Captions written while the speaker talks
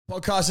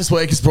Podcast this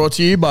week is brought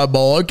to you by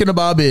Bloke and a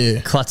Bar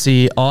Beer.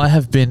 Clutzy, I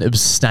have been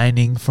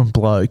abstaining from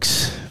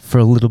blokes for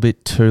a little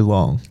bit too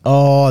long,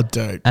 Oh,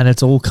 dude. and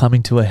it's all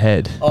coming to a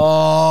head.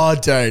 Oh,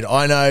 dude.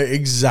 I know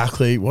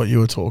exactly what you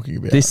were talking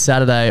about. This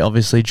Saturday,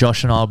 obviously,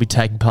 Josh and I will be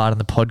taking part in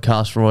the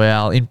Podcast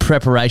Royale. In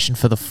preparation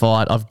for the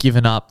fight, I've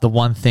given up the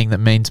one thing that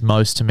means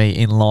most to me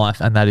in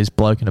life, and that is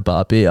Bloke and a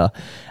Bar Beer.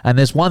 And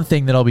there's one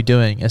thing that I'll be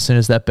doing as soon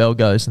as that bell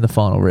goes in the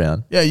final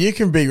round. Yeah, you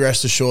can be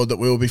rest assured that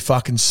we will be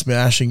fucking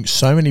smashing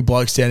so many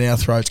blokes down our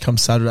throats come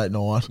Saturday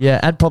night. Yeah,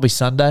 and probably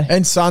Sunday.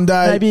 And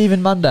Sunday. Maybe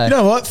even Monday. You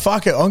know what?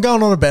 Fuck it. I'm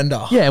going on a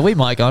bender. Yeah, we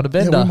might go on a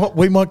bender. Yeah,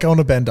 we might go on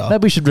a bender.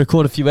 Maybe we should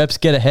record a few eps,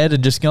 get ahead,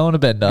 and just go on a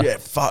bender. Yeah,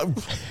 fuck.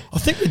 I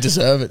think we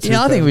deserve it.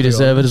 Yeah, I think we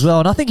deserve it as well.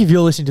 And I think if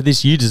you're listening to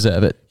this, you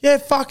deserve it. Yeah,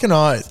 fucking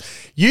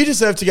oath. You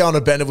deserve to go on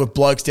a bender with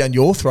blokes down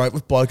your throat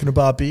with Bloke and a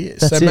Bar Beer.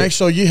 That's so it. make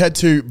sure you head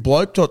to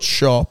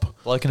bloke.shop.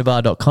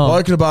 Blokeandabar.com.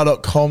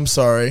 Blokeandabar.com,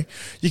 sorry.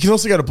 You can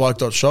also go to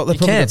bloke.shop. They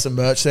probably can. got some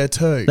merch there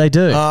too. They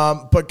do.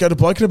 But go to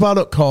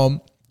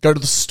blokeandabar.com, go to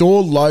the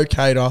store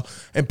locator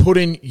and put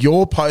in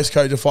your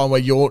postcode to find where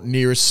your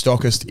nearest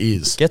stockist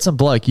is. Get some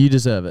bloke. You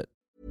deserve it.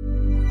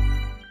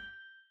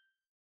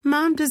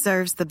 Mom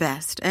deserves the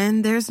best,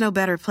 and there's no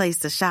better place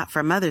to shop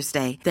for Mother's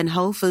Day than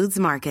Whole Foods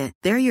Market.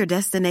 They're your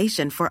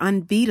destination for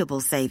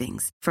unbeatable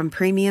savings, from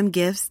premium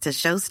gifts to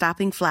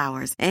show-stopping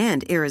flowers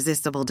and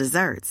irresistible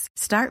desserts.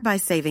 Start by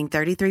saving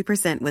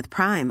 33% with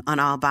Prime on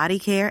all body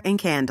care and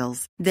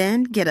candles.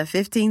 Then get a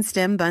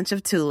 15-stem bunch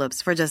of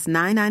tulips for just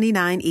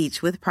 $9.99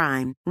 each with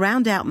Prime.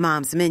 Round out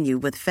Mom's menu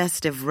with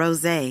festive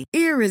rosé,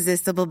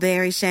 irresistible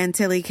berry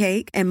chantilly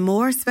cake, and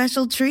more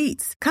special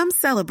treats. Come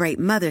celebrate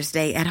Mother's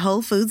Day at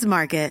Whole Foods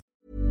Market.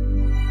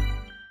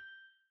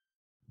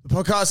 The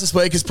podcast this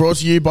week is brought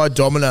to you by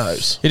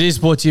Domino's. It is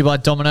brought to you by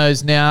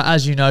Domino's. Now,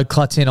 as you know,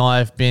 Clutzy and I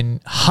have been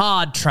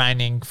hard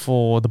training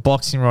for the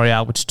Boxing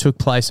Royale, which took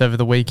place over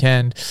the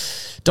weekend.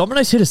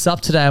 Domino's hit us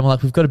up today and we're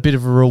like, we've got a bit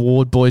of a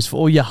reward, boys, for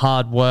all your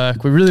hard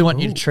work. We really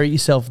want you to treat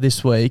yourself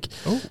this week.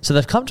 So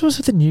they've come to us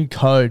with a new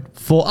code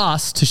for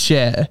us to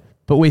share,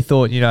 but we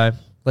thought,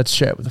 let's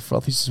share it with the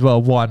frothies as well.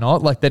 Why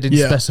not? Like, they didn't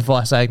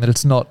specify saying that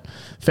it's not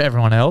for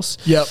everyone else.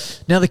 Yep.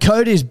 Now, the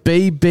code is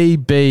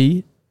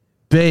BBBB.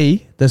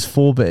 There's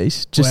 4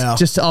 Bs.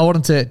 Just I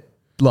wanted to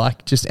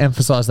just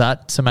emphasize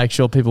that to make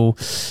sure people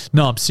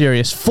know I'm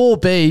serious. 4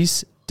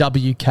 Bs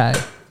WK,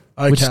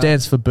 which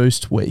stands for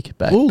Boost Week.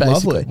 Ooh, basically,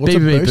 lovely. What's a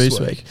BBB Boost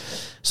Boost Week? Week.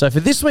 So for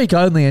this week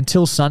only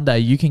until Sunday,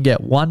 you can get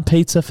 1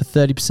 pizza for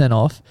 30%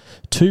 off,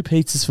 2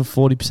 pizzas for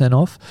 40%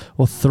 off,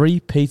 or 3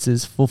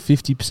 pizzas for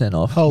 50%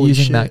 off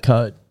using shit. that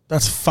code.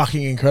 That's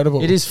fucking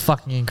incredible. It is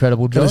fucking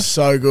incredible, That is Josh.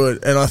 so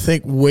good. And I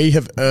think we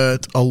have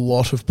earned a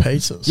lot of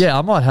pizzas. Yeah,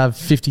 I might have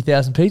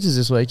 50,000 pizzas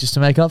this week just to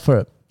make up for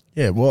it.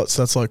 Yeah, what?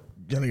 So that's like,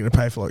 you're only going to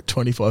pay for like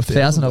 25,000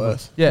 1,000 of them.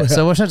 Yeah,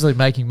 so we're essentially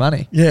making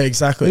money. Yeah,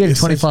 exactly. We're getting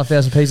It's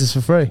 25,000 pizzas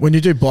for free. When you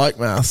do bloke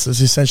maths,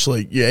 it's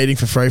essentially you're eating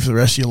for free for the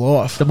rest of your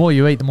life. The more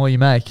you eat, the more you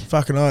make.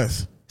 Fucking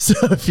oath. So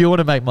if you want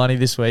to make money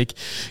this week,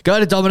 go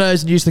to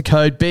Domino's and use the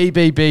code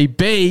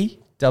BBBBWK.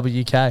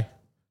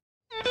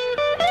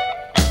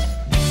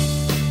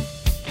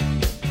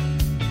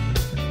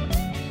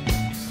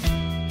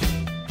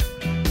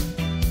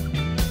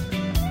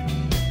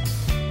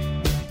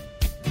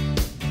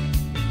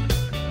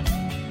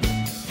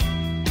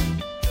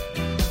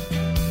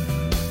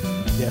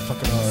 Yeah,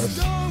 fucking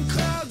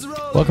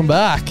oath. Welcome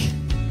back.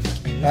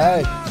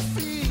 Hey.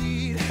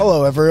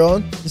 Hello,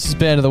 everyone. This is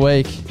Band of the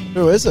Week.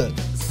 Who is it?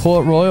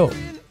 Port Royal.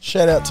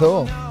 Shout out to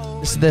them.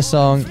 This is their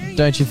song,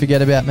 Don't You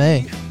Forget About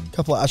Me.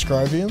 Couple of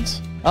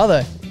Ashgrovians. Are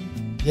they?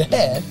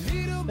 Yeah.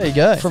 There you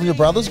go. From your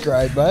brother's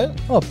grade, mate.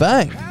 Oh,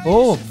 bang.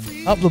 Oh,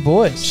 up the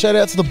boys. Shout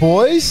out to the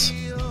boys.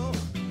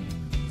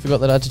 Forgot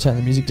that I had to turn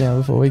the music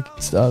down before we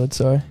started,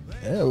 sorry.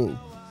 Yeah. Well,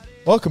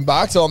 welcome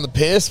back to On the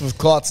Piss with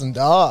Klutz and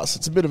Das.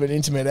 It's a bit of an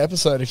intimate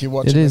episode if you're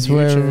watching It is. on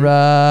YouTube.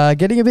 We're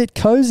getting a bit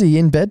cozy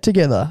in bed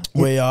together.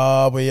 We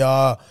are.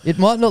 It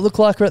might not look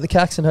like we're at the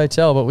Caxton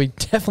Hotel, but we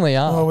definitely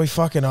are. Oh, we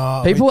fucking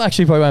are. People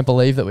actually probably won't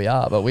believe that we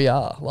are, but we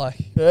are.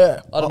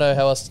 Yeah. I don't know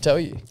how else to tell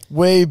you.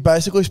 We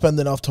basically spend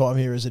enough time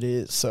here as it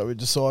is, so we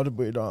decided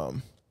we'd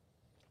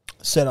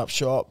set up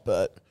shop,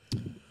 but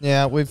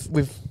Yeah,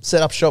 we've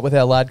set up shop with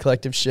our Lad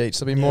Collective sheet,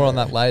 so there'll be more on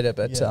that later,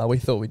 but Yeah. we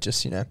thought we'd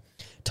just,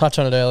 touch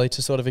on it early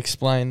to sort of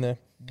explain the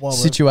while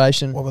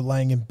situation. we're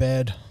laying in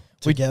bed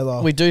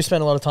together. We do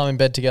spend a lot of time in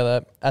bed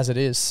together as it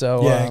is,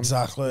 so Yeah,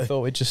 exactly. we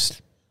thought we'd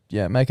just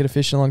make it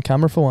official on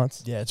camera for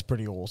once. Yeah, it's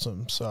pretty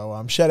awesome.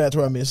 So shout out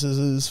to our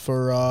missuses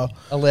for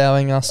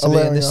Allowing us to be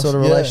in this sort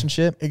of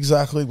relationship.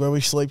 Exactly, where we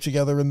sleep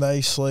together and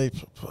they sleep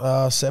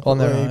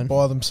separately own.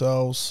 by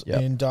themselves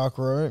Yep. in dark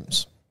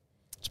rooms.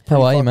 It's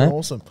How are you, fucking mate?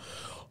 Awesome.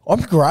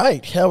 I'm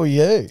great. How are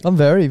you? I'm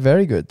very,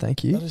 very good,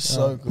 thank you. That is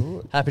so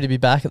good. Happy to be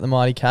back at the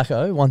Mighty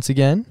Caco once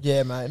again.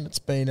 Yeah, mate. It's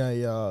been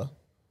a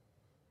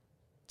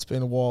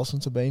while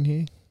since I've been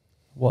here.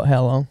 What?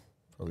 How long?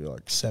 Probably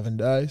like 7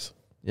 days.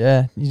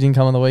 Yeah, you didn't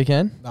come on the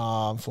weekend?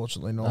 Nah,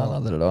 unfortunately not. No,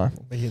 neither did I.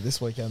 I'll be here this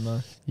weekend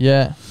though.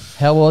 Yeah.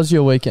 How was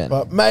your weekend?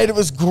 But mate, it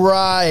was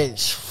great.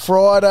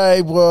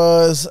 Friday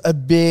was a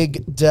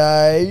big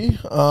day.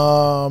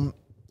 I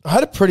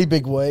had a pretty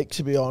big week,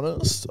 to be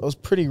honest. I was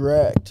pretty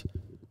wrecked,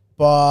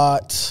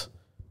 but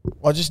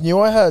I just knew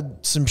I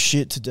had some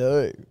shit to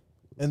do,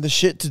 and the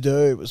shit to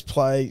do was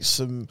play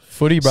some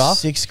Footy, bruh.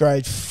 6th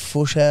grade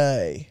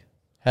footy.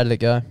 How did it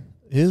go?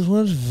 It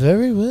went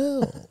very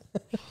well.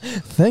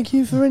 Thank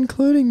you for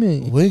including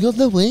me. We got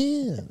the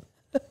win.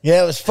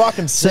 Yeah, it was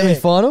fucking sick.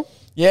 Semi-final?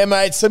 Yeah,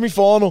 mate,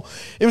 semi-final.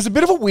 It was a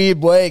bit of a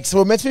weird week. So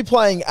we're meant to be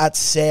playing at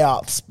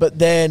Souths, but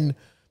then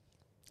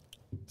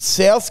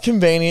Souths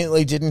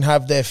conveniently didn't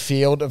have their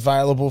field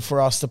available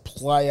for us to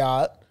play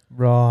at.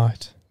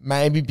 Right.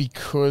 Maybe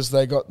because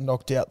they got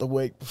knocked out the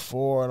week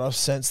before, and I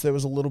sensed there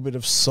was a little bit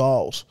of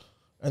salt.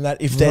 And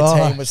that if their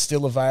team was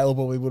still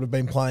available, we would have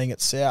been playing at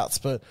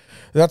Souths. But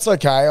that's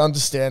okay,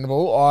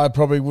 understandable. I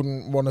probably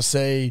wouldn't want to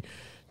see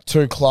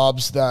two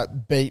clubs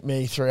that beat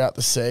me throughout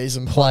the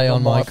season Play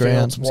on my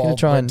grounds. I'm just going to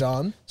try and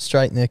done.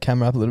 straighten their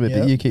camera up a little bit,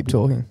 but you keep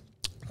talking.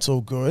 It's all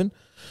good.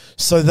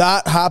 So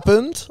that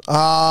happened.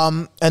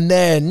 And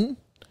then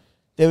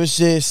there was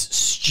this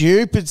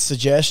stupid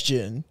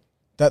suggestion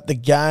that the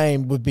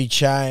game would be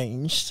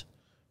changed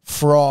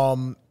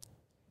from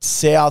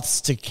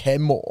Souths to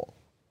Kenmore.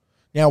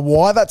 Now,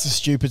 why that's a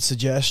stupid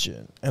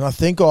suggestion, and I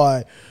think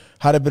I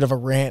had a bit of a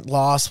rant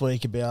last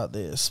week about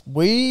this.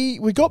 We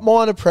got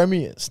minor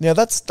premiers. Now,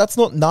 that's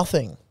not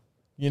nothing,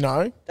 you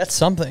know? That's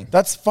something.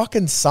 That's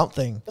fucking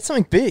something. That's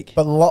something big.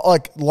 But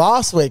like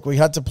last week, we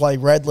had to play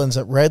Redlands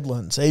at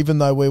Redlands, even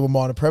though we were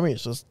minor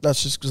premiers.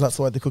 That's just because that's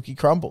the way the cookie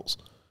crumbles.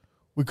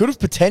 We could have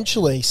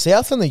potentially,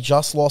 South only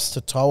just lost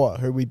to Toa,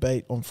 who we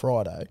beat on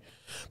Friday.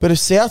 But if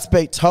South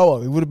beat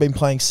Toa, we would have been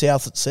playing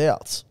South at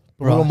Souths.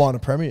 But we were minor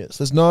premiers.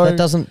 There's no... It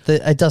doesn't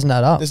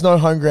add up. There's no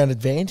home ground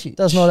advantage.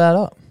 Does not add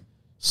up.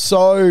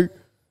 So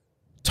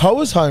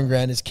Toa's home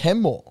ground is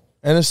Kenmore.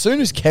 And as soon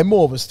as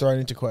Kenmore was thrown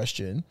into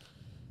question,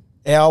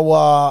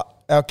 our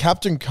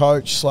captain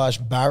coach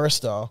 /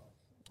 barrister,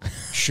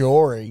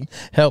 Shorey...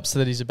 Helps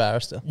that he's a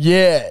barrister.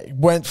 Yeah,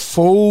 went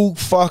full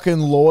fucking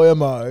lawyer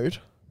mode.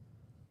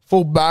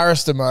 Full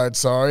barrister mode,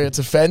 sorry. It's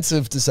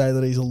offensive to say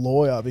that he's a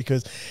lawyer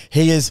because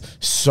he is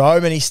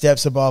so many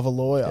steps above a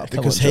lawyer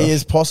because he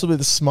is possibly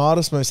the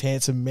smartest, most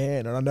handsome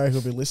man, and I know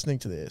he'll be listening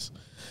to this.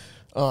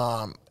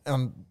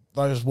 And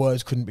those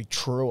words couldn't be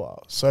truer.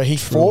 So he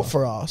fought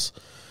for us.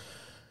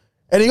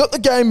 And he got the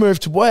game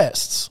moved to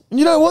Wests. And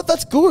you know what?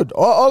 That's good.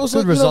 I was Good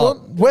like, you know result.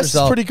 what? Good Wests is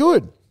result. pretty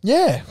good.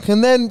 Yeah.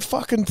 And then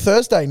fucking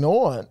Thursday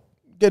night,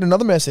 get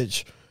another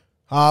message.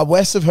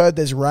 West have heard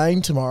there's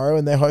rain tomorrow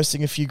and they're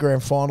hosting a few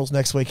grand finals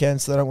next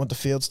weekend, so they don't want the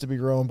fields to be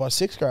ruined by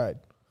 6th grade.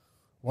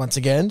 Once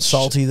again,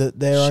 salty that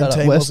their own Shut up,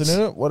 team Wests. wasn't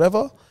in it,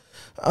 whatever.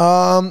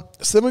 So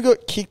then we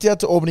got kicked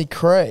out to Albany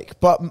Creek.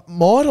 But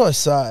might I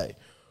say,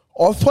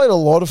 I've played a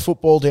lot of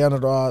football down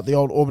at the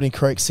old Albany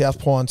Creek South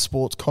Pine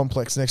Sports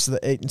Complex next to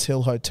the Eaton's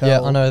Hill Hotel.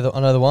 Yeah, I know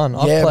the one.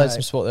 I've Yeah, played mate.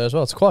 some sport there as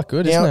well. It's quite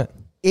good, Now, isn't it?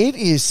 It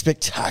is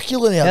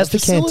spectacular now. How's the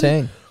facility-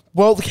 canteen?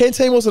 Well, the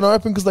canteen wasn't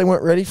open because they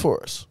weren't ready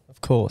for us. Of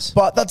course.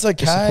 But that's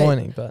okay.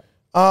 Disappointing, but...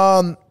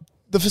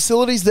 The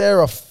facilities there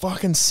are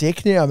fucking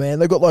sick now, man.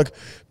 They've got like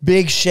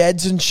big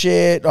sheds and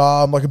shit,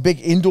 like a big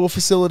indoor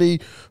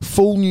facility,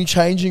 full new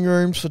changing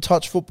rooms for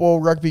touch football,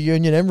 rugby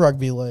union and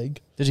rugby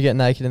league. Did you get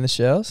naked in the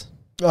showers?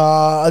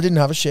 I didn't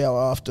have a shower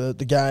after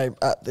the game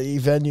at the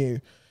venue.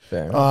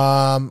 Fair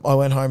enough. I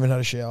went home and had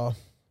a shower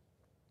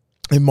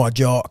in my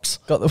jocks.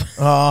 Got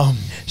the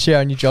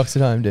showering your jocks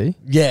at home, do you?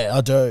 Yeah, I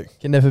do.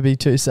 Can never be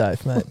too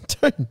safe, mate.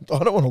 Dude,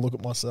 I don't want to look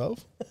at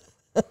myself.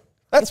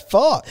 That's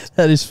fucked.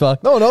 That is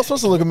fucked. No one else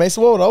wants to look at me,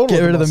 so why would I want to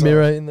Get look rid at of the myself?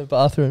 mirror in the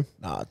bathroom.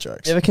 Nah,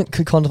 jokes. You ever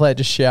could contemplate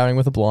just showering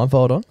with a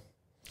blindfold on?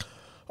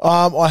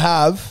 I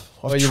have.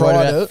 Or I've you worried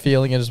tried about it.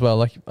 feeling it as well?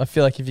 Like, I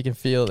feel like if you can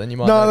feel it, then you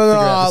might No, figure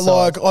out the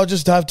like size. I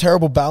just have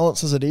terrible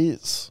balance as it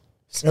is.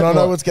 And I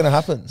know what's going to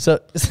happen. So,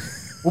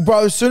 Well, bro,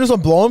 as soon as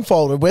I'm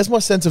blindfolded, where's my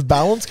sense of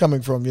balance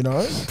coming from, you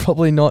know?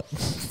 probably not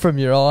from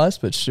your eyes,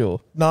 but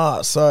sure.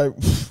 Nah, so,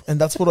 and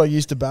that's what I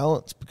use to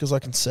balance because I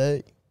can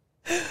see.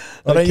 I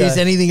don't Okay. use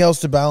anything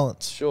else to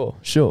balance Sure.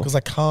 because I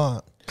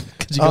can't.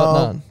 Because you got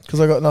none. Because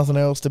I got nothing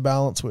else to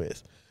balance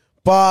with.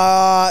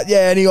 But, yeah,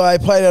 anyway, I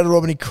played out at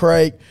Albany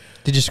Creek.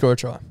 Did you score a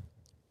try?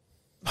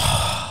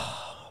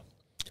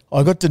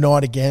 I got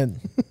denied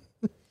again.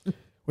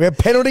 We had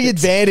penalty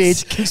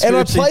advantage, and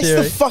I conspiracy placed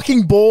theory. the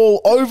fucking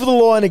ball over the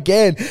line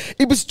again.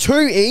 It was too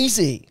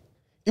easy.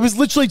 It was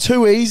literally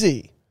too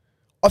easy.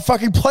 I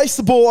fucking placed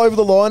the ball over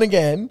the line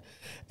again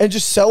and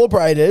just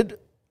celebrated.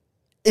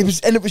 It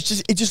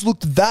just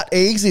looked that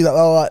easy that I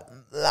was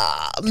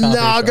like,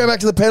 nah, go back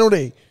to the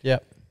penalty.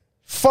 Yep.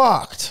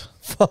 Fucked.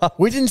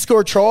 We didn't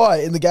score a try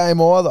in the game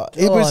either.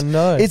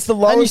 No. It's the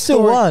And you lowest still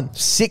scoring- won.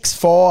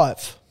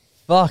 6-5.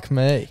 Fuck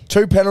me.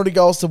 2 penalty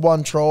goals to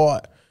 1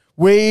 try.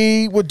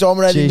 We were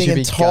dominating Jeez, the you'd be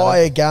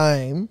entire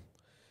game,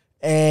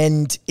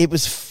 and it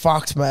was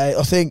fucked, mate.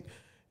 I think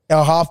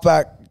our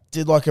halfback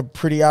did like a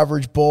pretty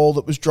average ball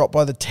that was dropped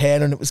by the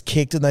 10 and it was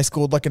kicked and they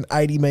scored like an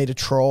 80-metre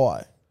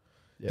try.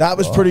 That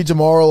was pretty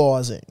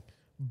demoralising.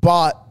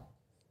 But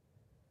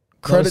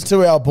credit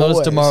to our boys. Not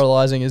as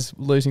demoralising as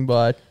losing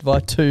by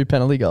 2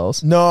 penalty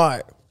goals.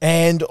 No.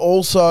 And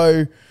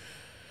also,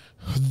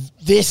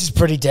 this is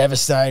pretty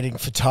devastating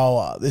for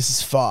Toa. This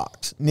is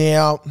fucked.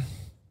 Now,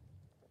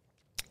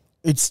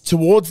 it's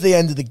towards the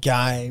end of the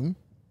game.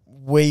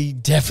 We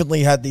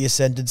definitely had the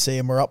ascendancy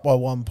and we're up by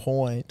 1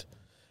 point.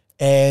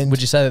 And would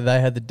you say that they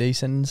had the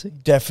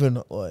descendancy?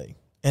 definitely.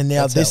 And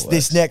now That's how it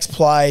this works. next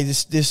play,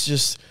 this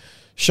just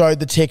showed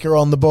the ticker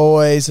on the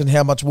boys and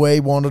how much we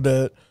wanted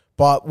it.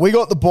 But we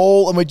got the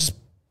ball and we just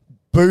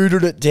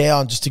booted it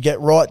down just to get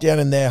right down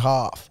in their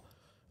half.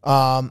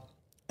 And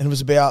it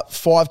was about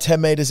 5-10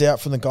 metres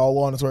out from the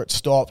goal line is where it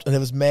stopped. And there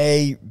was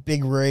me,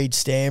 Big Reed,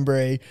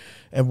 Stanbury,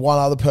 and one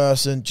other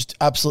person just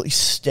absolutely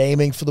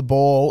steaming for the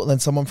ball. And then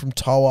someone from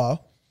Toa.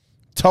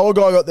 Toa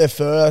guy got there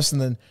first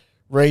and then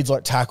Reed's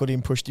like tackled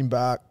him, pushed him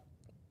back.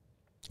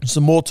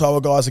 Some more Toa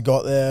guys have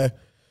got there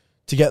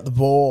to get the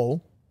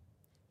ball.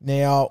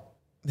 Now,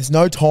 there's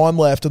no time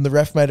left, and the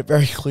ref made it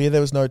very clear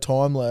there was no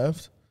time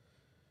left.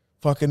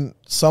 Fucking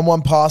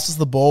someone passes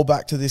the ball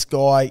back to this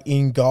guy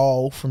in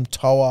goal from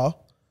Toa,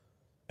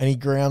 and he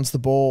grounds the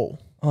ball.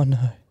 Oh, no.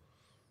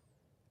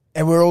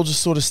 And we're all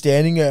just sort of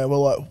standing there. We're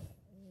like,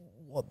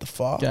 what the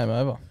fuck? Game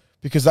over.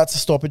 Because that's a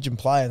stoppage in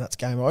play, and that's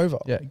game over.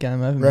 Yeah,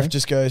 game over, Ref man.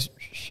 just goes,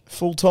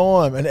 full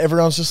time, and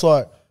everyone's just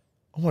like,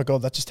 oh my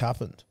God, that just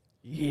happened.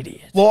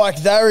 Idiot.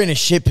 Like, they were in a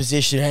shit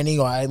position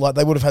anyway. Like,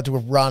 they would have had to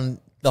have run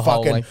The whole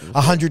fucking length of the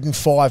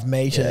 105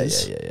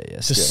 metres Yeah.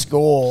 to still.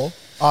 score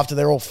after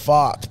they're all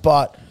fucked.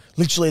 But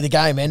literally the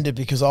game ended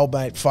because old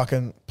mate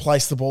fucking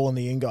placed the ball in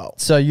the in goal.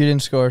 So you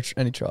didn't score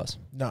any tries.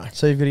 No.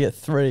 So you've got to get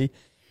 3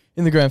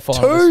 in the grand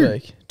final Two. this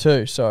week.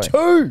 2, sorry.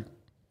 2.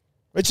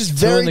 Which is 2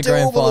 very in the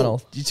grand doable.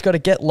 final. You just got to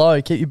get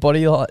low, keep your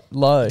body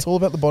low. It's all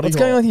about the body What's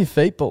going height. on with your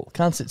feet, ball?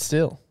 Can't sit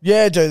still.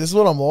 Yeah, dude, this is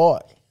what I'm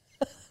like.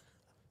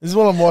 This is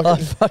what I'm I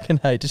like. fucking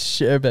hate to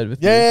share a bed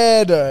with you.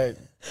 Yeah, dude.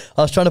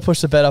 I was trying to push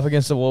the bed up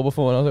against the wall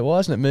before and I was like, why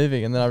isn't it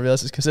moving? And then I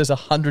realised it's because there's a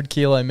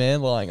 100-kilo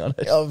man lying on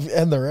it.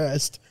 And the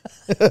rest.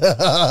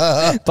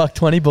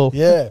 $1.20 ball.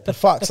 Yeah, but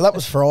fuck. So that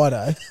was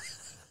Friday.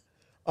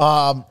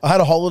 I had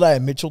a holiday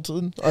in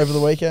Mitchelton over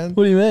the weekend.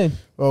 What do you mean?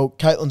 Well,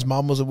 Caitlin's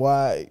mum was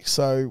away,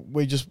 so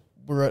we just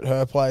were at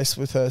her place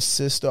with her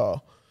sister.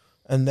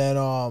 And then,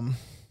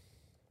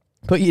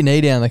 Put your knee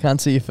down. I can't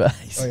see your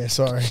face. oh yeah,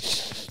 sorry.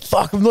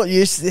 Fuck, I'm not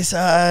used to this,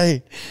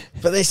 hey.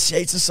 But these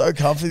sheets are so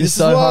comfy. This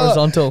so is why-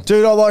 horizontal.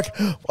 Dude,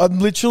 I'm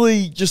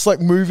literally just like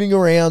moving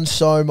around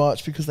so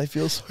much because they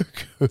feel so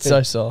good.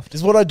 So soft.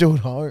 It's what I do at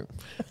home.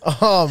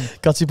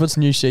 Gutsy puts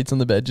new sheets on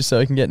the bed just so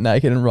he can get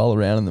naked and roll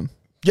around in them.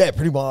 Yeah,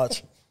 pretty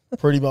much.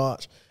 Pretty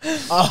much.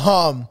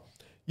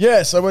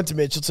 Yeah, so I went to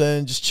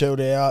Mitchelton, just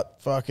chilled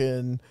out,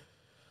 fucking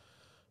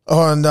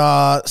on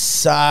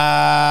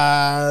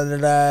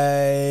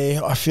Saturday.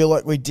 I feel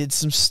like we did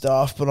some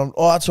stuff, but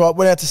that's right.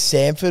 Went out to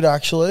Sanford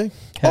actually.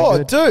 How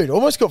good. Dude,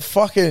 almost got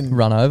fucking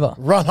Run over.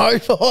 run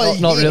over.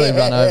 Not really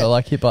run over,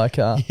 like hit by a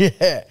car.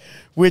 Yeah,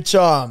 which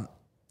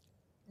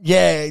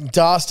yeah,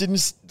 Das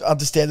didn't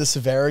understand the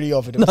severity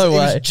of it. It was, No It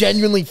way. was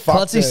genuinely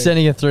fucked. Clutzy's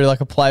sending it through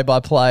like a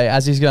play-by-play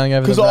as he's going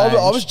over the Because range.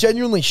 I was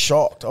genuinely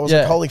shocked. I was Yeah.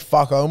 like, holy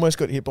fuck, I almost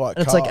got hit by a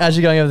car. It's like as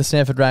you're going over the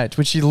Stanford range,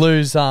 which you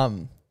lose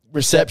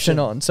reception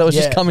on. So it's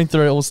just Yeah. coming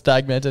through all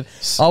stagmented.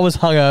 I was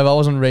hungover. I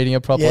wasn't reading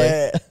it properly.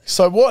 Yeah.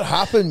 So what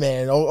happened,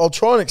 man? I'll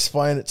try and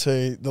explain it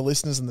to the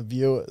listeners and the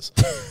viewers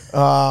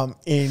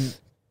in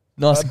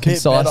Nice a and bit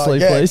concisely,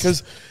 better. please.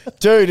 Because,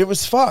 dude, it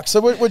was fucked. So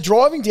we're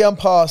driving down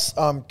past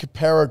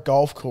Capera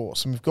Golf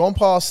Course, and we've gone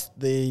past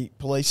the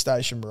police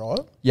station, right?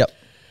 Yep.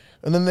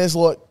 And then there's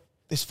like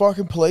this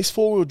fucking police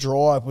 4-wheel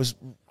drive was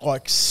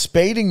like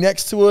speeding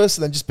next to us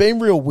and then just being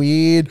real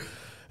weird.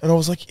 And I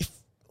was like,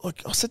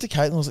 I said to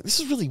Caitlin, I was like, this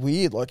is really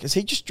weird. Like, is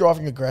he just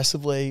driving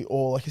aggressively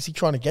or like, is he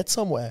trying to get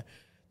somewhere?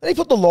 Then he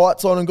put the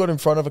lights on and got in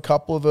front of a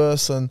couple of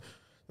us. And there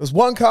was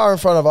one car in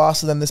front of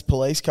us and then this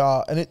police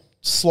car, and it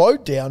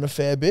slowed down a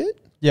fair bit.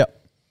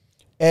 Yep.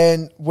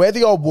 And where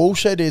the old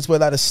woolshed is, where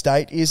that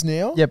estate is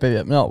now. Yep.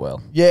 Not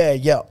well. Yeah.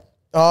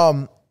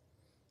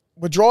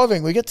 We're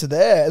driving, we get to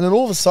there, and then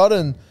all of a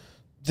sudden,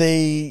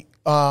 the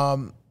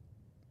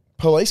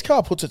police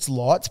car puts its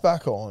lights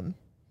back on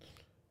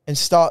and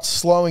starts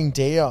slowing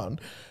down,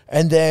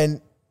 and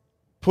then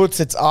puts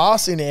its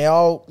ass in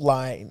our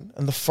lane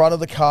and the front of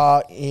the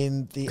car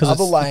in the 'Cause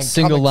other it's lane.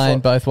 single coming lane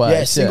from- both ways,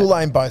 Yeah, single yeah.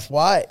 lane both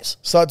ways.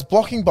 So it's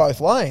blocking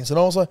both lanes. And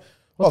I was like,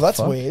 oh, the that's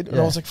fuck? weird. And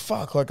Yeah. I was like,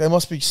 fuck, like they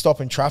must be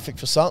stopping traffic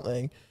for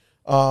something.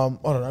 I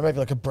don't know, maybe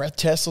like a breath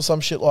test or some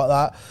shit like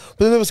that. But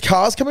then there was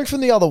cars coming from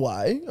the other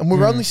way, and we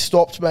were only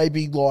stopped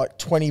maybe like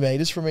 20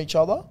 metres from each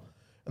other.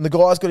 And the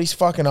guy's got his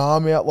fucking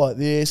arm out like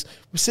this.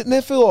 We're sitting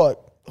there for like,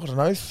 I don't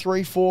know,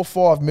 3, 4,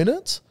 5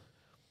 minutes.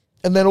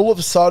 And then all of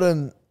a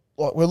sudden,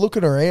 like we're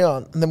looking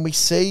around, and then we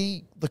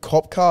see the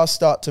cop car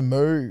start to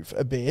move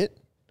a bit.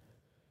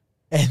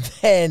 And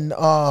then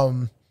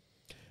the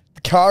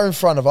car in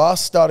front of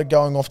us started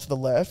going off to the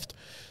left.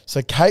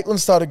 So Caitlin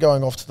started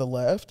going off to the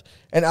left.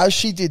 And as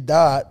she did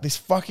that, this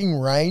fucking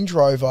Range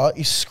Rover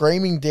is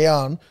screaming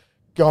down,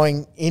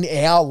 going in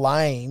our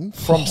lane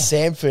from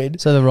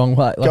Sanford. So the wrong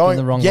way, in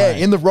the wrong lane. Yeah,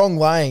 in the wrong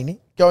lane,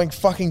 going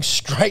fucking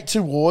straight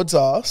towards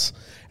us.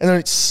 And then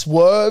it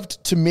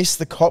swerved to miss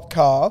the cop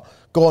car,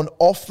 gone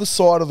off the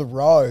side of the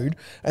road,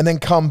 and then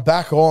come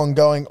back on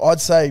going,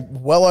 I'd say,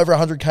 well over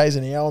 100 Ks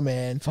an hour,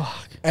 man.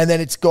 Fuck. And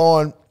then it's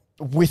gone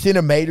within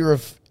a metre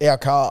of our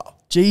car.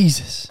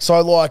 Jesus. So,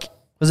 like...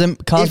 Was there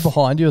cars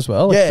behind you as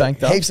well? Like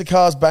banked up? Heaps of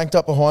cars banked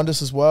up behind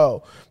us as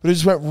well. But it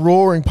just went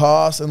roaring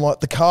past, and, like,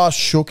 the car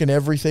shook and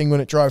everything when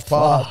it drove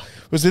past. Fuck.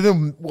 It was either,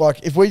 like,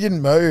 if we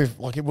didn't move,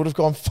 like, it would have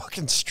gone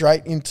fucking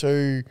straight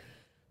into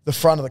the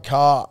front of the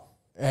car.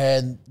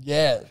 And,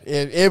 yeah,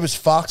 it was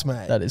fucked,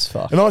 mate. That is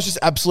fucked. And I was just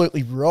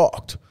absolutely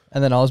rocked.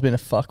 And then I was being a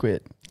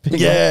fuckwit.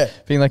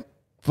 Being like,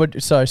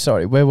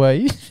 sorry, where were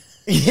you?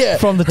 Yeah.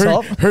 From the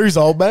top? Who's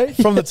old, mate?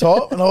 From the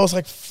top. And I was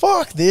like,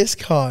 fuck this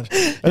cunt.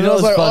 And I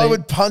was like, funny? I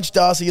would punch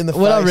Darcy in the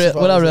face. When I if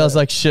realized,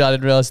 there. like, shit, I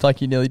didn't realize,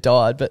 like, you nearly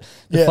died. But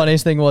the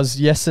funniest thing was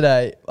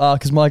yesterday,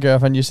 because my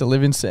girlfriend used to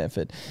live in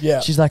Sanford.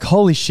 Yeah. She's like,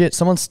 holy shit,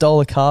 someone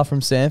stole a car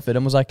from Sanford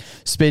and was, like,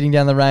 speeding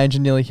down the range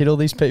and nearly hit all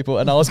these people.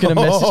 And I was going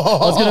to message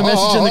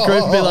in the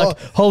group and be like,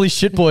 holy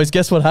shit, boys,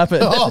 guess what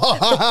happened?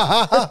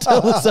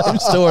 Tell the same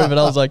story. But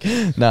I was like,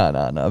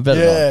 no,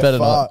 better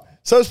not.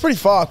 So it's pretty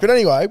fucked. But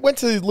anyway, went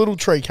to Little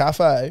Tree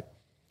Cafe.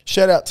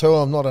 Shout out to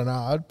them, not an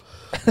ad.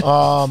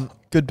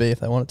 Could be if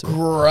they wanted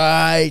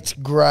to.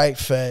 Great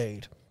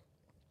feed.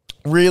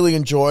 Really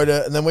enjoyed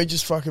it. And then we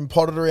just fucking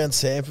potted around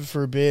Sanford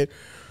for a bit.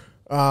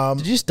 Did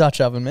you just Dutch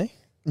oven me?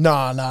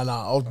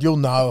 No. You'll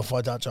know if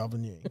I Dutch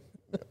oven you.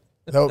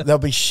 There'll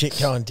be shit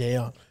going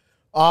down.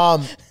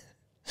 And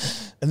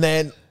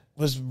then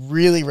was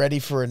really ready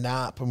for a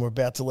nap, and we're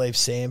about to leave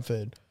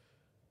Sanford.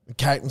 And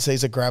Caitlin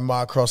sees her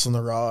grandma crossing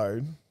the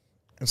road.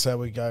 And so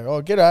we go,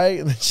 oh, g'day.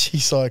 And then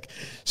she's like,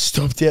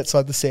 stopped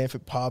outside the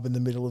Sanford pub in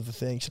the middle of the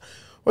thing. She's,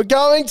 we're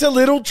going to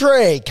Little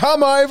Tree.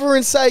 Come over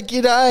and say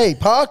g'day.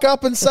 Park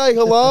up and say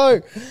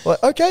hello.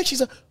 Like, okay. She's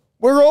like,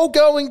 we're all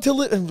going to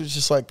Little... And it was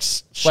just like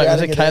shouting.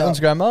 Wait, was it Caitlin's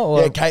grandma?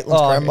 Or? Yeah, Caitlin's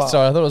grandma.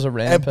 Sorry, I thought it was a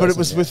random person. But it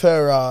was with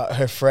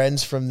her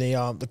friends from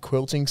the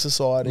Quilting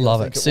Society.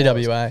 Love it.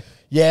 CWA.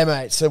 Yeah,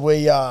 mate. So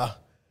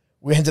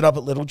we ended up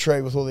at Little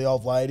Tree with all the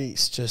old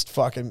ladies, just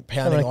fucking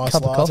pounding iced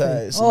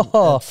lattes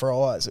and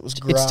fries. It was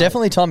great. It's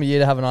definitely time of year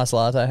to have a nice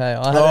latte. Hey,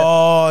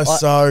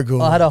 so good.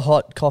 I had a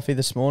hot coffee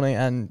this morning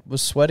and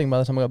was sweating by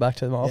the time I got back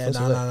to my office.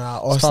 No.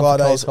 Iced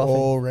lattes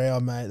all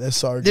round, mate. They're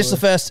so good. This is the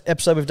first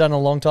episode we've done in a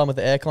long time with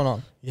the aircon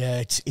on. Yeah,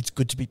 it's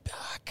good to be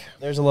back.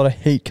 There's a lot of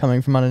heat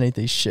coming from underneath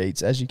these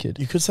sheets, as you could.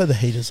 You could say the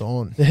heater's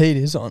on. The heat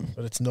is on,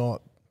 but it's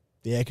not.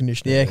 The air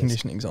conditioning. The air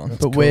conditioning's on,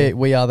 That's but cool.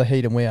 we are the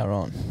heat and we are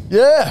on.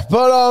 Yeah,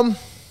 but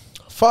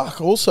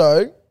fuck.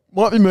 Also,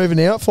 might be moving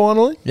out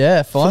finally.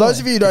 Yeah, finally. For those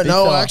of you who don't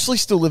know, I actually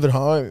still live at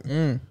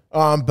home.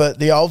 But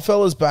the old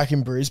fella's back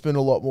in Brisbane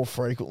a lot more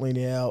frequently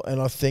now,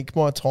 and I think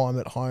my time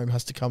at home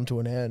has to come to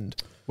an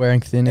end.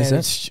 Wearing thin, is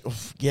it?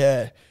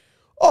 Yeah.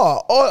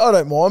 Oh, I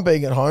don't mind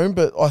being at home,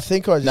 but I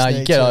think I just No, need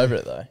you get to, over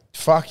it though.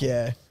 Fuck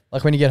yeah.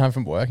 Like when you get home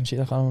from work and she's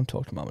like, I don't want to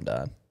talk to mum and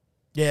dad.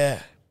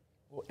 Yeah.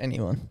 Or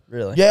anyone,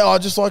 really. Yeah, I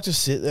just like to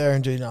sit there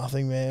and do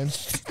nothing, man.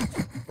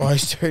 I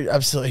just do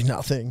absolutely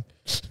nothing.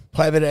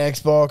 Play a bit of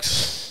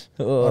Xbox.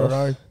 I don't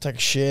know. Take a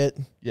shit.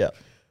 Yeah.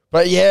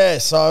 But yeah,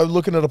 so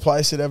looking at a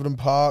place at Everton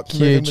Park,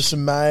 moving Huge. with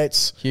some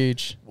mates.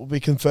 Huge. We'll be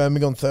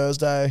confirming on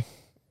Thursday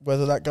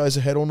whether that goes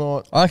ahead or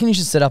not. I reckon you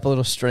should set up a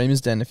little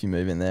streamer's den if you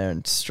move in there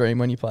and stream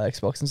when you play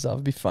Xbox and stuff.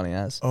 It'd be funny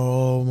as.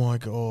 Oh my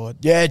God.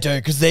 Yeah,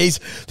 dude, because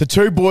the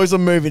two boys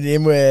I'm moving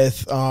in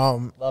with,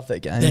 Love that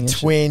game. they're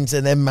twins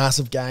and they're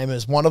massive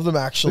gamers. One of them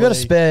actually... We got a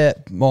spare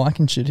mic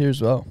and shit here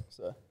as well.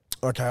 So.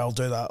 Okay, I'll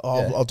do that.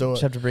 I'll do it.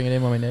 Just have to bring it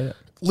in when we need it.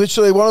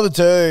 Literally, one of the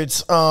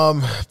dudes,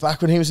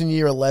 back when he was in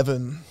year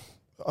 11,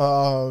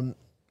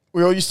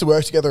 we all used to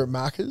work together at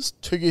Macca's,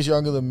 2 years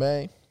younger than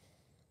me.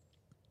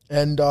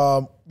 And,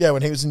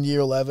 when he was in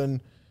year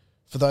 11,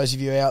 for those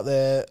of you out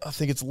there, I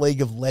think it's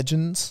League of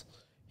Legends.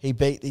 He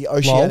beat the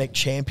Oceanic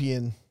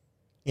champion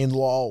in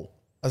LoL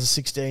as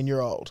a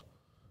 16-year-old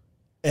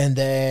and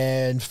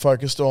then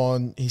focused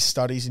on his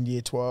studies in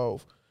year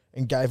 12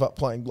 and gave up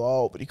playing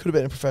LoL, but he could have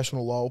been a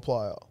professional LoL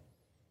player.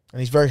 And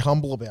he's very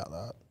humble about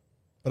that.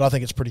 But I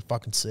think it's pretty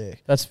fucking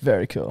sick. That's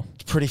very cool.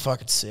 It's pretty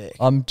fucking sick.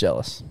 I'm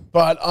jealous.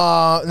 But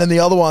and then the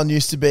other one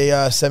used to be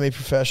a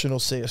semi-professional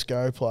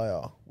CSGO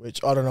player,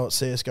 which I don't know what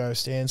CSGO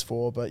stands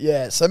for, but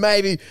yeah. So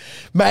maybe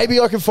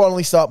I can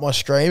finally start my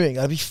streaming.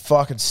 That'd be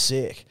fucking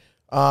sick.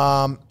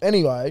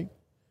 Anyway,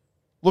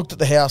 looked at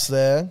the house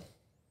there.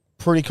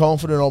 Pretty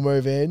confident I'll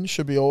move in.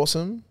 Should be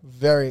awesome.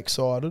 Very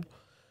excited.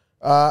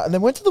 And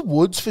then went to the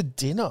woods for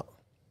dinner.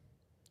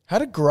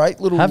 Had a great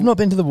little... Have not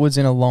been to the woods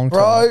in a long time.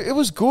 Bro, it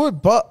was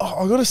good, but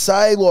I got to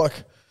say, like,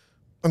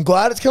 I'm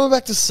glad it's coming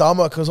back to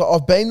summer because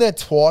I've been there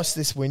twice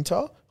this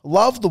winter.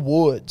 Love the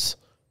woods,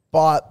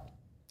 but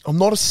I'm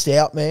not a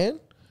stout man.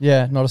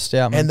 Yeah, not a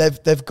stout man. And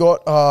they've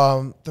got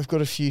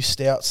a few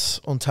stouts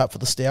on tap for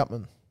the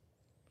stoutman.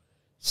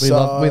 We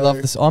love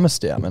this. I'm a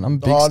stout man. I'm a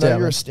big I stout know man.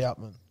 you're a stout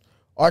man.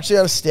 I actually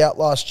had a stout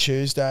last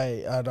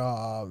Tuesday at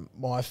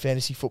my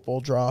fantasy football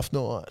draft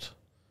night.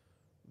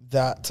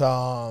 That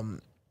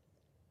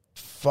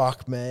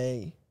fuck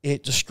me,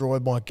 it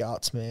destroyed my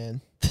guts,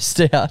 man.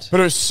 Stout. But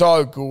it was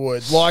so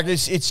good. Like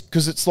it's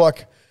because it's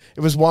like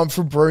it was one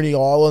from Bruny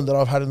Island that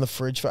I've had in the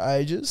fridge for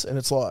ages, and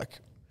it's like.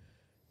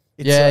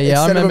 I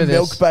instead remember of a this.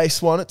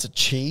 milk-based one, it's a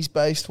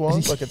cheese-based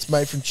one. Like it's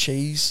made from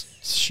cheese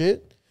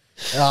shit.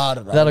 I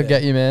don't know. That'll man.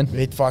 get you, man.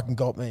 It fucking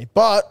got me.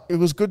 But it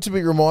was good to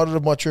be reminded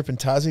of my trip in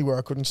Tassie where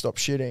I couldn't stop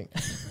shitting.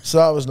 So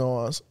that was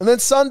nice. And then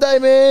Sunday,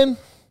 man,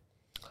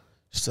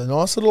 just a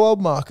nice little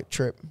old market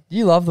trip.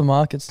 You love the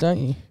markets, don't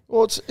you?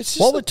 Well, it's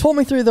just Talk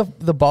me through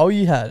the bowl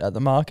you had at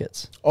the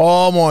markets.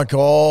 oh my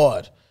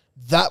God.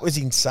 That was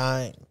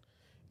insane.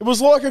 It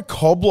was like a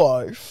cob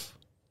loaf,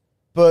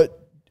 but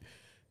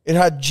it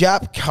had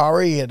Jap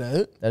curry in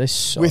it That is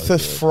so with a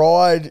good.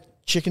 fried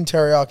chicken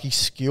teriyaki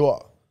skewer.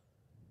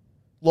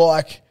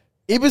 Like,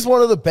 it was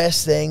one of the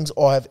best things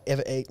I have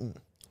ever eaten.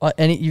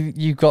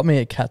 You got me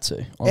at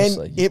Katsu,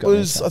 honestly. And You it got me at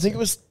was, I think it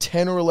was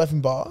 10 or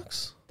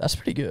 $11. That's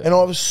pretty good. And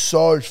I was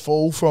so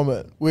full from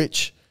it,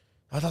 which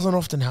that doesn't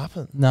often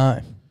happen. No.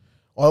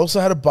 I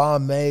also had a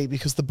banh mi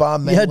because the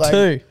banh mi You had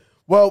lady, two.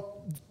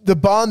 Well, the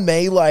banh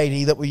mi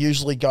lady that we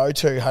usually go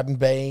to hadn't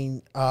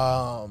been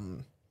at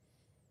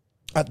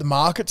the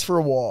markets for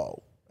a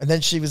while. And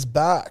then she was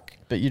back.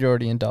 But you'd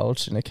already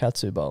indulged in a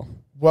Katsu bowl.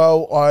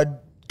 Well,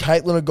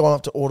 Caitlin had gone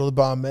up to order the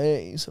banh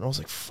mi's, and I was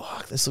like,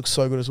 fuck, this looks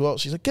so good as well.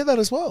 She's like, get that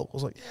as well. I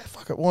was like, yeah,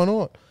 fuck it, why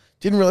not?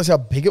 Didn't realize how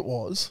big it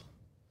was.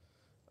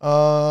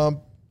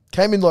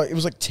 Came in it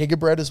was like Tigger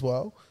bread as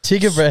well.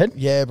 Tigger bread?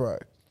 Yeah, bro.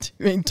 Do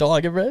you mean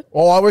tiger bread?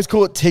 Well, I always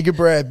call it Tigger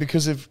bread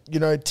because of,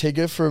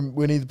 Tigger from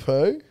Winnie the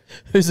Pooh.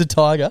 Who's a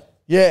tiger?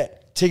 Yeah,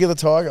 Tigger the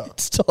tiger.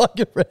 It's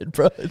tiger bread,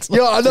 bro. It's not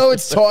Yeah, I know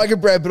it's tiger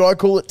bread, but I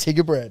call it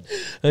Tigger bread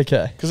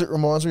Okay. because it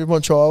reminds me of my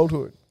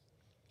childhood,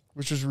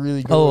 which was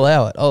really good. I'll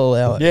allow it.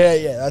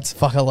 Yeah, that's...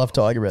 Fuck, I love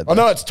tiger bread. I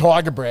know it's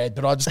tiger bread,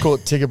 but I just call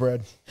it Tigger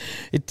bread.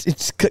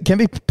 It can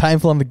be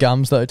painful on the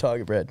gums, though,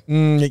 tiger bread.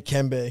 It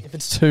can be. If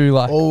it's too,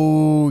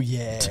 Oh,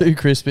 yeah. too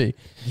crispy.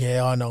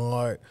 Yeah, I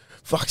know.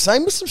 Fuck,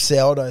 same with some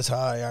sourdoughs,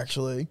 hey,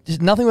 actually.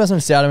 Just nothing worse than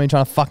a sourdough when you're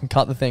trying to fucking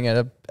cut the thing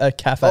at a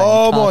cafe. and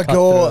Oh you can't my cut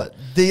God. through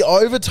it. The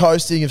over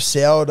toasting of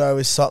sourdough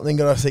is something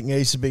that I think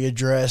needs to be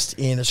addressed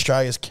in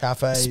Australia's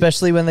cafes.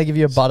 Especially when they give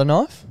you a butter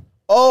knife.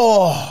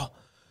 Oh,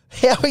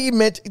 how are you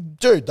meant to,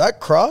 dude, that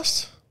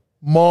crust?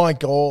 My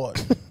God.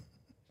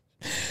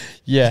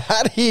 Yeah.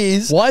 That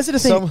is. Why is it a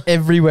thing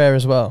everywhere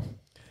as well?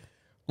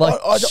 Like,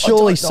 I surely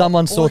don't know.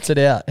 someone sorts it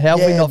out. How have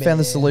we Yeah, not found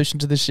the man. solution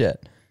to this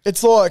yet?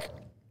 It's like,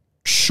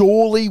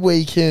 surely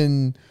we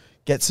can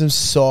get some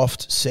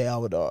soft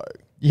sourdough.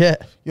 Yeah.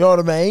 You know what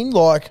I mean?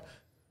 Like,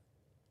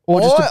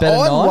 Or just a better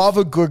I knife. love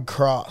a good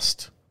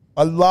crust.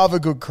 I love a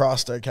good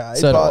crust, okay?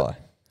 So do but I. I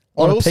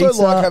On a also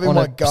pizza, like having on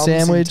my a gums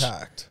sandwich.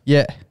 intact.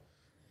 Yeah.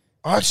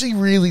 I actually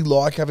really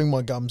like having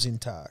my gums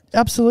intact.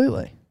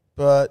 Absolutely.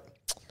 But,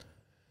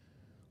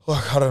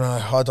 look, I don't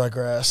know. I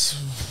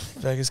digress.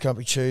 Beggars can't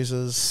be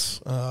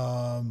choosers.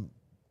 And,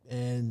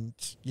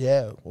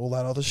 yeah, all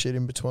that other shit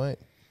in between.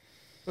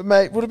 But,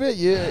 mate, what about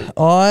you?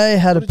 I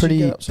had What a did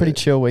you get up pretty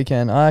to? chill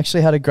weekend. I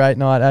actually had a great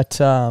night at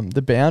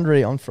the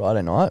Boundary on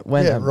Friday night.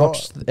 Went Yeah, and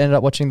right. ended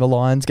up watching the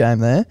Lions game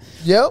there,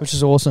 Yep. which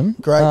is awesome.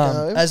 Great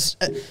game. As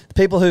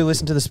people who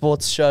listen to the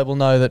sports show will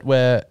know that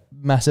we're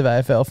massive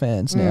AFL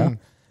fans now.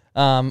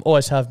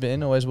 Always have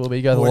been, always will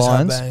be. Go the Always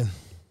have Lions.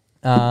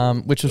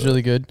 been. Which was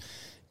really good.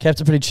 Kept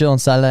it pretty chill on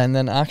Saturday, and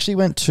then I actually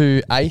went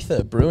to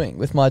Aether Brewing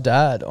with my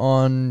dad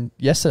on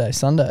yesterday,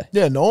 Sunday.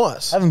 Yeah,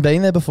 nice. Haven't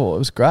been there before. It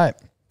was great.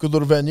 Good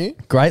little venue.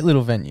 Great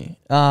little venue.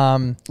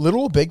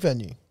 Little or big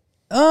venue?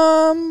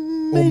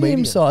 Medium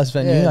medium. sized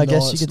venue, Yeah, I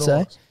guess nice, you could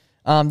nice. say.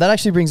 That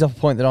actually brings up a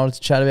point that I wanted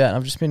to chat about, and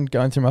I've just been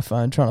going through my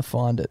phone trying to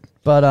find it.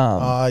 But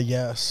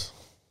Yes.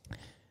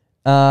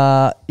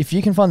 if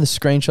you can find the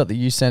screenshot that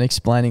you sent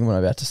explaining what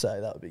I'm about to say,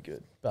 that would be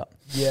good. But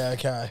Yeah,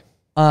 okay.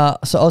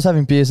 so I was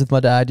having beers with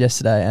my dad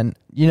yesterday, and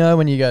you know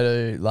when you go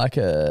to like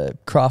a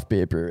craft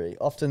beer brewery,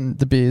 often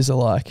the beers are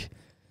like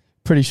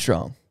pretty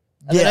strong.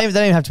 And Yeah. they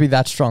don't even have to be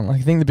that strong.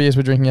 Like I think the beers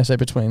we're drinking yesterday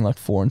between like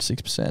 4 and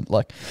 6%.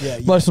 Like Yeah,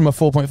 most of them are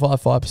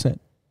 4.55%.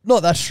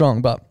 Not that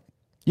strong, but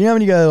you know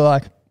when you go to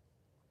like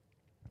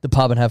the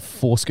pub and have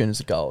 4 schooners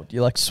of gold,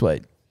 you're like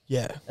sweet.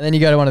 Yeah. And then you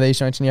go to one of these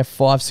joints and you have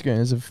 5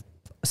 schooners of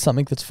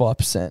something that's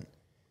 5%.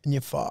 And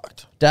you're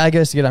fucked. Dad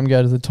goes to get up and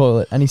go to the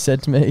toilet, and he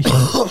said to me,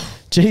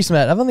 "Geez,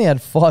 mate, I've only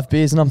had 5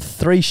 beers and I'm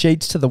 3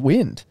 sheets to the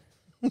wind,"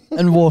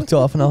 and walked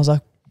off. And I was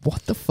like,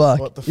 "What the fuck?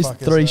 What the is fuck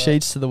is 3 that?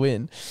 sheets to the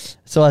wind?"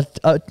 So I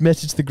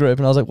messaged the group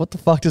and I was like, "What the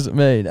fuck does it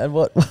mean?" And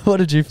what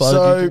did you find?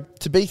 So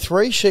to be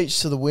 3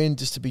 sheets to the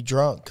wind is to be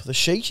drunk. The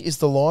sheet is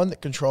the line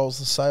that controls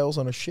the sails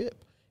on a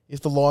ship. If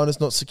the line is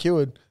not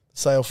secured, the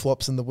sail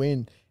flops in the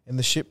wind and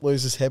the ship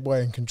loses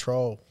headway and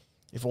control.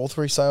 If all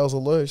 3 sails are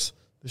loose,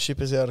 the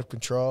ship is out of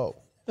control.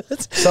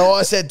 So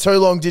I said too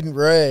long didn't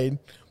read.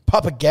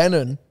 Papa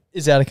Gannon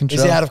Is out of control.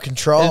 is out of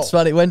control. It's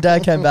funny. When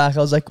Dad came back, I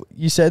was like,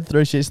 you said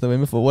throw shits in the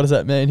wind before. What does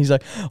that mean? He's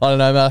like, I don't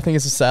know, man. I think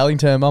it's a sailing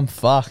term. I'm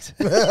fucked.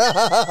 I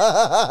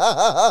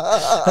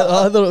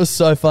thought it was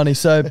so funny.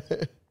 So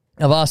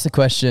I've asked the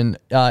question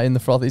in the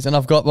frothies, and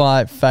I've got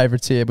my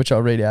favourites here, which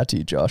I'll read out to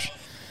you, Josh.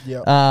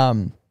 Yeah.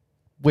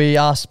 We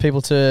asked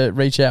people to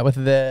reach out with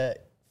their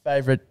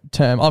favourite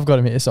term. I've got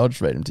them here, so I'll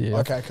just read them to you.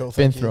 Okay, cool.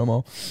 Been Thank through you. them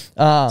all. It's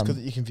good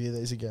that you can view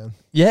these again.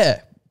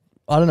 Yeah.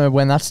 I don't know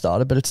when that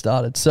started, but it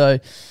started. So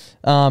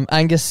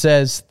Angus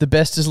says, the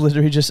best is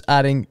literally just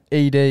adding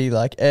ed,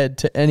 like ed,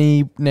 to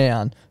any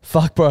noun.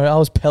 Fuck, bro, I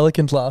was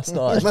pelicaned last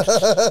night.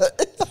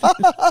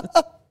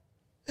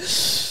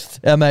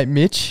 Our mate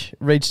Mitch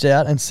reached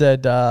out and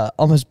said,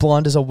 I'm as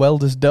blind as a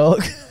welder's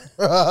dog.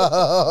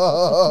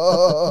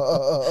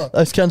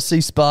 Those can't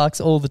see sparks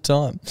all the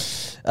time.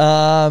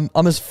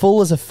 I'm as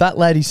full as a fat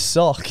lady's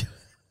sock.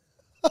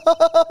 I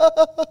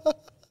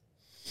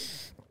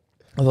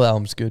thought that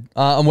one was good.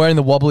 I'm wearing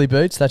the wobbly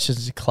boots. That's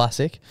just a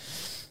classic.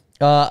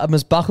 I'm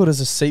as buckled as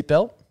a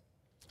seatbelt.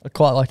 I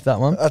quite liked that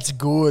one. That's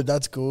good.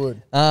 That's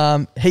good.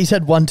 He's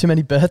had one too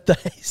many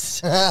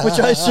birthdays, which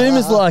I assume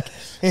is like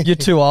you're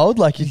too old.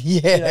 Like,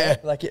 Yeah.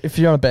 like if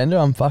you're on a bender,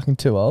 I'm fucking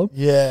too old.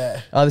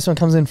 Yeah. This one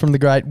comes in from the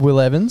great Will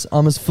Evans.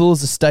 I'm as full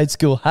as a state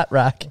school hat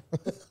rack.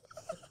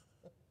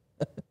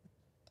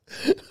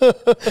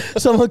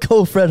 Someone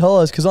call Fred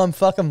Hollows because I'm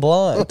fucking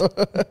blind.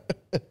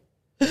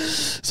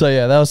 So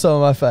yeah, that was some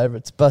of my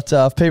favourites. But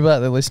if people out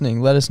there listening,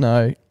 let us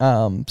know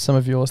some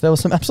of yours. There were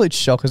some absolute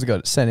shockers that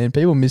got sent in.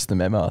 People missed the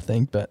memo, I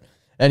think. But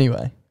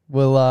anyway,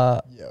 we'll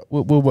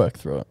work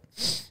through it.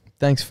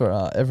 Thanks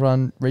for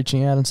everyone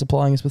reaching out and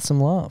supplying us with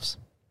some laughs.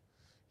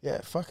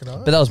 Yeah, fucking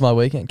hell. But that was my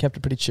weekend. Kept it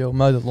pretty chill.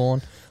 Mowed the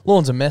lawn.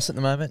 Lawn's a mess at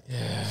the moment.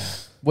 Yeah.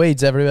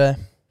 Weeds everywhere.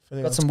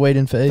 Got some weed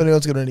in feed. If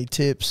anyone's got any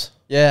tips,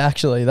 Yeah,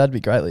 actually, that'd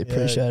be greatly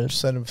appreciated. just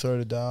send them through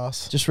to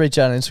Das. Just reach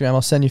out on Instagram.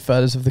 I'll send you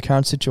photos of the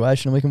current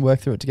situation and we can work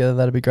through it together.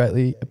 That'd be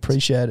greatly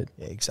appreciated.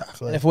 Yeah,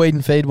 exactly. And if Weed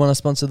and Feed want to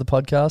sponsor the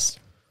podcast,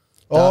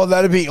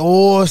 that'd be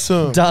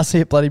awesome.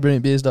 Darcy at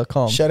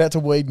bloodybrilliantbeers.com. Shout out to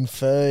Weed and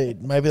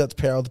Feed. Maybe that's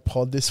power of the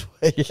pod this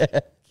week. Yeah.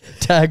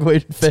 Tag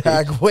Weed and Feed.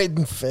 Tag Weed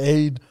and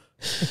Feed.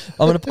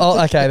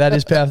 Okay, that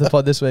is power of the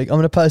pod this week. I'm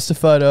going to post a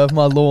photo of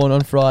my lawn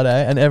on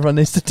Friday and everyone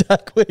needs to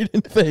tag Weed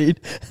and Feed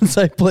and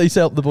say, please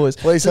help the boys.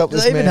 Please help Do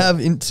this they even man. have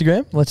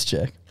Instagram? Let's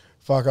check.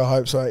 Fuck, I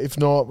hope so. If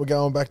not, we're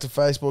going back to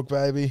Facebook,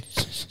 baby.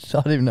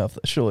 I don't even know if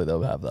surely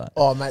they'll have that.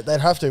 Oh, mate,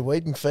 they'd have to.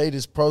 Weed and Feed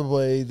is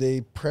probably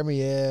the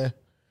premier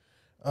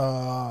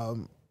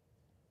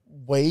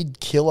weed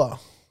killer.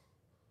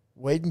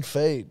 Weed and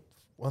Feed.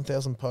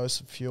 1,000 posts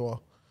of fewer.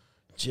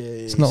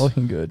 Jeez. It's not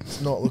looking good.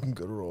 It's not looking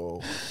good at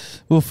all.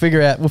 We'll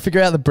figure out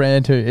the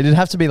brand too. It'd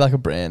have to be like a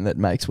brand that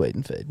makes Weed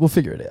and Feed. We'll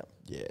figure it out.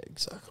 Yeah,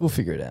 exactly. We'll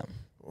figure it out.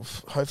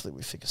 Hopefully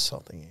we figure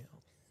something out.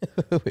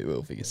 We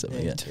will figure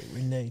something out.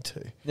 We need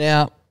to.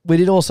 Now, we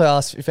did also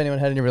ask if anyone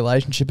had any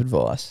relationship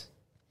advice.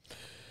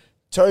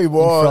 Tell you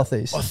what,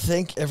 frothies. I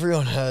think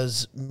everyone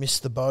has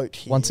missed the boat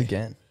here. Once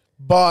again.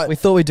 But We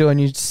thought we'd do a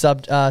new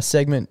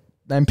segment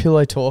named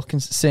Pillow Talk,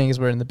 seeing as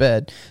we're in the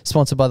bed,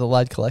 sponsored by the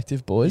Lad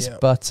Collective boys. Yeah.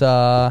 But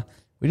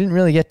we didn't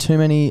really get too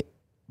many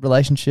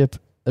relationship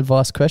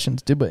advice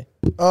questions, did we?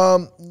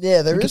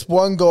 yeah, there is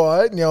one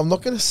guy. Now, I'm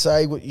not going to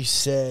say what you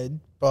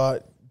said,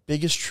 but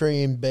biggest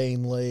tree in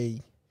Bean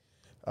Lee.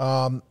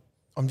 I'm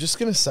just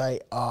going to say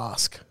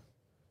ask.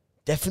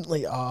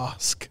 Definitely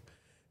ask.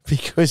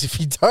 Because if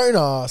you don't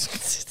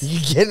ask, you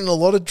get in a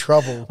lot of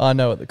trouble. I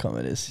know what the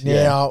comment is.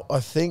 Now, I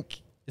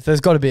think If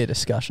there's got to be a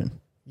discussion.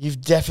 there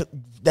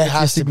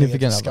has to be a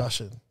significant other.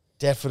 discussion.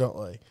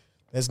 Definitely.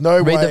 There's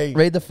no way.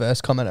 Read the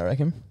first comment, I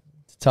reckon.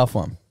 It's a tough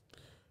one.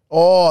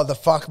 Oh, the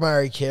fuck,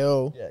 marry,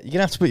 kill. Yeah, you're going to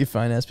have to put your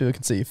phone out so people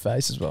can see your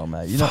face as well,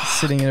 mate. You're not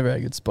sitting in a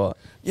very good spot.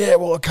 Yeah,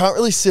 well, I can't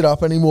really sit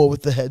up anymore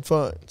with the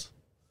headphones.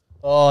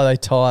 Oh, they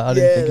tight. I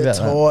didn't think about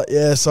that. tight.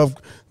 Yeah, so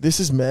this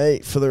is me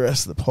for the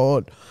rest of the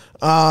pod.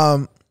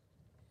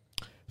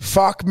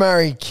 Fuck,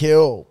 marry,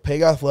 kill.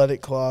 Pig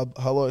Athletic Club,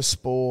 Hello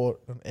Sport,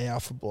 and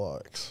Alpha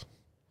Blokes.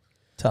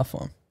 Tough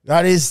one.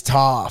 That is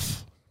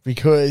tough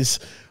because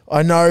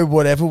I know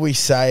whatever we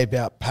say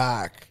about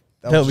Pack,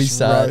 They'll be just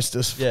sad. roast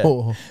us Yeah.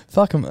 for.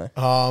 Fuck them,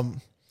 though.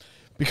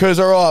 Because,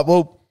 all right,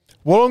 well,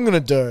 what I'm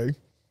going to do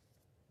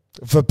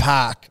for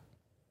Pack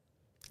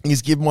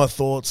is give my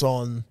thoughts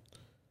on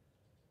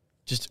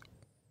just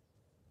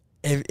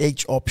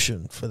each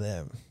option for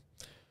them.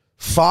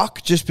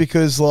 Fuck, just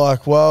because,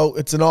 like, well,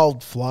 it's an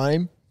old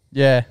flame.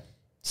 Yeah.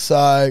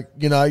 So,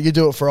 you know, you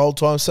do it for old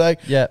time's sake.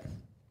 Yeah.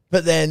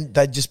 But then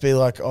they'd just be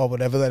like, oh,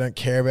 whatever, they don't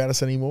care about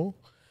us anymore.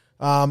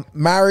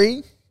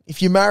 Marry,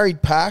 if you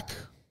married Pack,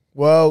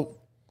 well,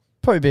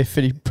 Probably be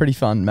a pretty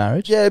fun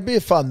marriage. yeah, it'd be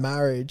a fun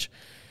marriage.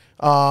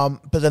 But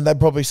then they'd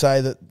probably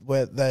say that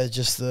they're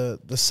just the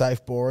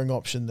safe, boring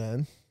option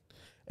then.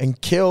 And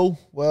kill,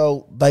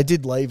 well, they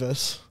did leave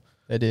us.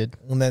 They did.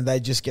 And then they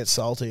just get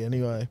salty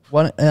anyway.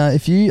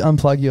 If you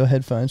unplug your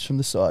headphones from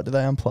the side, do they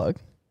unplug?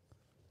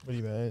 What do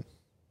you mean?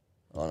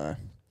 Oh, no.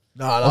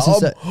 No, was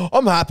gonna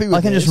I'm happy with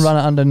I can this. just run it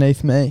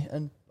underneath me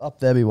and Up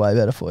there be way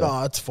better for you.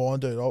 No, it's fine,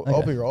 dude.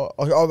 I'll be right.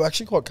 I'm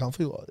actually quite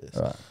comfy like this.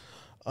 Right.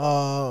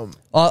 Um,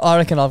 I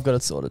reckon I've got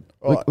it sorted.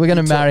 Right, We're going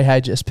to you marry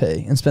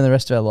HSP and spend the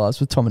rest of our lives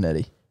with Tom and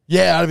Eddie.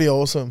 yeah, that'd be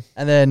awesome.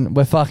 And then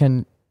we're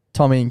fucking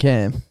Tommy and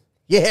Cam.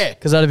 Yeah.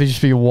 Because that'd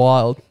just be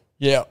wild.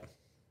 Yeah.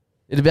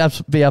 It'd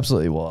be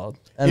absolutely wild.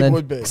 And It then,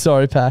 would be.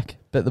 Sorry, Pack,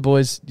 but the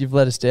boys, you've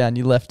let us down.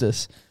 You left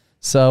us.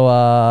 So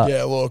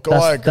Yeah, look,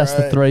 that's, I agree. that's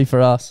the 3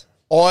 for us.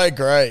 I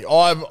agree.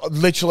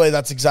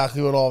 That's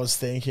exactly what I was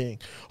thinking.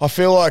 I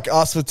feel like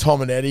us with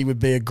Tom and Eddie would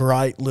be a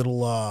great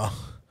little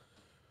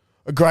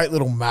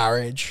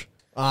marriage.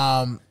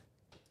 I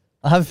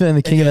have a feeling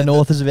the King of the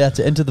North is about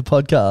to enter the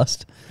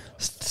podcast.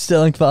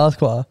 Sterling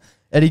Farquhar,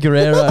 Eddie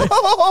Guerrero.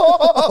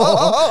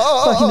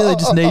 Fucking nearly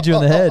just need you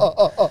in the head.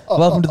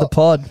 Welcome to the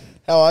pod.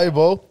 How are you,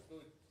 Bull?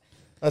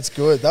 That's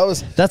good.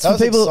 That's For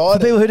people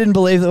who didn't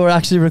believe that we're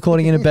actually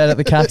recording in a bed at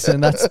the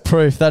Caxton. That's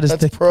proof. That's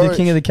the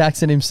King of the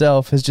Caxton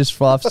himself has just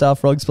 5-star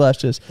frog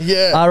splashes.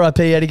 Yeah.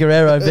 R.I.P. Eddie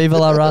Guerrero. Viva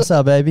la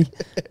raza, baby.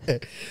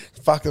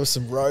 Fuck, there was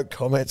some rogue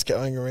comments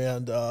going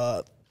around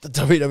the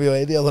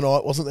WWE the other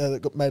night, wasn't there,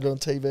 that got made on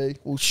TV?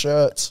 All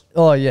shirts.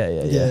 Oh, yeah.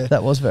 Yeah.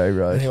 That was very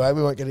rogue. Anyway,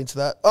 we won't get into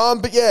that.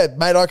 But yeah,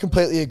 mate, I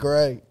completely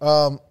agree.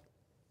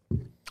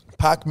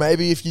 Pack,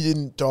 maybe if you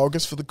didn't dog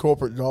us for the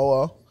corporate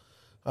dollar,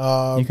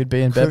 You could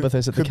be in bed with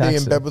us at the Could be in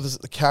Caxton. bed with us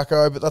at the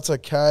Caco, but that's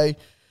okay.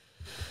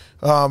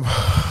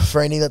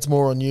 Franny, that's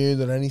more on you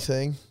than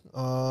anything.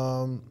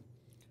 But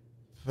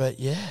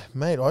yeah,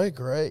 mate, I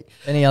agree.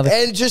 Any other?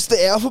 And just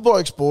the Alpha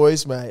Blokes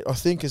boys, mate, I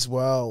think as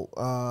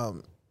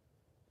well.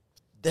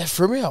 They're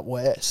from out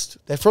west.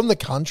 They're from the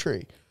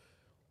country.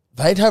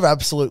 They'd have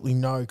absolutely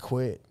no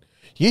quit.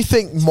 You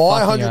think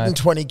my Fucking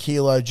 120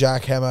 kilo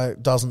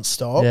jackhammer doesn't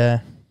stop? Yeah.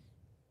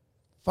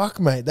 Fuck,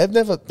 mate. They've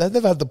never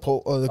had the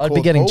pull. I'd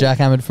be getting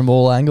jackhammered from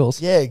all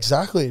angles. Yeah,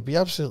 exactly. It'd be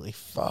absolutely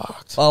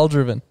fucked. File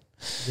driven.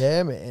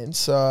 Yeah, man.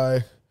 So,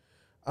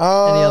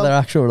 Any other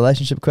actual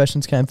relationship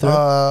questions came through?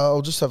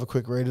 I'll just have a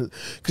quick read it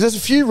because there's a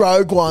few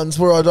rogue ones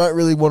where I don't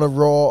really want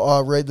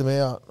to read them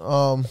out.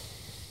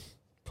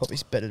 Probably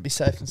better to be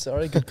safe than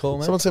sorry. Good call,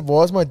 man. Someone said,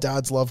 "Why is my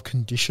dad's love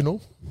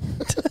conditional?"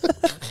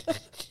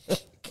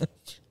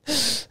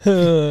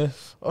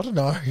 I don't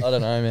know. I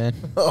don't know, man.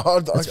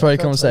 That's That's probably a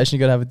conversation you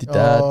got to have with your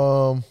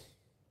dad.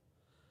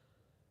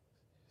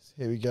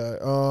 Here we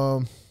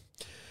go.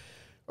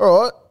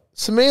 All right.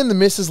 So me and the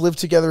missus live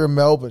together in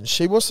Melbourne.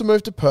 She wants to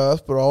move to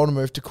Perth, but I want to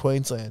move to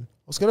Queensland.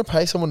 I was going to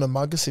pay someone to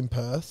mug us in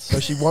Perth, so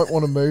she won't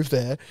want to move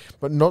there,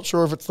 but not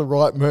sure if it's the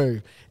right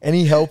move.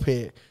 Any help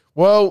here?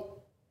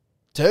 Well,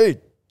 dude,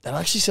 that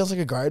actually sounds like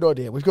a great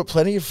idea. We've got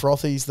plenty of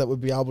frothies that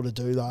would be able to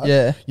do that.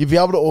 Yeah. You'd be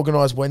able to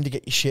organise when to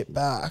get your shit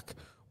back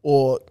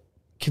or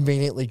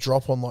conveniently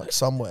drop on like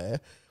somewhere.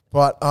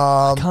 But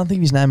I can't think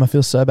of his name. I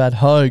feel so bad.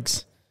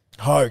 Hogs.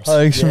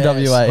 Hogs from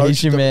WA. Hogs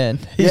He's your from man.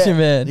 He's your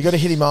man. You got to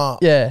hit him up.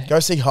 Yeah. Go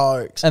see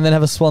Hogs. And then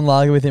have a Swan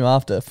Lager with him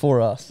after for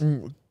us.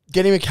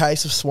 Get him a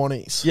case of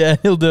Swannies. Yeah,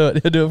 he'll do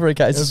it. He'll do it for a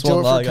case of Swan Do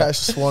it for Lager. a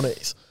case of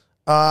Swannies.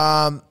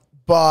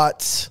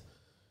 But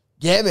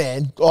yeah,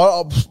 man.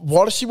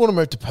 Why does she want to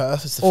move to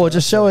Perth? Is the Or first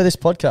just show thing. her this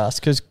podcast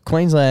because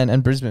Queensland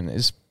and Brisbane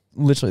is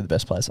literally the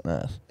best place on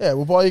earth. Yeah,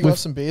 we'll buy you guys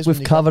some beers.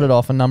 We've covered it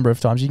off a number of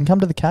times. You can come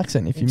to the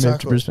Caxton if you move to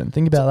Exactly. Brisbane.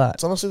 Think about that.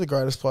 It's honestly the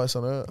greatest place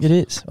on earth. It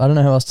is. I don't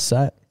know how else to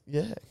say it.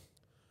 Yeah.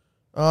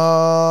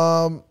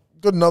 Got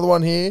another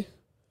one here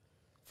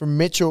from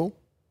Mitchell.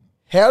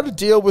 How to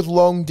deal with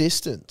long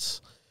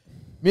distance.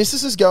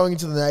 Mrs. is going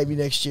into the Navy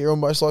next year. I'll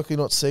most likely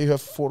not see her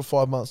for 4 to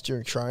 5 months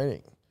during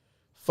training.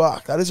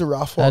 Fuck, that is a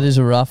rough one. That is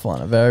a rough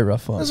one. A very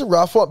rough one. That's a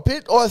rough one.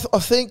 I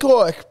think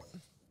like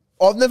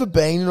I've never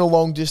been in a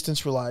long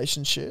distance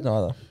relationship,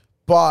 Neither.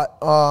 but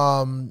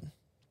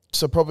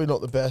so probably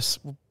not the best.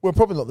 We're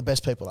probably not the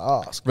best people to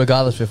ask.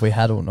 Regardless if we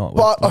had or not.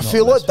 But we're I not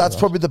feel the like best that's for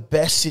us. probably the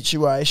best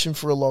situation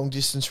for a long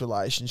distance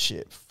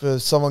relationship for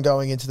someone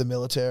going into the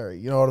military.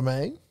 You know what I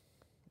mean?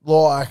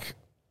 Like,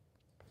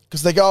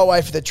 because they go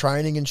away for their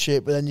training and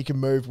shit, but then you can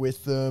move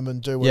with them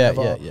and do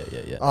whatever.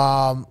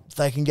 Yeah.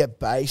 They can get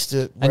based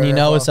at And you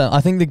know, wherever. I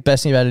think the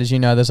best thing about it is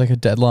there's like a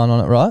deadline on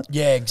it, right?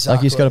 Yeah, exactly.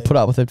 Like you just got to put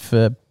up with it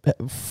for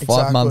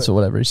 5 months or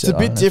whatever he It's said. a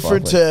bit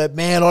different to,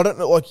 man, I don't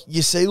know, like,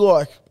 you see,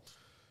 like,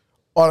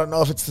 I don't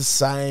know if it's the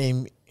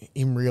same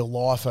in real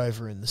life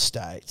over in the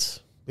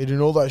States, but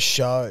in all those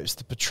shows,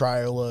 the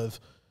portrayal of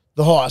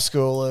the high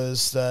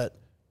schoolers that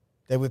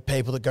they're with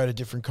people that go to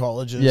different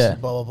colleges Yeah.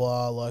 and blah, blah,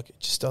 blah, like, it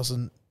just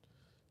doesn't,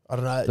 I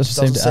don't know, it Doesn't just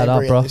seem doesn't to add seem up,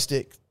 bro.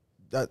 realistic.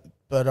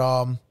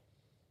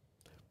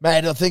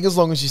 Man, I think as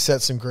long as you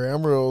set some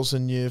ground rules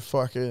and you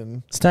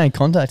fucking... Stay in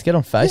contact. Get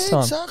on FaceTime. Yeah,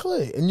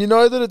 exactly. And you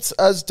know that it's,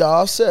 as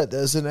Dar said,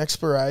 there's an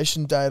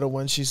expiration date on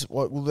when she's,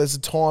 well, there's a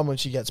time when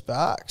she gets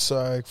back.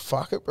 So,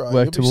 fuck it, bro.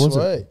 Work You'll be towards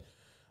sweet.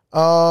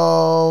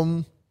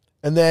 And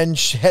then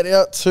shout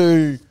out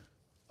to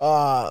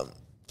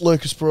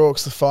Lucas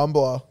Brooks, the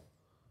fumbler.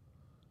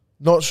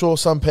 Not sure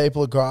some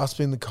people are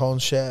grasping the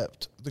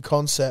concept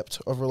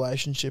of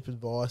relationship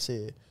advice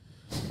here.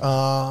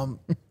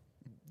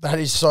 That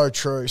is so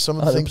true. Some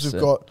of the things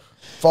we've 100%. got,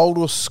 fold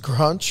or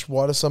scrunch.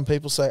 Why do some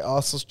people say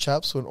arseless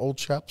chaps when all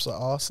chaps are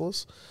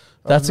arseless?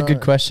 I That's a don't good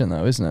know. question,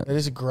 though, isn't it? It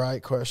is a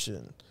great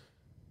question.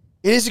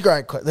 It is a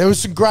great question. There were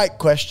some great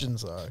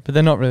questions, though. But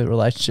they're not really a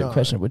relationship No.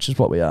 question, which is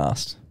what we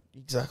asked.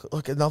 Exactly.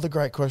 Like another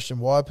great question.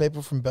 Why are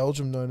people from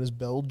Belgium known as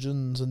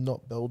Belgians and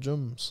not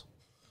Belgiums?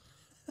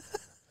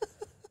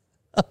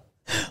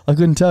 I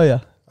couldn't tell you.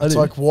 It's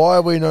like, why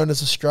are we known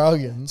as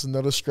Australians and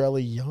not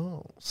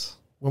Australians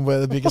when we're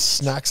the biggest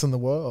snacks in the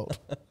world?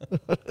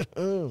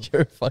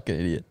 You're a fucking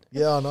idiot.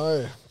 Yeah, I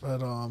know.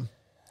 But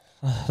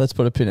Let's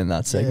put a pin in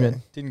that segment.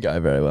 Yeah. Didn't go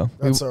very well.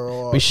 that's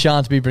all right. We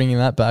shan't be bringing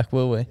that back,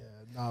 will we?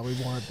 No, we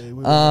won't be.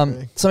 We won't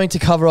be. Something to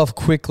cover off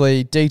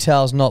quickly.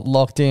 Details not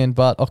locked in,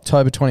 but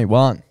October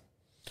 21.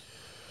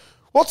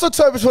 What's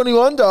October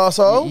 21,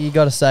 Darso? You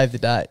got to save the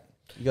date.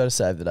 You got to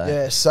save the date.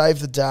 Yeah, save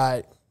the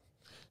date.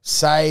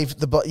 Save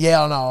the...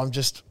 Yeah, I know. I've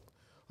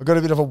got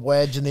a bit of a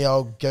wedge in the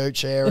old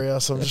gooch area,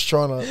 so I'm just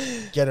trying to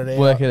get it out.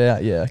 Work it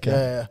out. Yeah. Okay.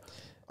 Yeah.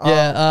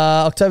 Yeah.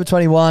 October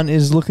 21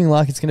 is looking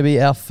like it's going to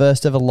be our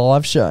first ever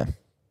live show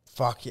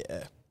Fuck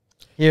yeah.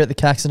 here at the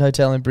Caxton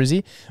Hotel in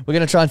Brizzy. We're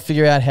going to try and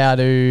figure out how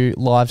to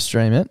live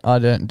stream it. I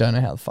don't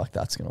know how the fuck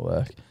that's going to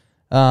work.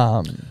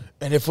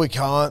 And if we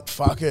can't,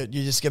 fuck it.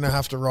 You're just going to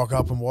have to rock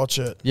up and watch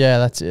it. Yeah,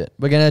 that's it.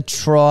 We're going to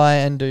try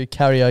and do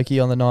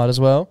karaoke on the night as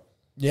well.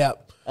 Yeah.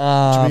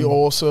 It'll be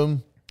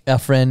awesome. Our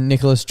friend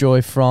Nicholas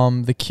Joy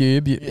from The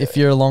Cube. If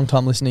you're a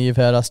long-time listener, you've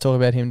heard us talk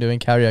about him doing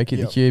karaoke at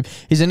The Cube.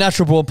 He's a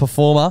natural-born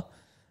performer.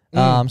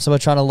 So we're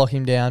trying to lock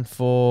him down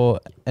for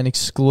an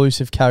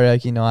exclusive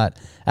karaoke night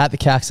at the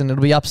Caxton.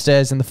 It'll be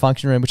upstairs in the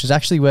function room, which is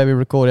actually where we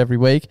record every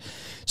week.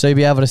 So you'll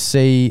be able to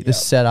see the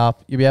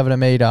setup. You'll be able to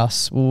meet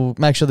us. We'll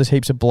make sure there's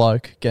heaps of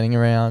bloke getting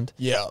around.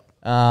 Yeah.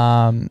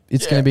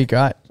 It's going to be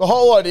great. The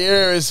whole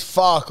idea is,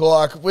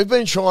 like, we've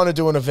been trying to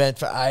do an event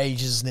for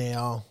ages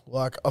now,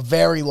 like a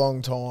very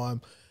long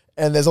time.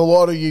 And there's a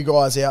lot of you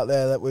guys out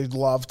there that we'd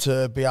love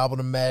to be able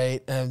to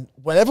meet. And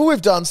whenever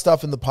we've done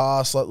stuff in the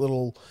past, like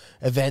little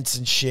events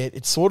and shit,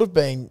 it's sort of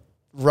been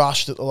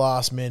rushed at the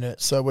last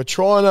minute. So we're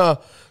trying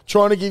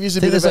to give you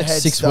a bit of a like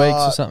head 6 start. weeks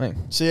or something.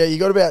 So yeah, you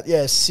got about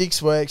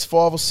 6 weeks,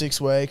 5 or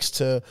 6 weeks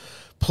to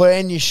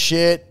plan your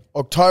shit.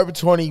 October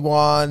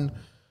 21.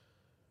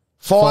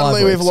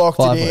 Finally, 5 we've weeks, locked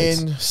 5 it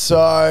in.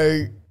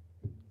 So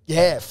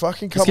yeah,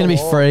 fucking come It's going to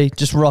be along. free.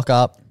 Just rock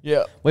up.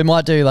 Yeah. We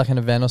might do like an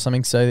event or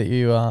something so that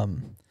you,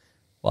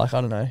 like,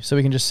 I don't know, so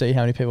we can just see how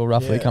many people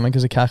roughly Yeah. come in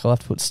because the CAC will have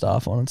to put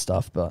staff on and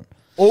stuff. But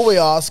All we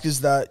ask is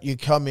that you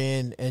come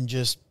in and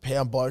just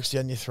pound blokes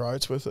down your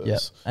throats with us. yeah,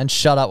 and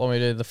shut up when we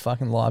do the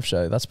fucking live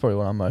show. That's probably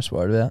what I'm most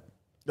worried about.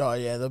 Oh,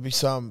 yeah, there'll be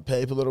some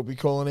people that'll be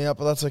calling out,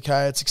 but that's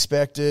okay. It's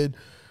expected.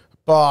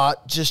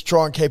 But just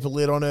try and keep a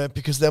lid on it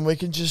because then we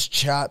can just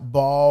chat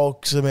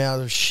bulks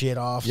amount of shit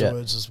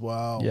afterwards as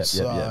well. Yep,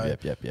 So,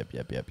 yep.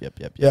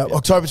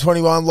 October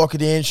 21, lock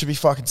it in. Should be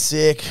fucking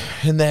sick.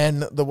 And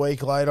then the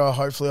week later,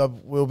 hopefully I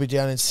will be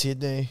down in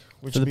Sydney,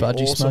 which For would the be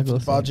budgie awesome smuggler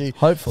for the budgie. thing.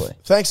 Hopefully.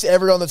 Thanks to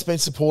everyone that's been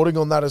supporting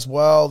on that as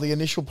well. The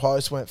initial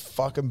post went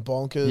fucking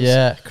bonkers.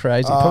 Yeah,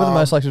 crazy. Probably the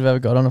most likes we've ever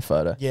got on a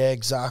photo. Yeah,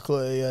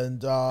 exactly. And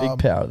Big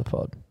power of the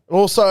pod.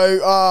 also,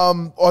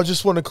 I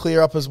just want to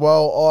clear up as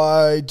well.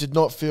 I did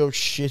not feel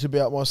shit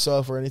about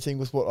myself or anything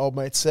with what old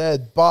mate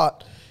said,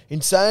 but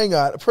in saying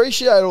that,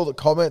 appreciate all the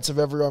comments of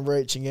everyone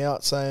reaching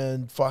out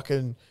saying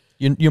fucking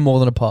You're more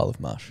than a pile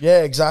of mush.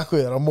 yeah,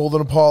 exactly that I'm more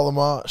than a pile of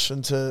mush,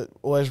 and to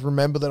always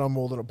remember that I'm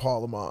more than a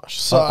pile of mush.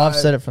 So I've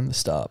said it from the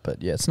start,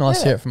 but yeah, it's nice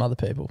to hear it from other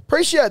people.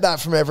 appreciate that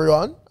from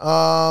everyone.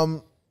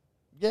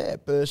 Yeah,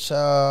 but it's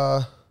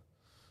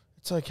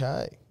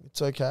okay.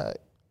 It's okay.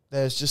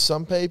 There's just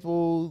some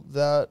people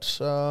that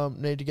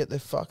need to get their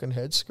fucking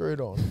head screwed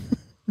on.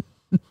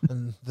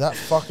 And that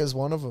fucker's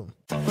one of them.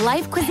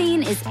 Life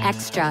Cuisine is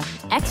extra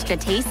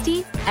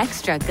tasty,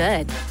 extra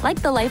good.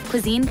 Like the Life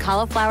Cuisine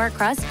cauliflower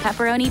crust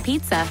pepperoni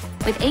pizza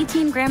with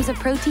 18 grams of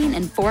protein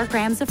and 4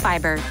 grams of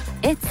fiber.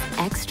 It's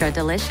extra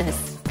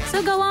delicious.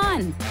 So go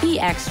on, be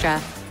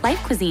extra. Life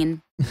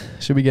Cuisine.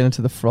 Should we get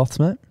into the froths,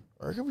 mate?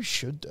 I reckon we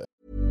should do.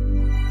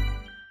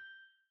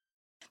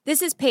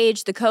 This is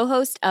Paige, the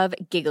co-host of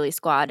Giggly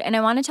Squad, and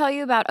I want to tell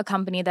you about a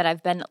company that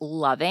I've been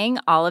loving,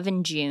 Olive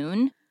 &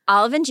 June.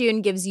 Olive &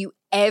 June gives you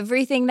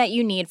everything that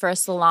you need for a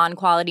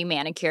salon-quality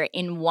manicure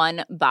in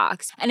one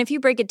box. And if you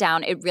break it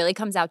down, it really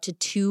comes out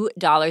to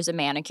 $2 a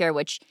manicure,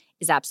 which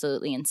is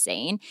absolutely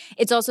insane.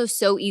 It's also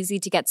so easy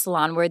to get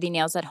salon-worthy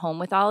nails at home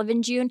with Olive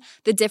 & June.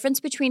 The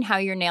difference between how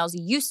your nails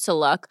used to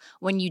look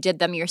when you did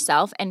them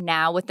yourself and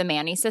now with the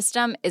Mani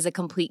system is a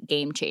complete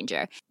game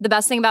changer. The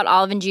best thing about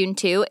Olive & June,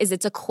 too, is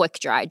it's a quick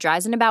dry.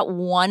 Dries in about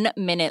 1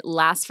 minute,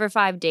 lasts for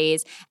 5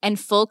 days, and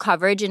full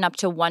coverage in up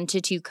to 1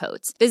 to 2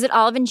 coats. Visit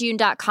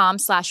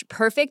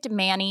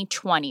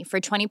oliveandjune.com/perfectmani20 for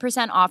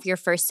 20% off your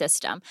first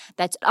system.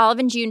 That's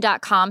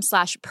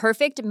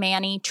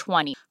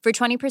oliveandjune.com/perfectmani20 for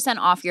 20%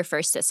 off your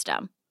first system.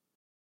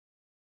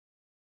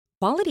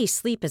 Quality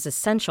sleep is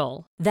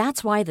essential.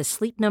 That's why the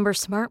Sleep Number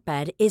Smart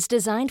Bed is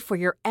designed for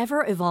your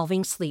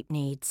ever-evolving sleep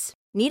needs.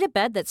 Need a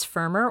bed that's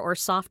firmer or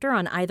softer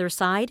on either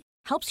side?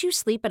 helps you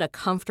sleep at a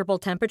comfortable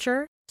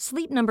temperature,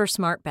 Sleep Number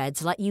Smart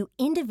Beds let you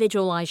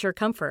individualize your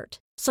comfort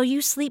so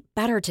you sleep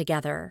better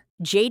together.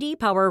 JD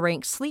Power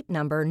ranks Sleep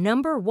Number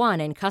number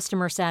 1 in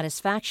customer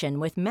satisfaction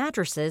with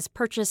mattresses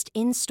purchased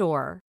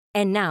in-store.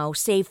 And now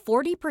save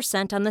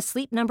 40% on the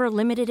Sleep Number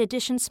Limited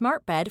Edition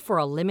Smart Bed for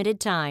a limited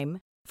time.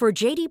 For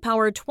JD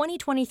Power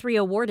 2023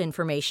 award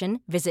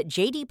information, visit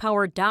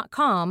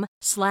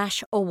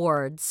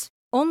jdpower.com/awards.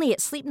 Only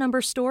at Sleep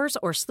Number stores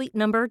or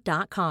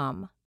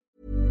sleepnumber.com.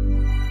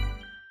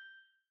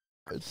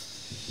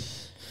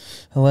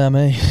 Allow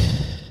me.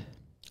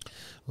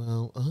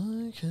 Well,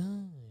 okay.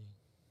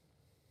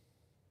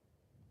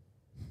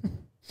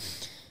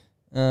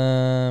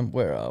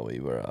 Where are we?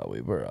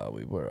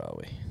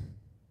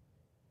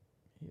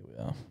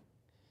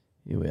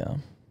 Here we are.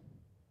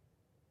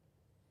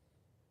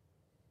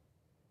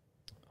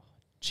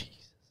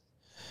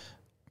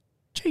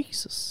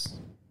 Jesus.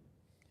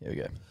 Here we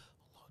go.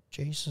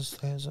 Jesus,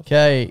 there's a...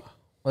 Okay,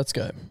 let's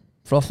go.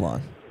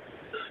 Frothline.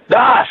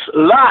 Das,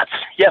 Lutz,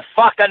 you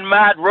fucking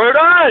mad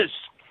rooters!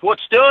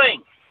 What's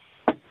doing?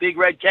 Big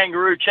Red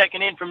Kangaroo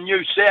checking in from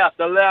New South,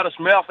 the loudest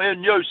mouth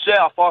in New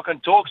South. I can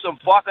talk some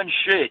fucking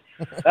shit.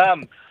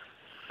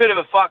 Bit of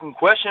a fucking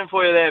question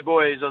for you there,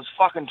 boys. I was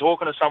fucking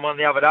talking to someone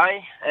the other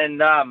day, and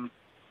the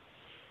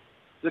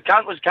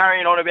cunt was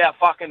carrying on about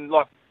fucking,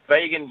 like,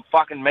 vegan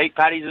fucking meat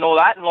patties and all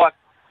that, and, like,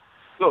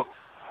 look,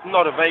 I'm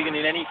not a vegan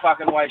in any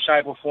fucking way,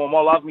 shape or form.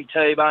 I love me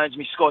T-bones,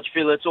 me Scotch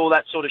fillets, all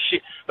that sort of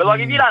shit. But, like,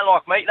 if you don't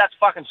like meat, that's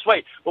fucking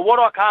sweet. But what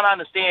I can't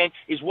understand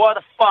is why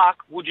the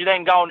fuck would you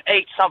then go and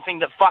eat something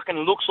that fucking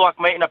looks like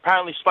meat and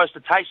apparently is supposed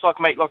to taste like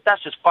meat? Like,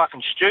 that's just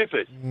fucking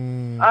stupid.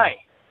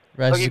 Hey?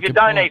 Like, if you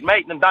don't eat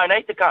meat, then don't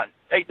eat the cunt.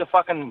 Eat the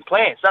fucking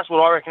plants. That's what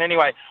I reckon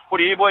anyway. What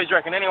do you boys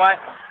reckon anyway?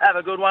 Have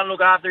a good one,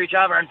 look after each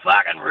other, and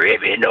fucking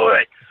rip into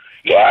it.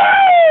 Yeah!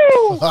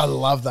 I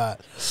love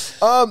that.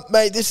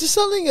 Mate, this is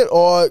something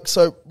that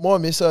so my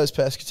misso is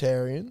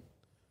pescatarian.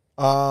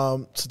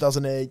 So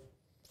doesn't eat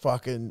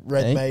fucking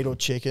red meat or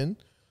chicken.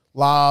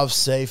 Loves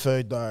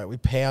seafood though. We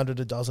pounded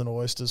a dozen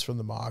oysters from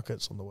the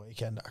markets on the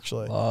weekend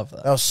actually. Love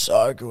that. That was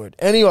so good.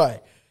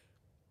 Anyway,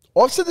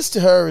 I've said this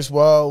to her as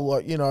well,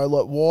 like, you know,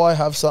 like why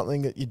have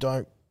something that you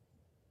don't,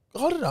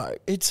 I don't know.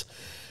 It's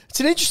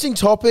an interesting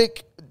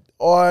topic.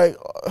 I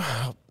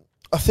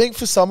think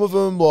for some of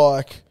them,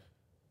 like,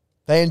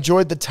 they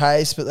enjoyed the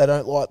taste, but they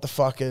don't like the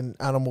fucking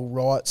animal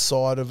rights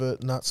side of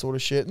it and that sort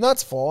of shit. And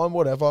that's fine,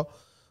 whatever.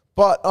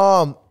 But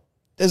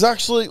there's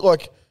actually,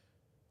 like,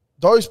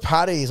 those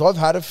patties, I've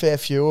had a fair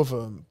few of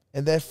them,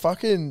 and they're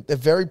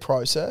very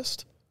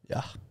processed.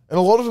 Yeah. And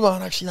a lot of them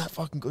aren't actually that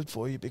fucking good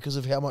for you because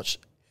of how much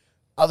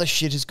other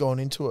shit has gone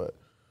into it.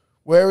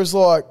 Whereas,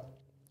 like,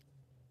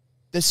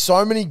 there's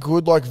so many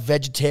good, like,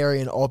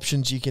 vegetarian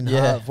options you can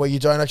have where you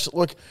don't actually,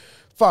 look,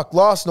 fuck,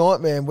 last night,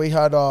 man, we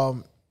had,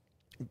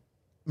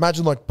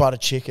 imagine like butter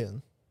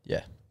chicken.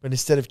 Yeah. But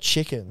instead of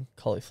chicken,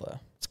 Cauliflower.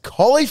 it's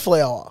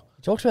cauliflower.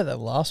 We talked about that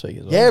last week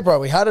as well. Yeah, bro,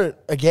 we had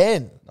it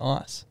again.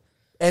 Nice.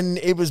 And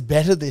it was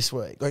better this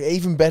week. Like,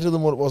 even better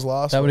than what it was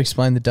last That week. would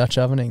explain the Dutch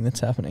ovening that's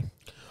happening.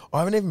 I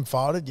haven't even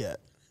farted yet.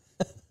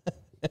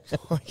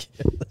 Like,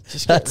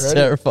 just get That's ready.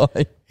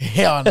 terrifying.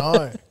 Yeah, I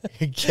know.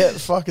 Get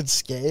fucking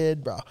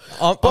scared, bro.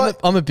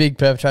 I'm a big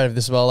perpetrator of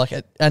this as well. Like,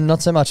 and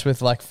not so much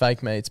with like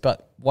fake meats,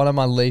 but one of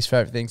my least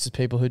favorite things is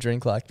people who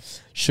drink like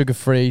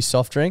sugar-free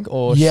soft drink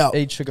or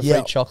eat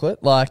sugar-free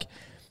chocolate. Like,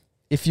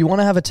 if you want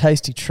to have a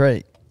tasty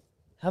treat,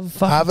 have a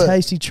fucking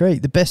tasty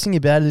treat. The best thing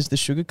about it is the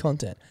sugar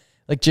content.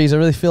 Like, geez, I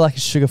really feel like a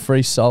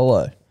sugar-free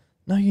solo.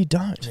 No, you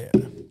don't. Yeah.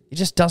 It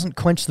just doesn't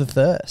quench the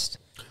thirst.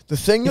 The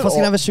thing if I was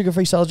going to have a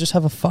sugar-free solo, just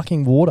have a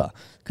fucking water.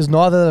 Because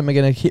neither of them are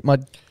going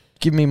to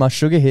give me my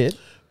sugar hit.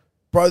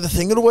 Bro, the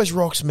thing that always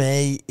rocks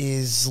me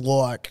is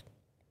like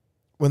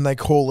when they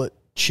call it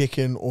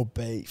chicken or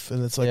beef.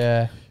 And it's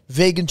like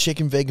vegan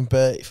chicken, vegan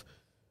beef.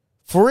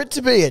 For it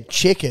to be a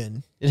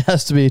chicken... It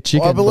has to be a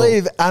chicken. I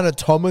believe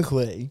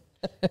anatomically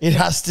it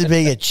has to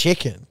be a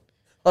chicken.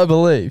 I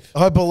believe.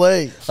 I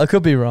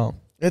could be wrong.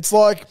 It's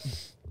like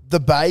the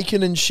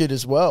bacon and shit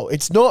as well.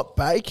 It's not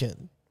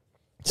bacon.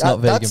 It's not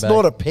vegan That's bacon.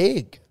 not a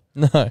pig.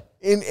 No.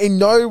 In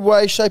no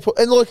way, shape, or...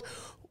 And look,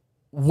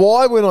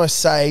 why when I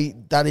say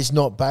that is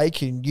not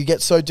bacon, you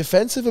get so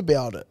defensive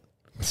about it?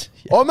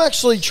 Yeah. I'm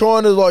actually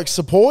trying to like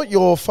support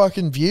your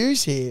fucking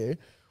views here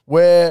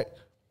where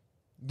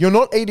you're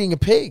not eating a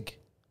pig.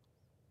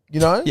 You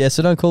know? Yeah,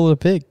 so don't call it a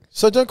pig.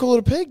 So don't call it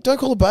a pig. Don't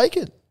call it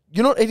bacon.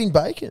 You're not eating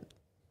bacon.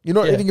 You're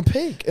not eating a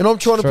pig. And I'm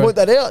trying to point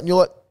that out. And you're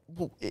like,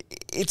 well,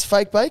 it's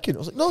fake bacon. I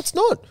was like, no, it's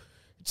not.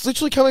 It's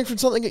literally coming from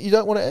something that you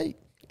don't want to eat.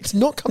 It's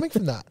not coming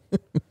from that.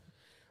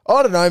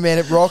 I don't know, man.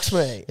 It rocks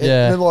me. And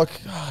then like,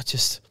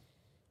 just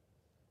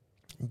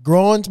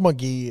grinds my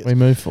gears. We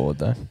move forward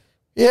though.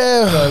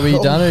 Yeah. So were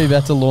you done or are you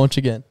about to launch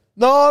again?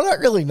 No, I don't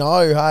really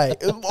know, hey.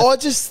 I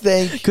just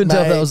think... Couldn't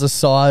tell if that was a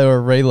sigh or a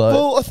reload.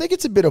 Well, I think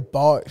it's a bit of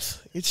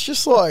both. It's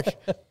just like,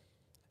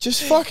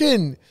 just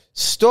fucking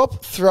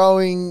stop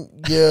throwing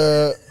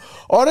your...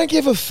 I don't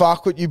give a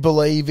fuck what you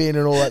believe in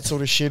and all that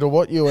sort of shit or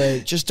what you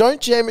eat. Just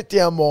don't jam it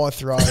down my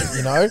throat,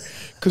 you know?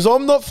 Because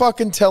I'm not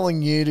fucking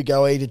telling you to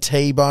go eat a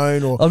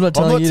T-bone or... I'm not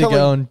telling you to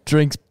go and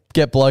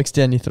get blokes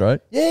down your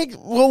throat. Yeah,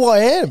 well, I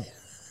am.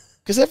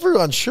 Because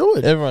everyone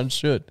should. Everyone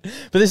should.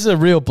 But this is a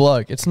real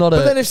bloke. It's not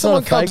But a then if it's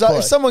not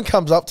a someone fake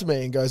comes up to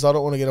me and goes, I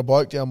don't want to get a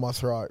bloke down my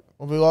throat,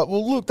 I'll be like,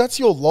 well, look, that's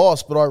your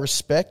loss, but I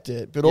respect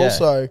it. But Yeah.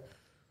 also...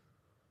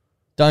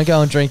 Don't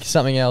go and drink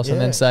something else and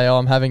Yeah. then say, oh,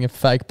 I'm having a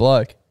fake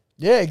bloke.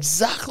 Yeah,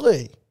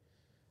 exactly.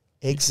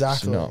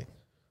 Exactly. No.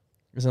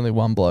 There's only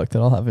one bloke that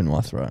I'll have in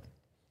my throat.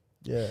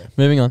 Yeah.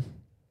 Moving on.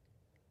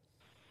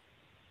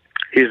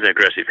 Here's an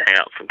aggressive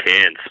hangout from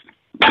Cairns.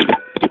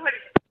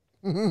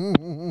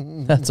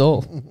 That's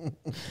all.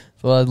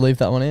 Thought I'd leave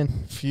that one in.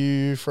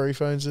 Few free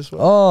phones this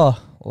week.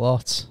 Oh,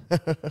 lots.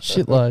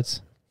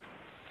 Shitloads.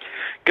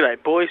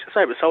 G'day, boys.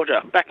 Sabre Soldier,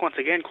 back once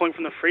again, calling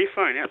from the free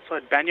phone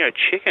outside Banyo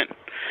Chicken.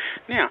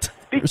 Now,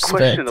 big Respect.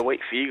 question of the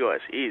week for you guys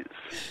is,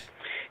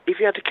 if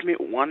you had to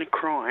commit one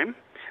crime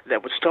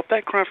that would stop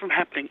that crime from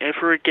happening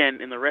ever again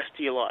in the rest of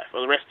your life,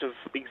 or the rest of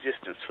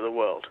existence for the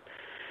world,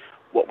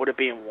 what would it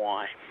be and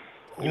why?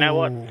 You know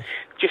what?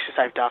 Just to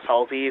save Darth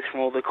Hole's ears from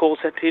all the calls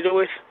that to deal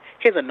with,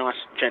 here's a nice,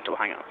 gentle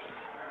hang-up.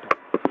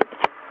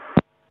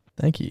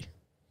 Thank you.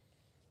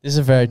 This is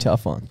a very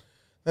tough one.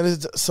 That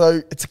is,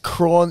 so it's a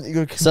crime that you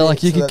got to commit. So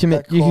like you could that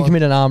commit crime-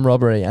 an armed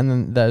robbery and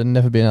then there'd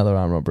never be another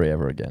armed robbery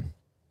ever again.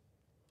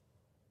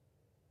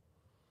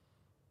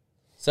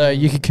 So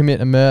you could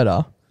commit a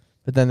murder,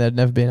 but then there'd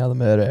never be another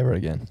murder ever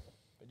again.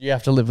 You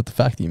have to live with the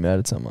fact that you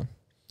murdered someone.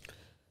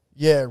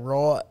 Yeah,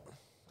 right.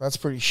 That's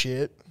pretty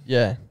shit.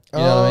 Yeah. You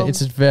know what I mean?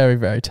 It's a very,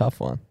 very tough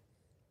one.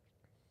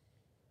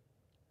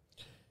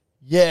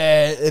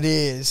 Yeah, it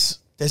is.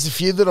 There's a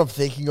few that I'm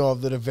thinking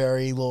of that are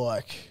very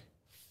like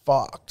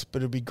fucked,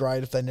 but it'd be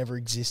great if they never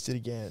existed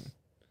again.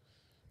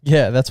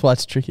 Yeah, that's why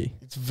it's tricky.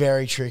 It's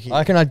very tricky. I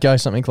reckon I'd go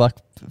something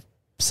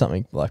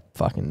like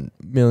fucking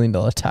 $1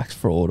 million tax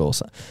fraud or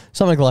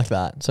something like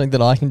that. Something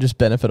that I can just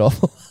benefit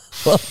off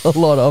a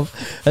lot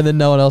of, and then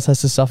no one else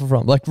has to suffer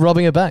from. Like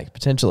robbing a bank,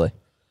 potentially.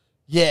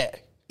 Yeah.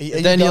 Are you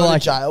Then going you're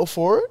like to jail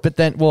for it? But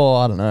then, well,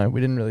 I don't know.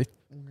 We didn't really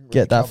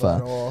get that cover that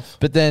far. off.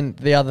 But then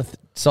the other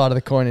side of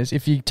the coin is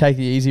if you take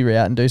the easy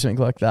route and do something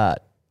like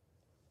that,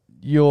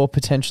 you're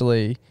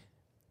potentially,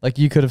 like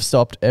you could have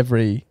stopped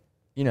every,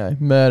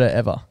 murder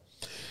ever.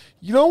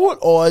 You know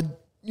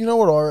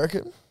what I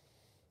reckon?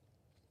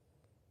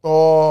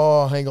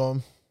 Oh, hang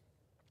on.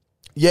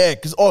 Yeah,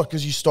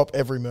 because you stop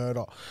every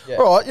murder. Yeah.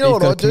 All right, you know You've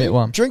what gotta I'd do? commit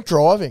one. Drink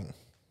driving.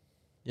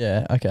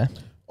 Yeah, okay.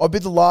 I'd be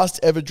the last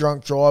ever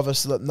drunk driver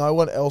so that no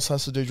one else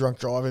has to do drunk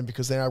driving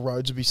because then our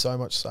roads would be so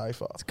much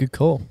safer. It's a good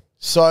call.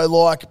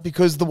 So,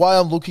 because the way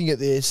I'm looking at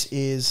this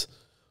is,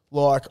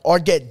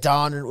 I'd get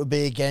done and it would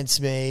be against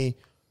me.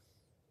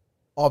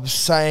 I'm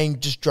saying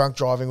just drunk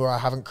driving where I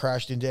haven't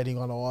crashed into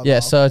anyone either. Yeah,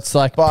 so it's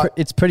like, But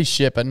it's pretty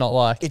shit, but not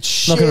like,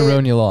 it's not going to shit.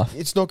 ruin your life.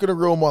 It's not going to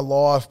ruin my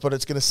life, but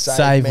it's going to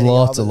Save many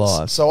lots of others.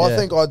 lives. So I Yeah.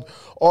 think I'd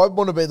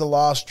want to be the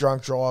last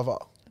drunk driver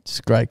It's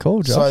a great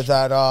call, Josh. so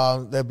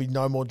that there'd be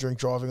no more drink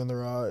driving on the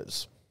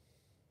roads.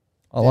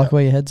 I like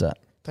where your head's at.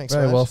 Thanks,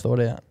 Very mate. well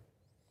thought out.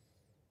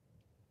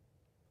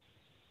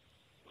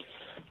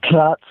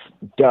 Cuts,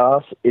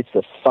 Darth, it's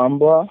a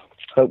fumbler.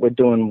 Hope we're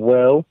doing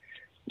well.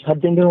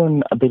 I've been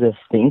doing a bit of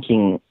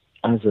thinking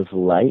as of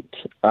late.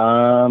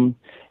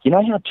 You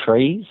know how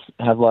trees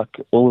have like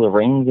all the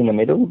rings in the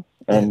middle,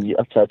 and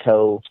that's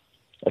how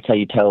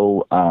you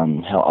tell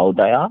how old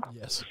they are.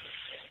 Yes.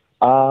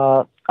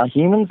 Are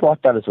humans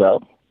like that as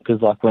well?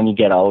 Because like when you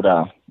get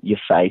older, your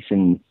face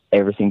and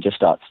everything just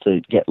starts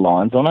to get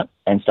lines on it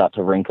and start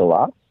to wrinkle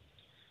up.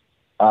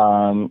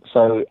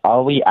 So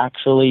are we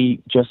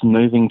actually just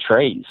moving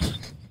trees?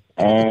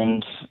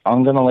 And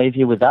I'm going to leave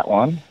you with that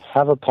one.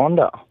 Have a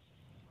ponder.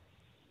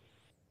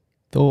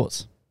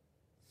 Thoughts?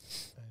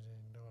 18,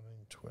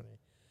 19, 20.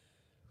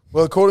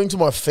 Well, according to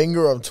my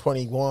finger, I'm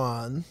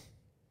 21.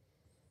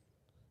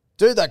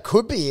 Dude, that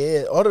could be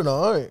it. I don't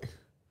know.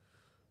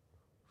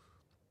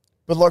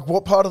 But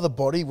what part of the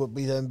body would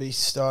we then be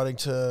starting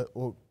to,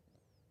 or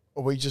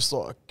are we just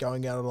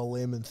going out on a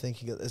limb and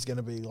thinking that there's going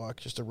to be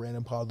just a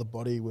random part of the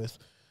body with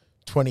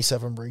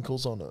 27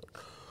 wrinkles on it?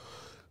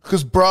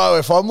 Because, bro,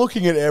 if I'm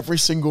looking at every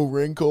single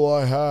wrinkle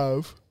I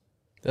have,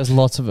 There's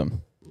lots of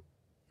them.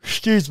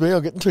 excuse me,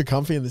 I'm getting too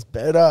comfy in this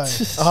bed, eh?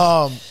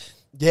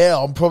 Yeah,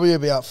 I'm probably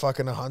about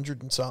fucking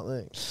 100 and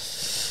something.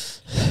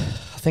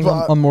 I think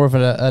I'm more of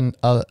an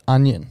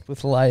onion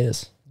with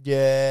layers.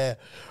 Yeah.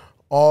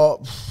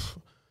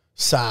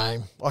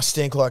 Same. I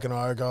stink like an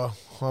ogre.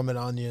 I'm an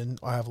onion.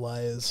 I have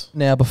layers.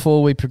 Now,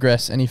 before we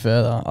progress any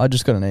further, I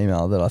just got an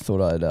email that I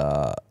thought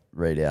I'd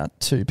read out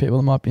to people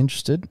that might be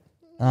interested.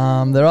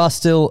 There are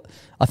still,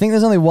 I think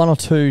there's only 1 or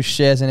 2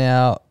 shares in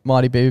our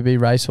Mighty BBB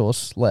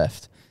racehorse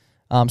left.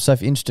 So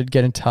if you're interested,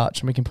 get in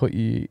touch and we can put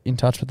you in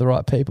touch with the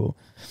right people.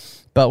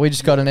 But we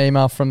just got an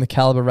email from the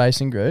Calibre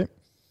Racing Group.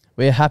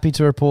 We are happy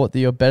to report that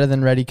your Better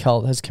Than Ready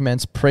colt has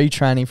commenced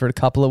pre-training for a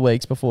couple of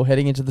weeks before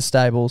heading into the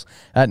stables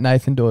at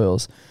Nathan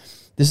Doyle's.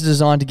 This is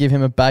designed to give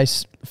him a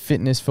base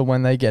fitness for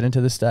when they get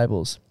into the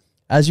stables.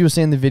 As you will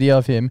see in the video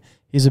of him,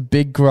 he's a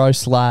big,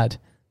 gross lad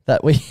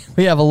that we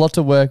have a lot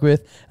to work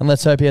with, and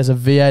let's hope he has a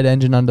V8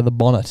 engine under the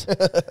bonnet.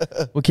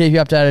 We'll keep you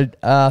updated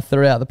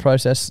throughout the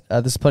process.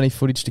 There's plenty of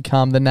footage to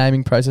come. The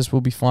naming process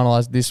will be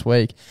finalised this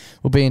week.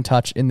 We'll be in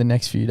touch in the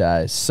next few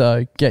days,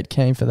 so get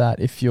keen for that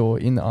if you're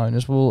in the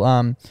owners.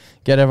 We'll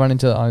get everyone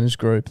into the owners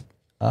group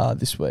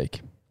this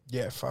week.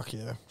 Yeah, fuck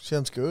yeah.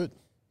 Sounds good.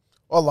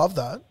 I love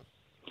that.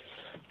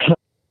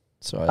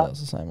 Sorry, that was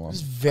the same one.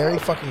 It's very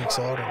fucking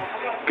exciting.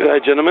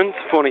 G'day, gentlemen.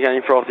 It's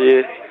Fornicating Froth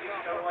here.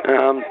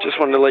 Just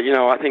wanted to let you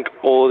know, I think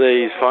all of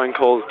these phone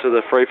calls to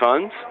the free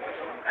phones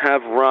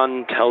have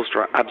run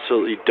Telstra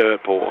absolutely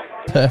dirt poor.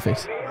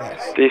 Perfect.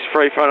 This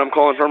free phone I'm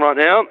calling from right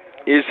now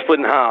is split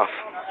in half.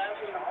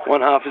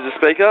 One half is the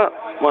speaker,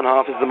 one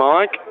half is the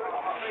mic.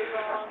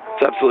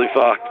 It's absolutely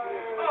fucked.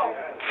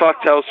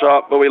 Fuck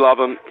Telstra, but we love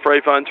them.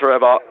 Free phones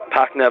forever,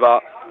 pack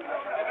never.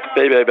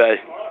 BBB.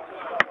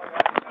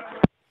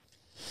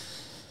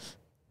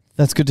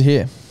 That's good to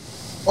hear.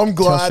 I'm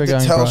glad that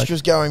Telstra's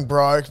Telstra's going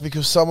broke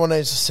because someone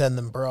needs to send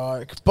them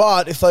broke.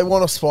 But if they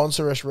want to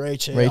sponsor us,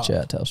 reach out. Reach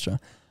out, Telstra.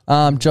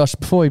 Josh,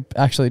 before we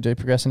actually do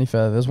progress any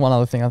further, there's one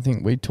other thing I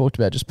think we talked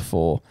about just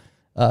before.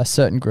 A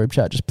certain group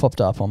chat just popped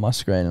up on my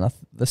screen, and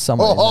there's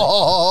someone in there.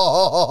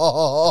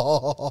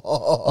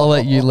 I'll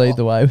let you lead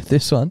the way with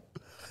this one.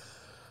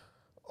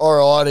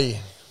 Alrighty.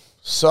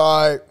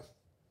 So,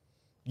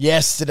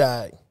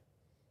 yesterday,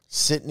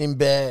 sitting in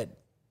bed,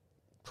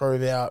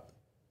 probably about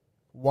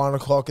 1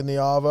 o'clock in the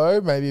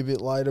arvo, maybe a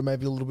bit later,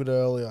 maybe a little bit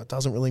earlier. It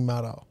doesn't really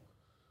matter.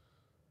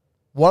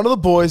 One of the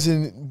boys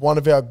in one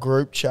of our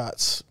group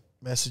chats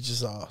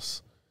messages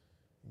us.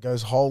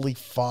 Goes, holy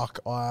fuck,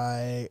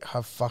 I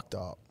have fucked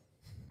up.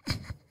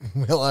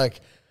 We're like,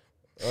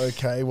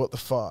 okay, what the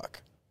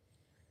fuck?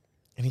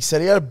 And he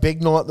said he had a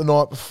big night the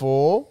night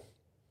before.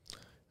 He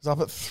was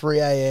up at 3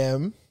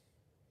 a.m.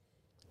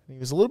 He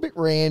was a little bit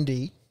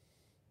randy.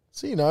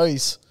 So, you know,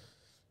 he's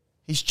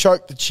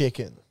choked the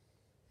chicken.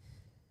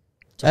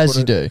 As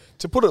you do.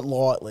 To put it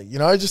lightly, you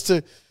know, just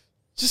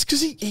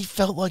because he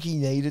felt like he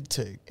needed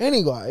to.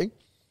 Anyway,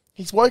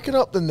 he's woken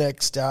up the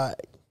next day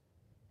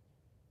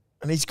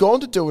and he's gone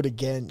to do it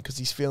again because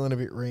he's feeling a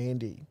bit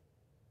randy.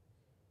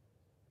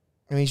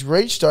 And he's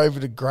reached over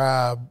to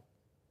grab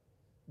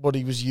what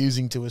he was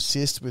using to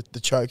assist with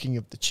the choking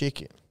of the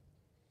chicken.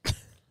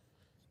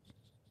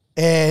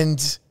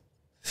 And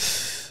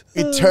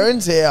it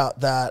turns out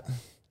that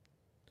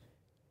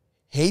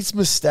he's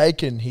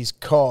mistaken his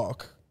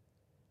cock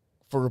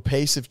for a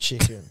piece of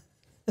chicken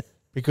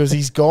because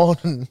he's gone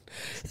in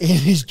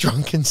his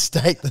drunken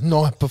state the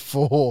night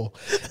before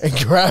and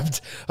grabbed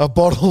a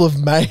bottle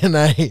of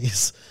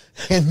mayonnaise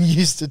and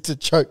used it to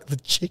choke the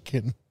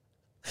chicken.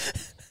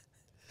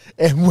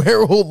 And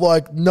we're all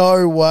like,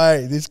 no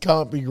way, this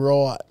can't be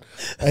right.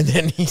 And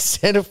then he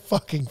sent a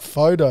fucking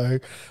photo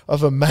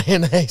of a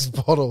mayonnaise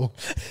bottle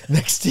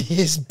next to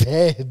his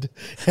bed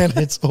and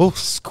it's all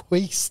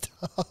squeezed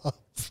up.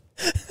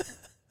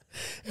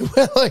 And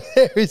we're like,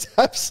 there is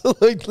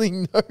absolutely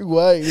no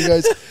way. He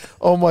goes,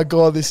 oh my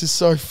God, this is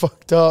so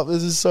fucked up.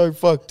 This is so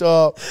fucked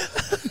up.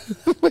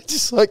 We're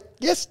just like,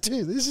 yes,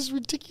 dude, this is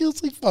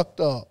ridiculously fucked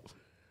up.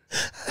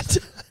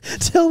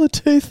 Tell the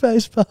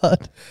toothpaste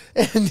part.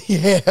 And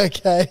yeah,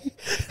 okay.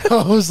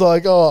 I was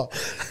like, oh,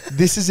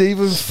 this is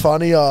even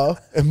funnier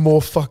and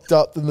more fucked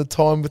up than the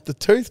time with the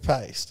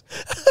toothpaste.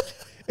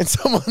 And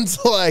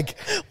someone's like,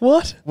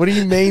 what? What do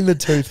you mean the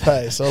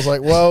toothpaste? I was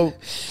like, well,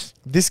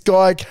 this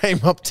guy came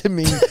up to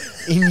me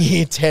in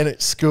year 10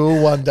 at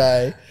school one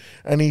day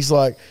and he's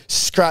like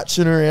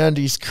scratching around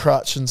his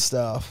crutch and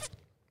stuff.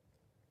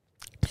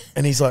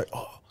 And he's like,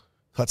 oh,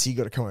 Clutzy, you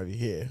got to come over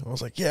here. I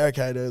was like, yeah,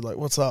 okay, dude. Like,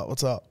 what's up?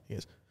 What's up? He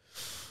goes,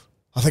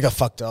 I think I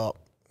fucked up.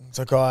 It's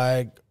like,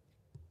 I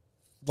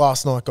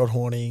last night got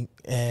horny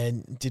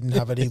and didn't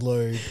have any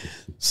lube.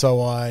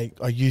 So I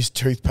used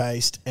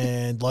toothpaste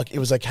and like it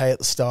was okay at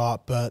the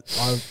start, but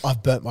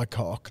I've burnt my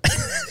cock.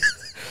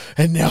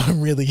 And now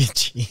I'm really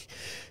itchy.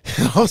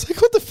 And I was like,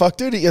 what the fuck,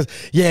 dude? He goes,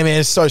 yeah, man,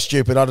 it's so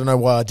stupid. I don't know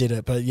why I did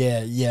it. But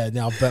yeah,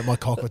 now I've burnt my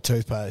cock with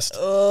toothpaste.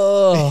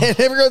 Oh. And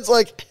everyone's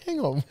like, hang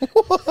on,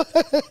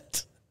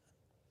 what?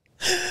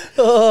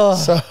 Oh.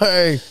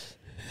 So,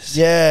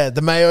 yeah,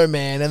 the mayo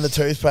man and the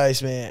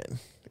toothpaste man.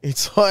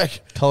 It's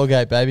like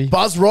Colgate, baby.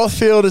 Buzz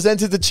Rothfield has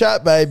entered the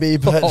chat, baby,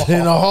 but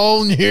in a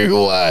whole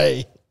new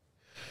way.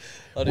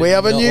 We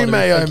have a new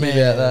mayo man.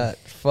 About that.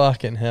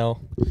 Fucking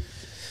hell.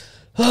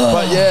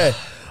 But yeah,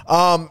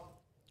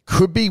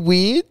 could be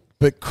weird,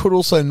 but could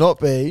also not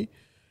be.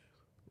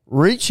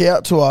 Reach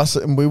out to us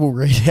and we will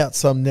read out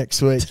some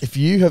next week. If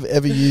you have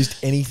ever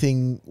used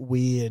anything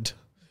weird,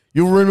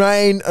 you'll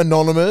remain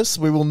anonymous.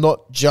 We will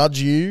not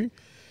judge you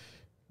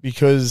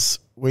because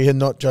we are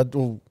not judged.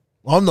 Well,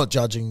 I'm not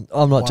judging.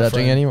 I'm not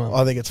judging anyone.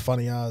 I think it's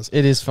funny as.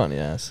 It is funny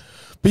as.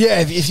 But yeah,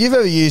 if you've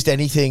ever used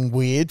anything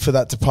weird for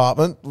that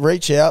department,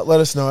 reach out, let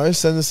us know,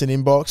 send us an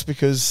inbox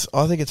because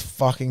I think it's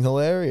fucking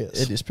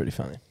hilarious. It is pretty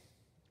funny.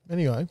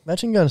 Anyway.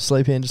 Imagine going to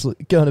sleep here and just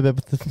going to bed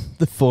with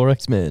the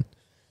Forex man.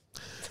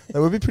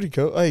 That would be pretty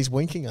cool. Oh, he's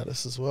winking at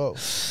us as well.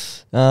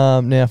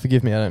 Now,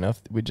 forgive me, I don't know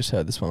if we just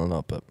heard this one or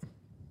not, but...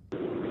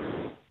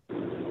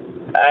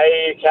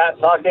 Hey, you cat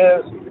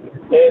fuckers.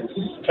 It's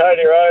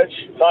Cody Roach.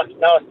 Fuck,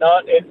 no, it's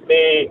not. It's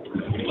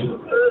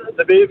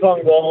the beer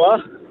pong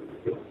baller.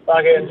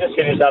 Fucking just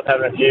finished up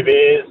having a few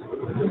beers.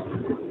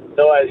 It's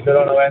always good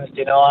on a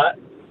Wednesday night.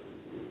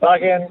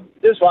 Fucking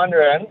just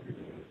wondering,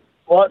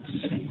 what's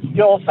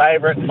your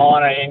favourite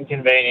minor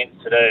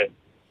inconvenience to do?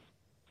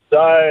 So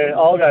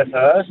I'll go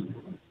first.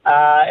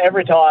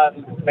 Every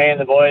time me and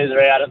the boys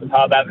are out at the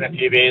pub having a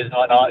few beers and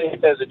whatnot,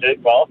 if there's a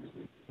jukebox,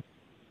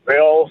 we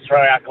all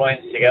throw our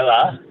coins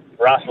together,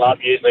 rustle up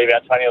usually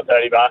about 20 or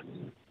 30 bucks,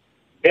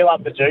 fill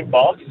up the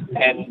jukebox,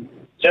 and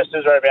just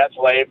as we're about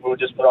to leave, we'll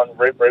just put on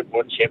Rip Rip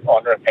Wood Chip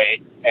on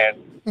repeat, and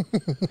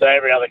so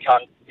every other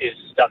cunt is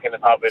stuck in the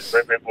pub with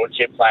Rip Rip Wood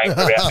Chip playing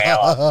for about an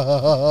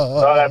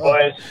hour. Righto,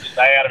 boys,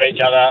 stay out of each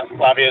other.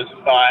 Love yous.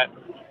 Bye.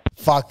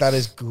 Fuck, that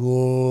is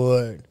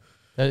good.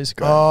 That is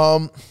great.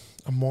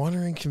 A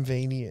minor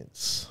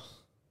inconvenience.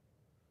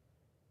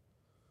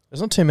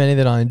 There's not too many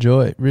that I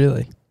enjoy,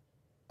 really.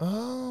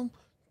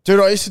 Dude,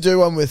 I used to do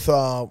one with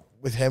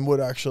Hemwood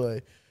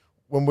actually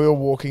when we were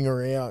walking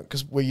around,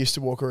 because we used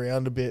to walk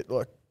around a bit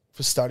like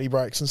for study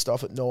breaks and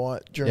stuff at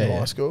night during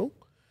high school.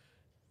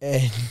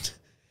 And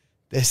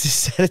there's this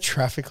set of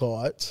traffic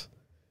lights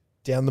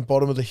down the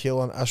bottom of the hill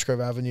on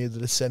Ashgrove Avenue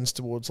that ascends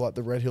towards like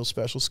the Red Hill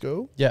Special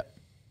School. Yeah.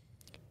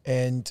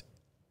 And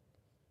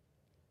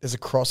there's a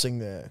crossing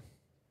there.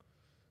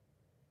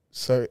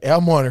 So our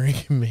minor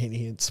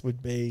inconvenience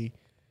would be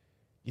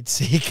you'd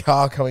see a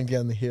car coming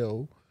down the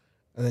hill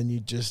and then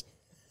you'd just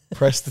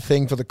press the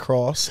thing for the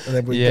cross and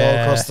then we'd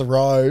go across the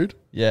road.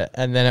 Yeah,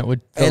 and then it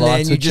would... And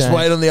then you just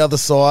wait on the other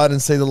side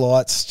and see the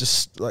lights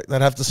just like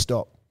they'd have to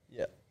stop.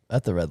 Yeah,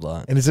 at the red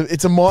light. And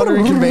it's a minor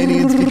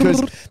inconvenience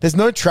because there's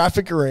no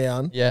traffic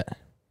around. Yeah.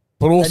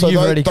 But also And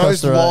you've already those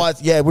crossed the road.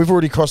 lights, we've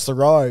already crossed the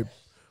road.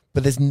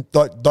 But there's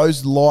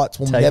those lights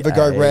will Take never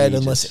go red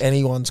ages. unless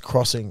anyone's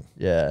crossing.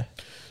 Yeah.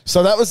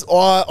 So that was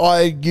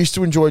I used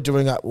to enjoy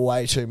doing that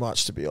way too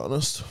much, to be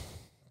honest.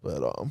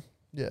 But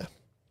yeah,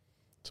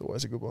 it's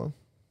always a good one.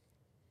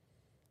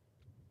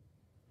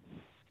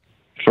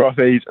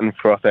 Frothies and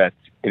frothettes,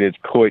 it is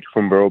Coit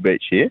from Burrell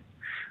Beach here.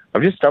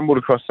 I've just stumbled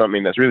across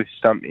something that's really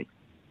stumped me.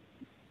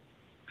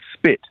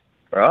 Spit,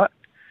 right?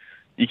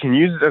 You can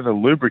use it as a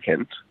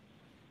lubricant,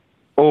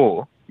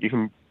 or you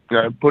can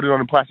put it on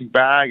a plastic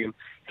bag and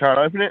can't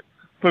open it,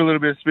 put a little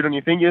bit of spit on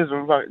your fingers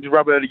and just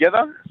rub it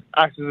together,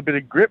 acts as a bit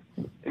of grip,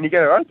 and you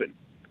get it open.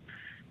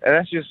 And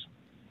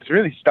it's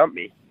really stumped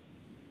me.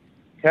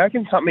 How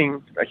can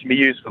something that can be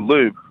used for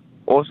lube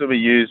also be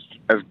used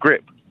as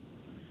grip?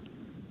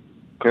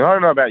 Because I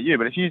don't know about you,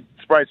 but if you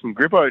spray some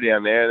Grippo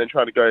down there and then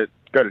try to go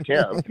to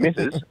town with the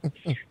missus,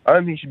 I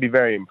don't think she'd be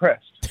very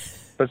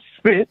impressed. But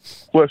spit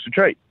works a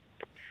treat.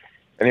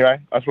 Anyway,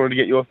 I just wanted to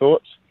get your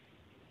thoughts.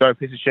 Don't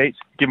piss of sheets.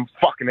 Give them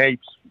fucking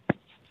heaps.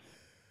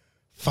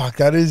 Fuck,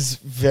 that is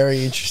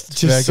very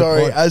interesting. Very good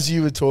Sorry, point. as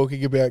you were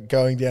talking about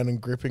going down and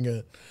gripping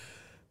it,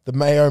 the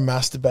Mayo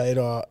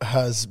Masturbator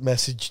has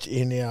messaged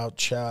in our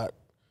chat.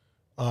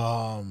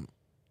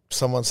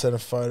 Someone sent a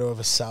photo of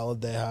a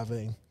salad they're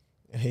having,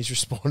 and he's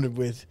responded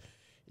with,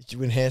 if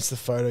you enhance the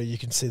photo, you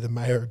can see the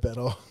mayo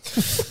better.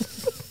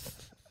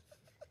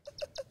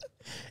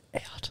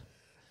 Out.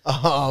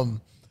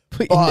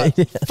 But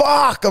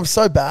fuck, I'm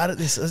so bad at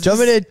this. Do you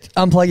want me to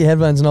unplug your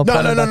headphones and I'll No,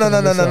 plug no, it no, back no, in no,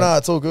 on no, this no, side? no.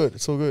 It's all good.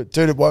 It's all good.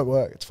 Dude, it won't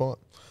work. It's fine.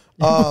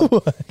 No,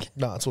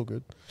 it's all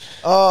good.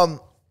 I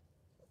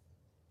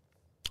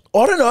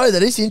don't know.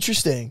 That is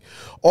interesting.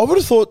 I would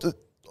have thought that.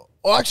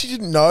 I actually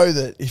didn't know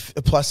that if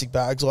a plastic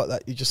bag's like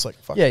that, you just like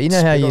fucking Yeah, you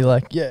know how spit you on it.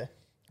 like, yeah.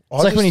 I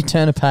It's like when you just-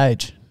 turn a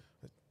page.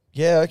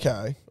 Yeah,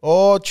 okay.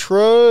 Oh,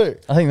 true.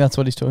 I think that's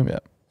what he's talking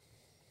about.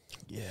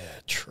 Yeah,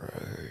 true.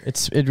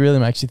 It really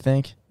makes you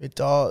think. It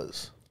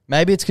does.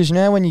 Maybe it's because you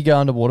know when you go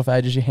underwater for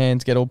ages, your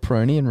hands get all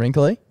pruny and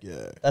wrinkly?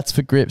 Yeah. That's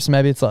for grips.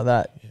 Maybe it's like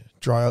that.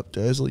 Dry up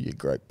Dursley, you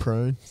great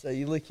prune. So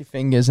you lick your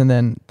fingers and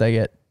then they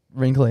get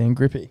wrinkly and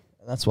grippy.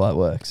 And that's why it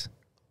works.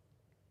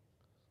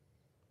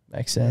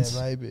 Makes sense.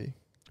 Yeah, maybe.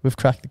 We've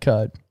cracked the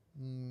code.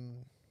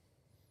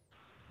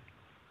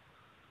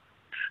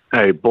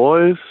 Hey,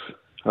 boys.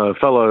 A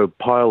fellow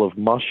pile of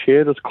mush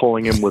here that's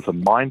calling in with a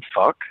mind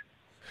fuck.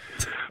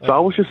 So I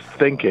was just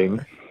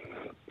thinking,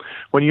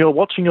 when you're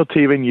watching your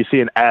TV and you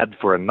see an ad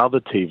for another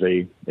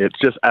TV, it's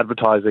just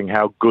advertising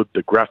how good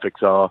the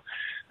graphics are,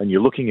 and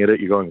you're looking at it,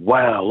 you're going,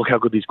 wow, look how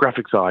good these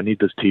graphics are, I need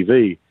this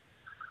TV.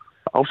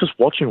 I was just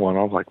watching one,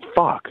 I was like,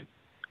 fuck,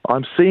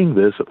 I'm seeing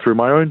this through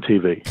my own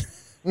TV.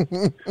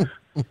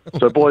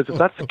 So, boys, if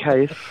that's the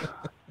case,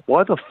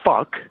 why the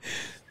fuck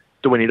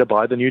do we need to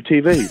buy the new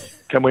TV?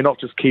 Can we not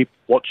just keep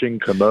watching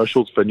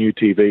commercials for new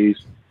TVs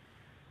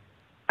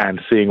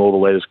and seeing all the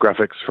latest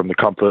graphics from the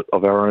comfort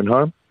of our own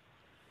home?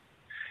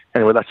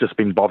 Anyway, that's just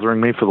been bothering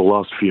me for the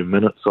last few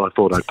minutes, so I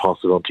thought I'd pass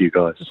it on to you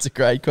guys. It's a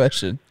great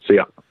question. See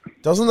ya.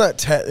 Doesn't that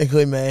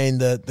technically mean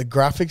that the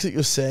graphics that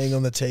you're seeing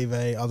on the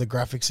TV are the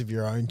graphics of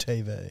your own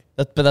TV?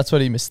 But that's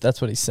what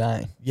that's what he's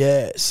saying.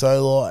 Yeah,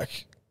 so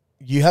like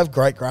you have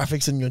great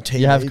graphics in your TV.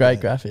 You have great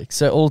graphics.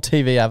 So all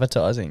TV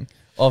advertising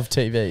of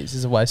TVs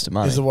is a waste of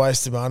money. It's a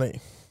waste of money.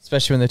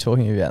 Especially when they're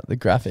talking about the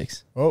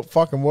graphics. Well, it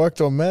fucking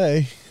worked on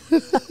me.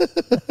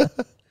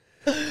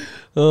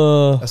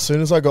 As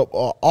soon as I got,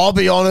 I'll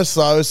be honest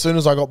though, as soon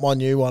as I got my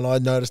new one, I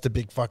noticed a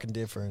big fucking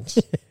difference.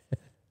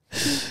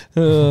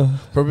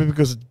 Probably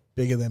because it's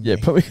bigger than me. Yeah,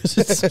 probably because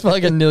it's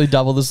fucking nearly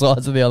double the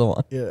size of the other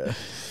one. Yeah.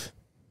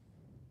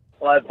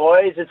 Hello,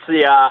 boys. It's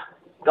the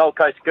Gold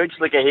Coast Gooch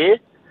Liquor here.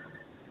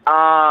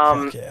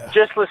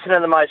 Just listening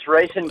to the most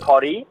recent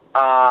potty,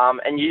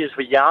 and you just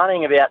were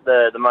yarning about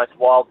the most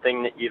wild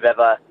thing that you've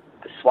ever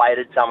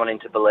persuaded someone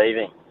into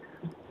believing.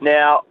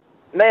 Now,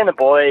 me and the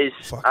boys,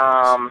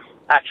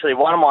 actually,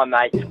 one of my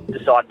mates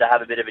decided to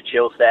have a bit of a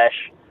chill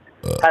stash,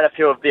 had a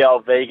few of the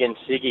old vegan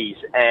ciggies,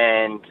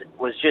 and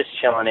was just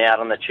chilling out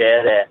on the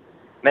chair there.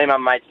 Me and my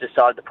mates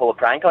decided to pull a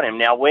prank on him.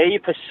 Now, we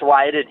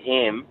persuaded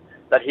him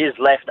that his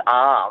left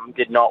arm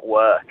did not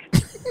work.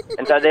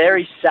 And so there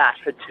he sat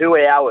for 2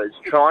 hours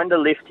trying to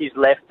lift his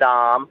left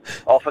arm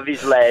off of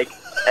his leg,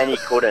 and he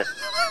couldn't.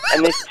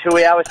 And this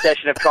 2-hour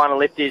session of trying to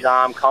lift his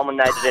arm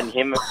culminated in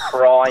him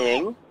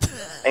crying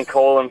and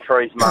calling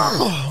for his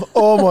mum.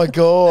 Oh, my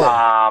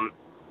God.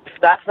 If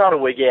that's not a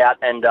wig out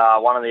and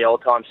one of the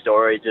all-time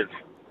stories of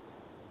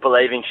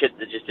believing shit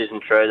that just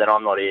isn't true, then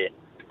I'm not here.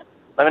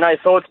 Let me know your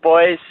thoughts,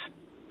 boys.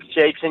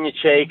 Cheeks in your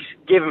cheeks.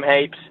 Give them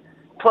heaps.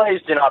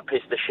 Please do not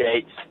piss the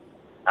sheets.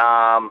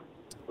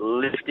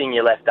 Lifting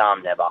your left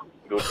arm, never.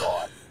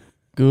 Goodbye.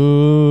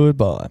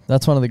 Goodbye.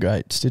 That's one of the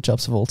great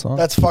stitch-ups of all time.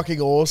 That's fucking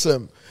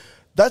awesome.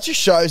 That just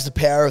shows the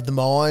power of the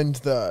mind,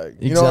 though.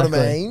 You know what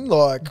I mean?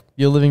 Like,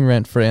 you're living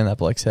rent-free in that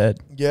bloke's head.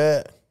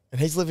 yeah. And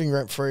he's living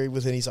rent-free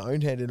within his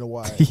own head in a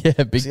way.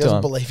 Yeah, big He doesn't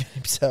time. believe in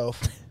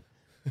himself.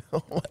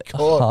 Oh, my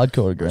God.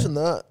 Hardcore agree. Imagine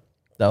that.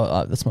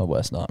 That's my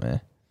worst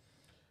nightmare.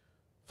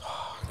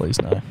 Please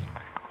no.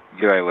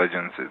 G'day,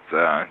 legends. It's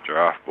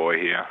Giraffe Boy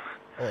here.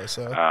 Oh,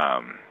 sir.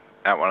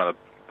 At one of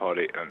the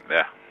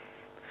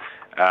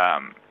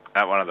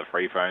at one of the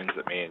free phones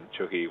that me and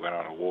Chucky went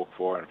on a walk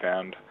for and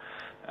found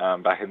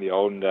back in the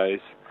olden days.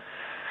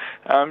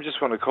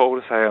 Just want to call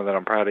to say that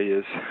I'm proud of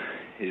you.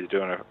 He's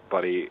doing a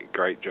bloody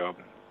great job,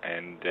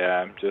 and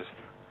just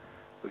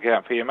look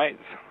out for your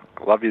mates.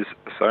 Love you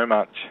so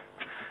much.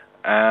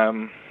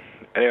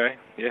 Anyway,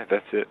 yeah,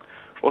 that's it.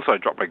 Also, I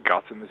dropped my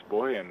guts in this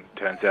boy, and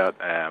turns out,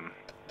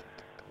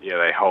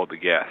 they hold the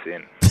gas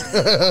in.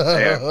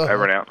 Yeah,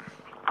 over and out.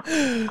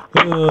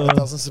 That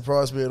doesn't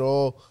surprise me at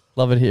all.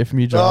 Love it to hear from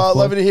you, Giraffe Boy.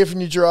 Love it to hear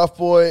from you, Giraffe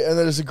Boy. And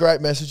that is a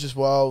great message as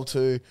well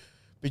to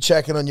be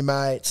checking on your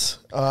mates.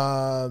 We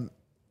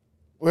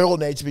all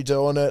need to be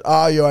doing it.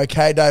 Are you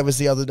okay? Day was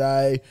the other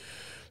day.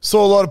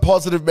 Saw a lot of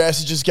positive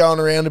messages going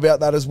around about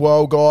that as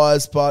well,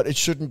 guys. But it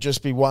shouldn't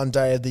just be one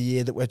day of the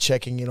year that we're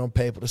checking in on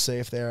people to see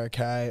if they're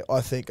okay.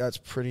 I think that's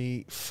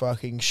pretty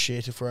fucking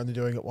shit if we're only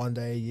doing it one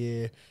day a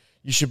year.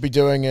 You should be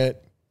doing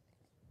it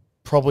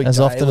probably as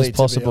daily, often as to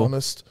possible. be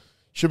honest.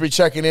 Should be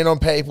checking in on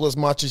people as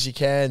much as you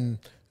can.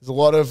 There's a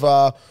lot of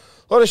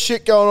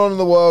shit going on in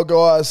the world,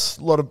 guys.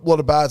 A lot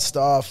of bad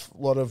stuff. A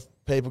lot of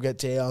people get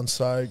down.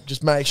 So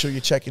just make sure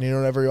you're checking in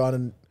on everyone,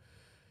 and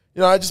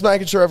just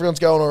making sure everyone's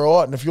going all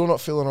right. And if you're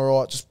not feeling all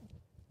right, just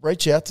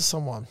reach out to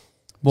someone.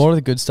 More of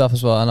the good stuff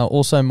as well, and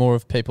also more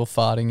of people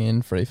farting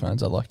in free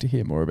phones. I'd like to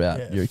hear more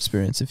about your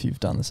experience if you've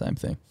done the same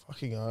thing.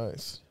 Fucking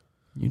oath.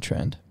 New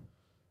trend.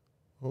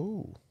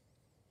 Ooh.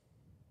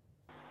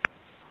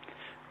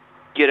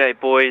 G'day,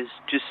 boys.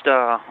 Just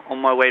on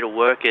my way to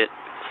work at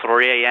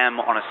 3 a.m.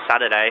 on a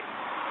Saturday.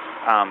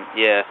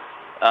 I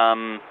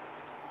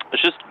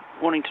was just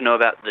wanting to know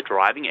about the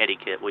driving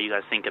etiquette. What you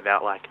guys think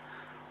about, like,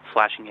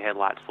 flashing your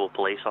headlights for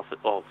police officer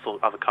or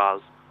for other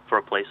cars for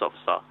a police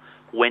officer?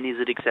 When is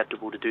it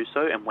acceptable to do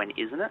so, and when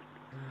isn't it?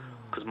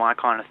 Because my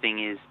kind of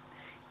thing is,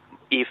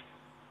 if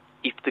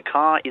the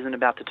car isn't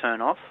about to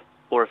turn off,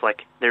 or if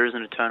there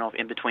isn't a turn off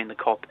in between the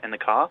cop and the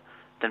car,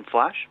 then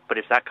flash. But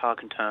if that car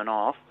can turn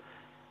off,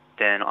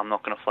 then I'm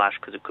not going to flash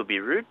because it could be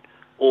rude.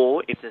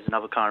 Or if there's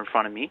another car in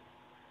front of me,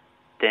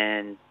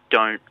 then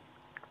don't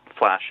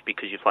flash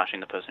because you're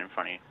flashing the person in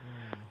front of you.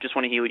 Just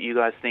want to hear what you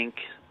guys think.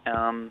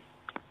 And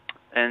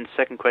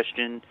second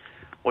question,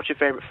 what's your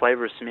favourite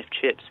flavour of Smith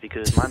chips?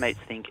 Because my mates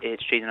think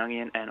it's cheese and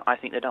onion, and I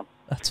think they're dumb.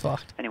 That's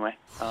fucked. Anyway,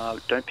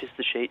 don't piss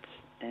the sheets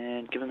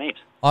and give them heaps.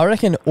 I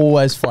reckon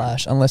always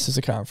flash unless there's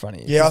a car in front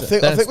of you. Yeah, I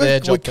think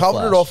we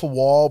covered it off a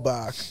while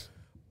back,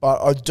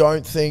 but I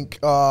don't think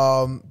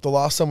the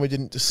last time we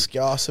didn't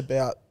discuss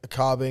about a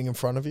car being in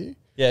front of you.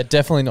 Yeah,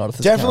 definitely not. If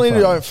there's Definitely a car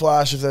in front don't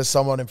flash if there's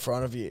someone in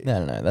front of you.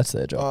 No, that's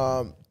their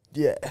job.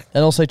 Yeah.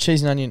 And also,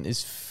 cheese and onion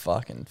is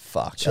fucking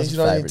fucked. Cheese That's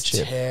and a favourite onion's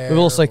chip. terrible.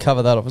 We've also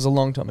covered that off. It was a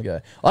long time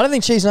ago. I don't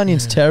think cheese and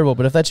onion's terrible,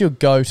 but if that's your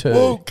go-to...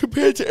 Well,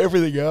 compared to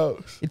everything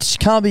else. It just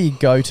can't be your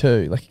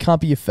go-to. Like, it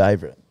can't be your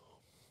favourite.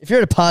 If you're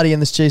at a party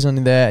and there's cheese and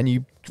onion there and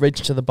you reach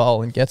into the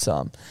bowl and get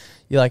some,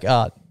 you're like,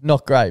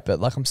 not great,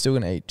 but I'm still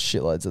going to eat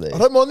shitloads of these. I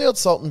don't mind the old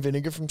salt and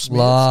vinegar from Smith's.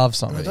 Love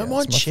something. I don't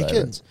mind chicken.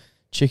 Favorites.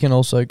 Chicken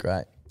also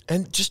great.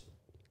 And just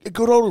a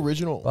good old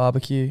original.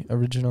 Barbecue,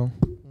 original.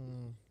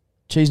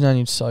 Cheese and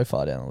onions so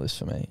far down the list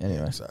for me.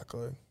 Anyway.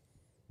 Exactly.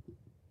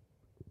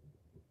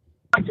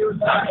 Hey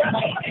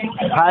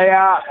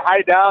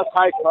Dallas,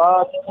 hey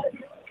Clark.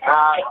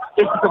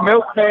 This is the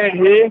milkman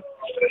here.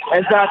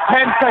 There's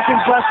 10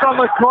 seconds left on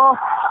the clock.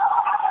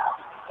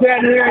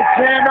 Down here in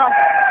Canberra.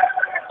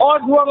 I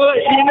just want to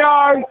let you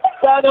know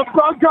that the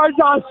Broncos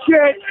are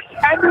shit.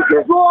 And this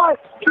is why.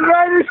 The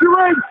Raiders to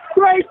win.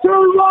 3,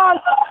 2, 1.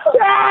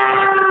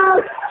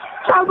 Down!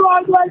 Come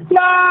on, let's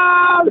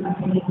go!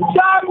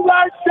 Come,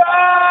 let's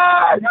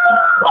go!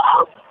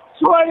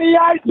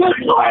 28 to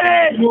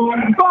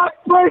 20! Fuck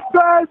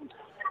Brisbane!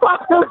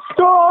 Fuck the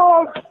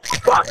Storm!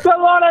 Fuck the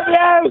lot of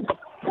you!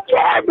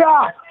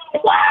 Canberra!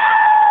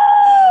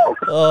 Woo!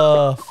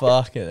 Oh,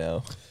 fucking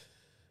hell.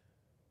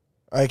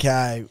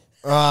 Okay.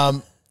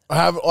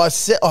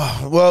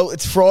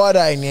 It's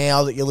Friday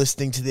now that you're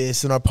listening to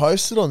this, and I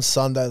posted on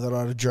Sunday that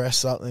I'd address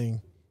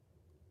something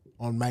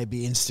on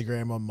maybe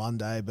Instagram on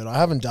Monday, but I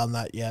haven't done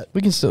that yet.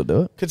 We can still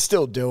do it. Could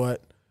still do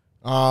it.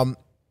 I'll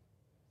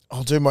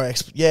do my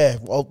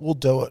we'll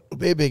do it. It'll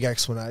be a big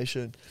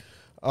explanation.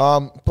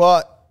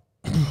 But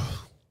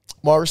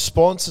my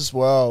response as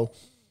well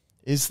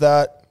is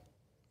that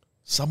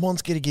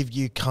someone's going to give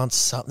you cunts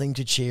something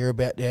to cheer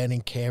about down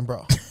in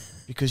Canberra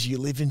because you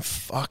live in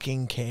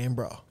fucking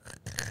Canberra.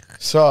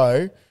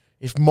 So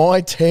if my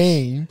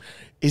team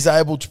is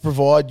able to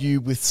provide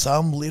you with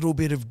some little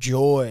bit of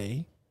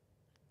joy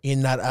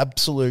in that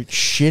absolute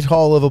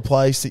shithole of a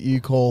place that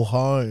you call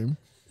home,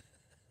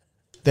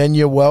 then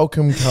you're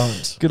welcome,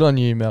 cunt. Good on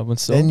you, Melbourne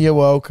Storm. Then you're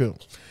welcome.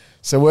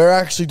 So we're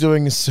actually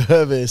doing a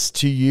service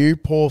to you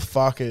poor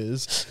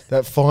fuckers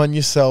that find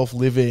yourself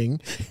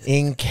living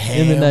in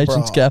Canberra. In the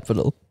nation's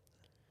capital.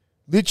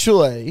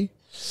 Literally,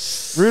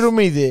 riddle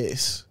me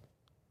this.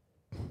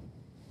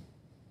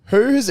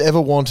 Who has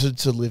ever wanted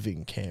to live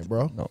in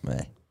Canberra? Not me.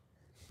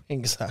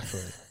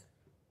 Exactly.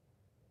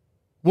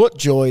 What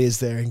joy is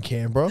there in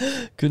Canberra?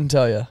 Couldn't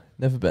tell you.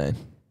 Never been.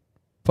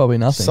 Probably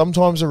nothing.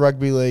 Sometimes a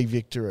rugby league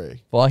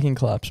victory. Viking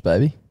claps,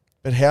 baby.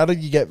 But how did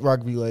you get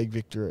rugby league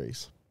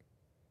victories?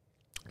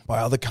 By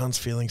other cunts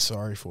feeling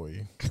sorry for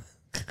you.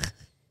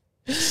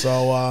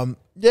 So,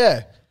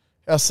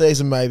 our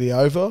season may be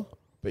over,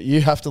 but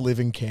you have to live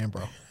in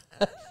Canberra.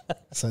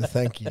 So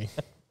thank you.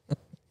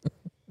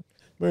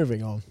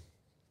 Moving on.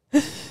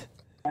 Hey,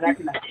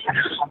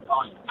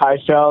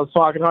 fellas,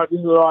 fucking hope this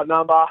is the right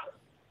number.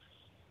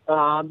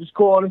 I'm just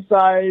calling to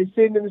say,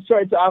 sitting in the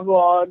streets of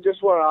Avalon,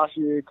 just want to ask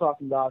you a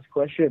and ask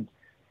question.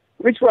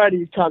 Which way do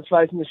you cunts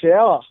face in the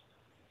shower?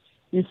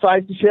 Do you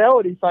face the shower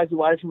or do you face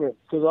away from it?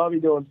 Because I'll be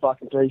doing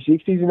fucking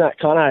 360s in that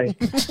cunt,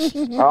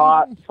 eh?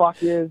 Alright,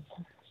 fuck you.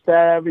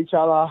 Stay over each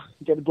other,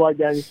 get the bloke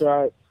down your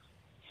throat.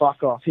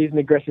 Fuck off. Here's an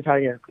aggressive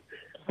hanger.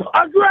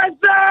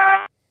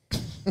 Aggressive!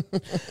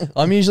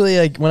 I'm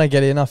usually, when I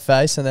get in, I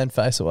face and then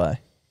face away.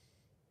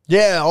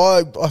 Yeah,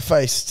 I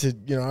face to,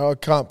 I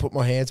can't put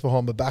my hands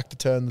behind my back to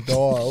turn the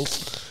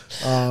dials.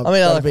 I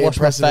wash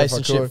my face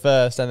and shit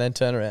first and then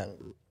turn around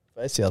and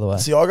face the other way.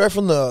 See, I go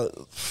from the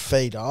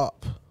feet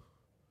up.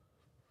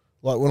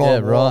 Like when I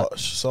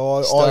wash. So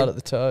I start at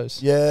the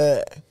toes.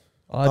 Yeah.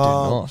 I do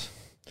not.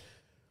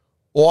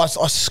 Well, I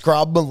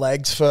scrub my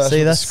legs first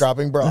with a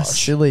scrubbing brush. That's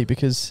silly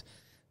because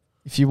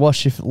if you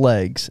wash your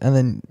legs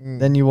and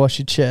then you wash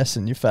your chest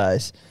and your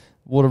face,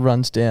 water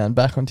runs down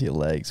back onto your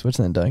legs, which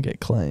then don't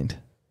get cleaned.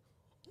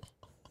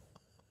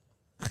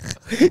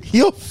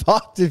 You're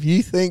fucked if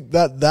you think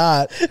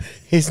that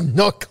is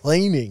not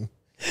cleaning.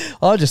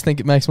 I just think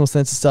it makes more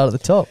sense to start at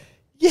the top.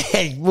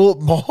 Yeah, well,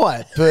 it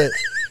might, but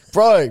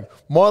bro,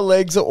 my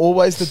legs are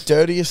always the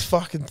dirtiest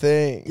fucking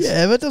things.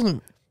 Yeah, but it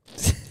doesn't.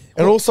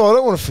 And also, I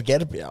don't want to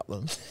forget about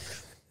them.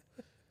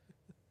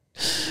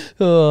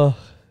 Oh,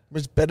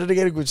 it's better to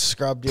get a good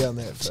scrub down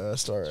there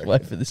first, I reckon.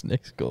 Wait for this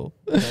next call.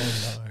 Oh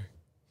no.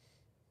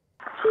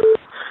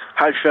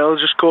 Hey fellas,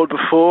 just called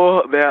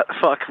before about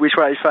which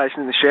way you're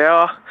facing in the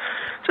shower.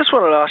 Just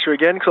wanted to ask you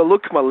again because I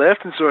looked to my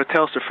left and saw a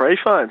Telstra free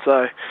phone.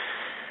 So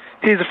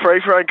here's a free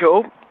phone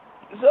call.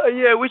 So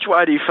yeah, which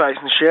way do you face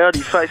in the shower? Do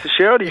you face the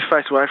shower or do you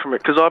face away from it?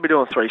 Because I'll be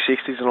doing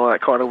 360s and all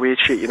that kind of weird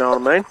shit, you know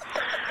what I mean?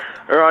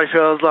 Alright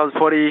fellas, love the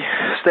potty.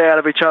 Stay out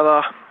of each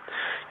other.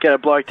 Get a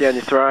bloke down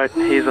your throat.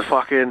 Here's a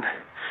fucking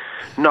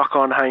knock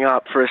on, hang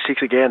up for a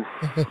 6 again.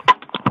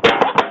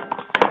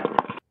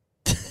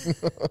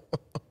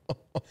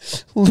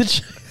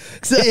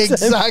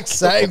 Exact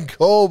same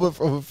call, but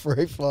from a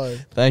free phone.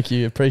 Thank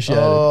you, appreciate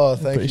it. Oh,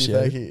 thank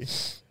you.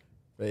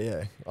 But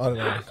yeah, I don't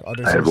know. I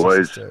do. Hey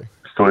boys,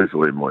 sorry for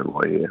leaving my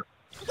boy here.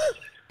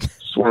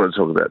 Just want to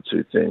talk about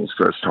two things.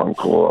 First time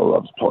caller, I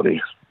love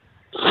potty.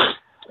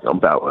 I'm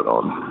battling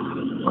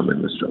on. I'm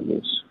in the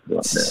struggles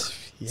right now.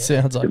 Yeah.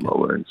 Sounds like in my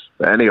wounds.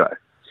 But anyway,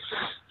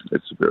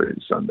 it's a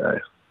brilliant Sunday.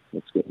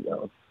 Let's get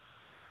going.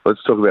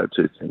 Let's talk about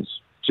two things.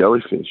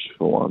 Jellyfish,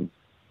 for one.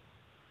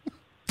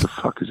 The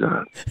fuck is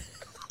that?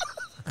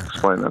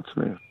 Explain that to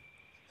me.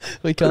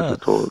 We can't.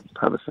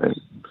 Have a thing.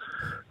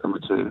 Number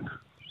two,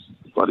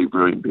 bloody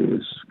brewing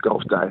beers,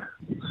 golf day.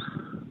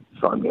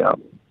 Sign me up.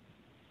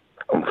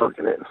 I'm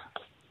fucking in.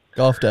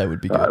 Golf day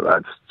would be good. All right,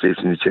 lads. Cheers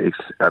in your cheeks.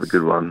 Have a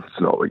good one.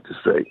 It's not week to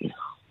see.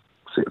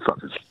 See you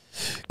fuckers.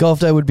 Golf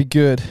day would be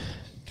good.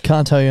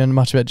 Can't tell you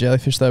much about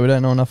jellyfish though. We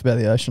don't know enough about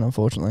the ocean,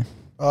 unfortunately.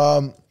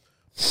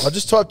 I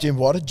just typed in,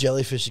 why do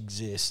jellyfish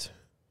exist?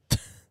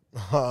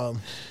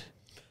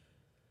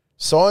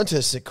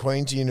 Scientists at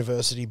Queen's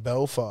University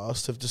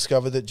Belfast have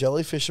discovered that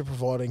jellyfish are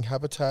providing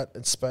habitat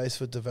and space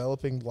for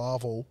developing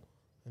larval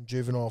and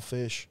juvenile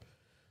fish.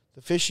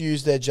 The fish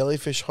use their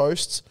jellyfish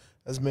hosts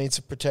as means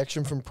of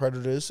protection from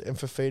predators and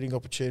for feeding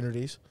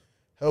opportunities,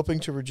 helping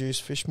to reduce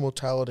fish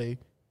mortality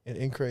and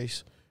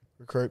increase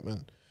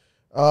recruitment.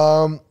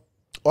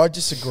 I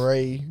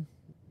disagree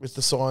with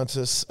the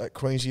scientists at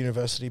Queen's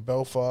University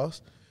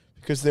Belfast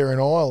because they're in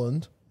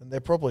Ireland and they're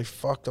probably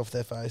fucked off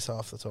their face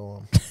half the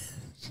time.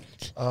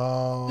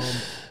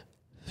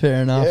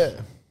 Fair enough.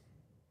 Yeah.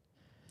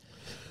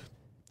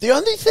 The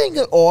only thing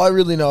that I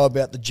really know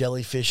about the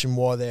jellyfish and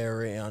why they're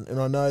around, and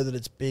I know that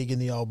it's big in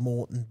the old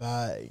Moreton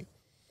Bay,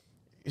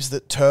 is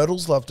that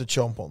turtles love to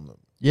chomp on them.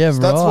 Yeah, So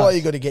that's right. why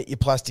you got to get your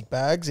plastic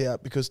bags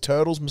out, because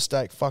turtles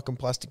mistake fucking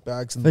plastic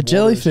bags in the For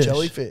water as jellyfish.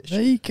 jellyfish.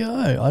 There you go.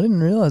 I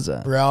didn't realise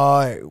that.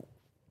 Right.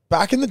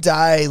 Back in the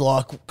day,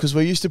 like, because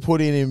we used to put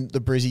in the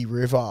Brizzy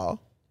River.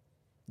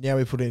 Now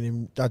we put it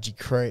in Dudgy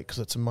Creek because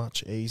it's a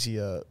much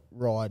easier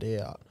ride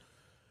out.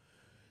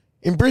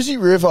 In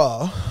Brizzy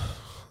River,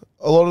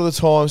 a lot of the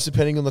times,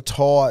 depending on the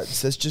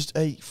tides, there's just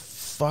a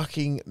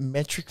fucking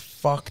metric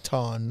fuck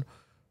ton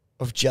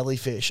of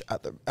jellyfish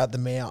at the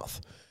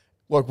mouth.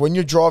 Like when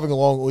you're driving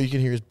along, all you can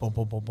hear is bump,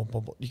 bump, bump, bump,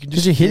 bump. You can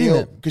just 'Cause you're hitting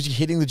them. because you're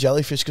hitting the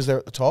jellyfish because they're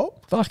at the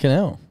top. Fucking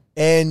hell.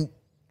 And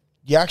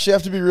you actually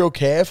have to be real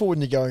careful when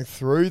you're going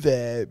through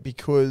there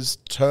because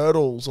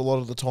turtles a lot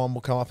of the time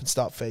will come up and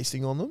start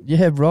feasting on them.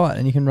 Yeah, right.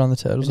 And you can run the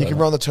turtles. And you can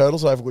over. run the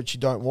turtles over, which you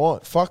don't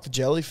want. Fuck the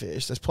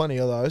jellyfish. There's plenty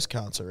of those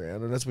cunts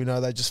around. And as we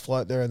know, they just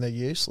float there and they're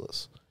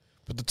useless.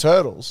 But the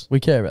turtles. We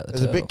care about the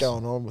There's a bit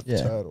turtles. going on with Yeah.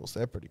 the turtles.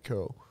 They're pretty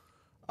cool.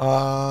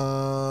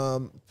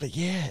 But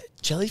yeah,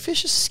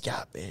 jellyfish are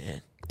scat,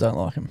 man. Don't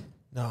like them.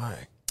 No.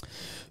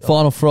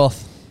 Final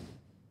froth.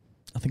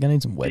 I think I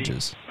need some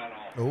wedges.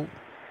 Oh.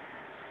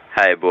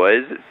 Hey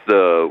boys, it's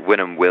the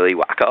Wynnum Willy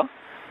Whacker.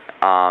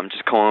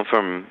 Just calling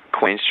from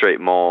Queen Street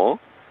Mall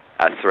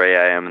at 3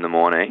 a.m. in the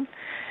morning,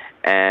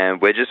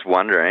 and we're just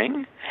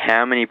wondering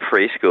how many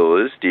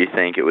preschoolers do you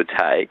think it would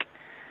take,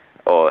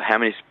 or how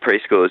many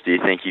preschoolers do you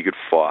think you could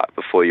fight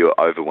before you were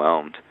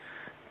overwhelmed?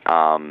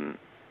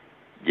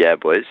 Yeah,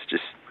 boys,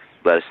 just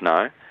let us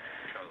know.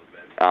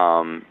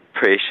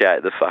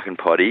 Appreciate the fucking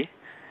potty,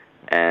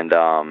 and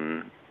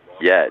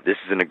yeah, this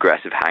is an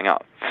aggressive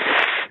hang-up.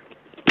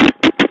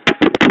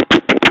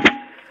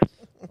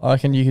 I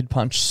reckon you could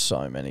punch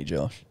so many,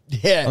 Josh.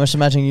 Yeah. I'm just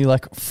imagining you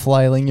like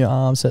flailing your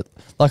arms at,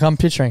 like I'm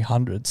picturing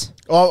hundreds.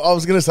 I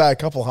was going to say a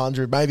couple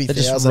hundred, maybe They're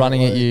 1,000. just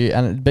running at you,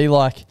 and it'd be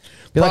like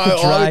Bro, a I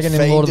would dragon in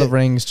feed Lord of the it.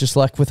 Rings, just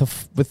like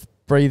with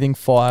breathing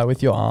fire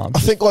with your arms. I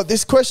think like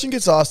this question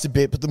gets asked a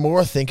bit, but the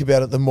more I think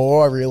about it, the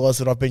more I realise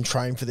that I've been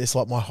trained for this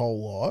like my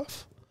whole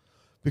life.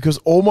 Because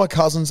all my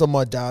cousins on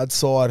my dad's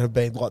side have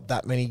been like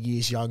that many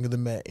years younger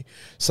than me.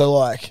 So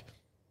like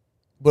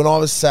when I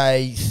was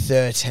say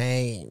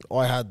 13,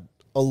 I had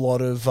a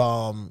lot of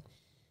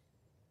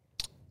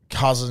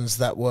cousins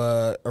that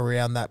were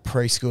around that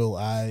preschool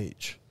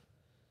age.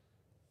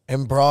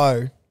 And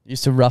bro,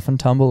 used to rough and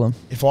tumble them.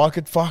 if I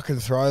could fucking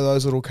throw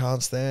those little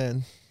cunts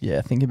then,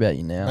 Yeah, think about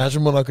you now.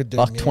 imagine what I could do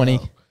Buck now. 20.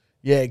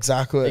 Yeah,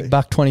 exactly. Big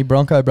buck 20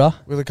 Bronco, bruh.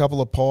 With a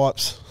couple of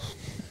pipes.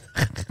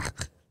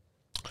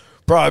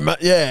 Bro,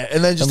 yeah,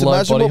 and then just And low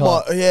imagine body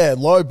what my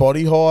low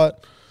body height,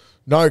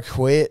 no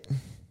quit.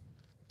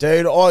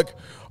 Dude, I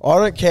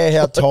don't care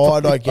how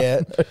tired I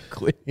get.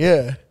 Quit.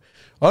 Yeah.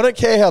 I don't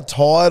care how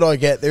tired I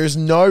get. There's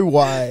no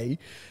way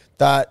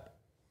that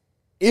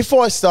if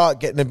I start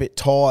getting a bit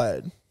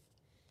tired,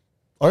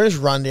 I just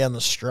run down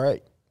the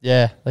street.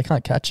 Yeah, they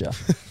can't catch you.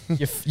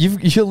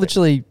 You're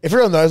literally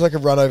Everyone knows I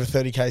can run over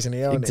 30 k's an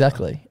hour.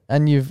 exactly,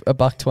 and you've a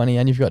buck 20,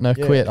 and you've got no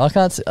Yeah. quit. I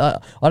can't. I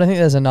don't think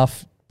there's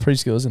enough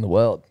preschoolers in the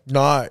world.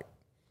 Now. No.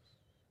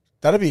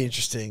 That'd be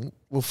interesting.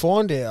 We'll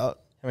find out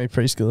How many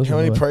preschoolers? how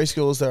in many the world?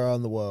 preschoolers there are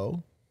in the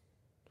world.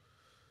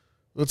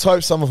 Let's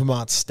hope some of them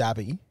aren't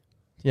stabby.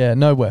 Yeah,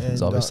 no weapons,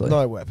 And, obviously.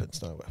 no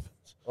weapons.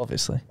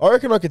 Obviously. I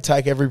reckon I could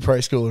take every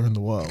preschooler in the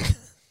world.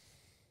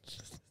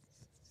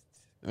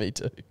 Me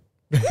too.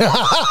 No,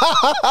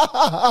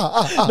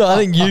 I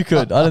think you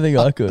could. I don't think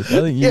I could. I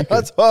think you Yeah, could.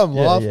 that's why I'm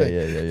Yeah, laughing.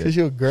 Yeah. Because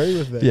you agree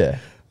with me. Yeah.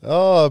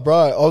 Oh,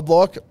 bro. I'd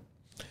like...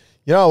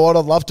 You know what?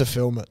 I'd love to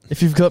film it.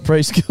 If you've got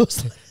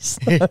preschoolers,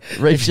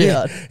 reach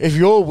out. If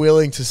you're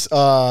willing to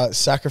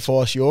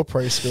sacrifice your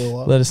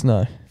preschooler Let us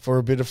know. for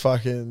a bit of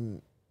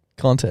fucking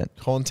Content.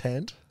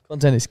 content.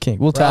 Content is king.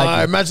 We'll tag Bro,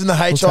 you. imagine the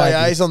We'll tag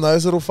HIAs you. on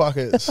those little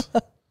fuckers.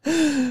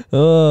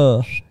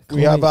 Oh,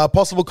 We have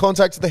possible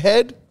contact to the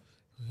head.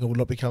 He will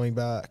not be coming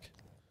back.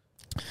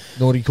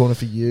 Naughty corner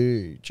for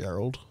you,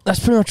 Gerald. That's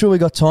pretty much all we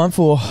got time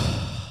for.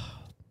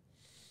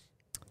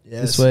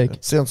 Yes, This week.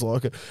 it sounds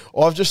like it.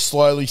 I've just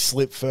slowly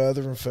slipped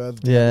further and further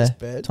down Yeah. this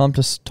bed. Time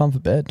for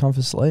bed. Time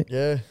for sleep.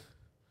 Yeah.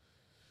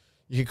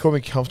 You can call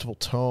me Comfortable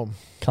Tom.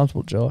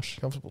 Comfortable Josh.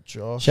 Comfortable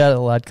Josh. Shout out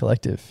the Lad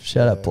Collective.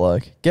 Shout out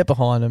bloke. Get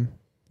behind them.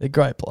 They're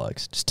great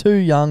blokes. Just two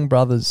young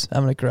brothers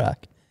having a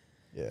crack.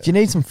 Yeah. If you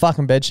need some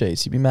fucking bed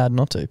sheets, you'd be mad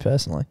not to,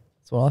 personally.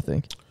 That's what I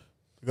think.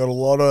 They got a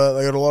lot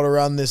of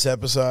run this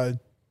episode.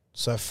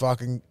 So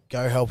fucking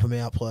go help them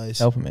out, please.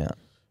 Help them out.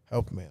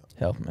 Help them out.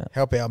 Help them out.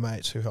 Help our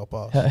mates who help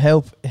us.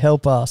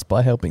 Help us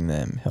by helping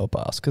them help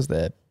us because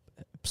they're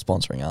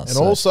sponsoring us.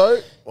 And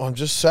also, I'm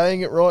just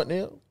saying it right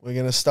now, we're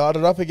going to start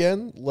it up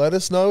again. Let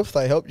us know if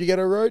they help you get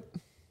a route.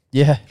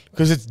 Yeah.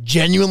 Because it's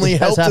genuinely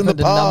It has helped in the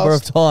happened past. a number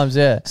of times,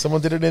 yeah.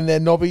 Someone did it in their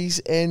knobbies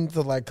and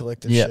the Lad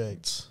Collective Yep.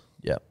 sheets.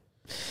 Yep.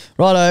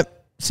 Righto.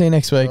 See you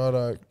next week.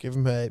 Righto. Give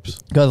them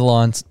heaps. Go the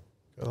Lions.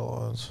 Go the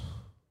Lions.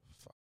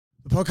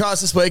 The podcast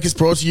this week is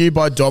brought to you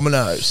by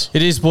Domino's.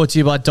 It is brought to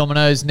you by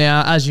Domino's.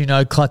 Now, as you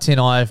know, Clutty and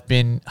I have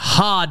been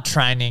hard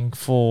training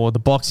for the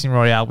Boxing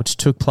Royale, which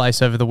took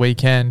place over the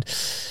weekend.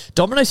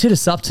 Domino's hit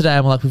us up today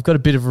and we're like, we've got a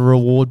bit of a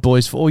reward,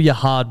 boys, for all your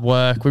hard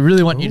work. We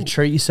really want you to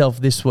treat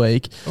yourself this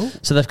week.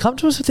 So they've come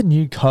to us with a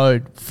new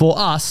code for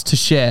us to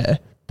share,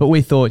 but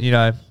we thought,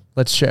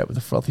 let's share it with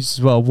the frothies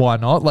as well. Why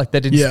not? Like,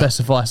 they didn't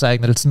specify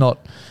saying that it's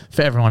not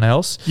for everyone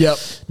else. Yep.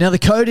 Now, the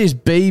code is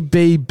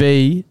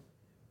BBBB.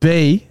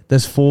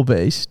 There's 4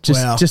 Bs.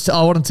 Just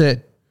I wanted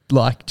to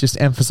just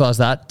emphasize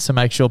that to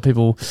make sure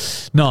people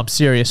know I'm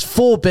serious.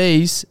 4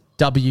 Bs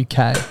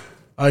WK,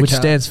 which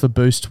stands for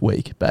Boost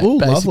Week. Ooh,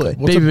 basically, lovely.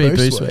 What's a BBB Boost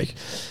Boost Week? Week.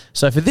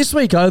 So for this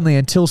week only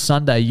until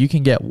Sunday, you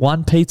can get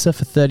 1 pizza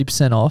for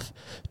 30% off,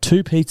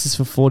 2 pizzas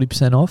for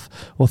 40% off,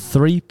 or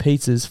 3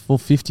 pizzas for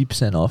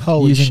 50% off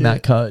using shit.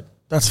 that code.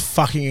 That's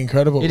fucking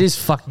incredible. It is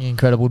fucking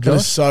incredible, That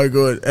is Josh. so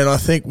good. And I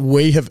think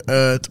we have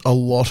earned a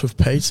lot of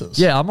pizzas.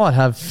 Yeah, I might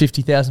have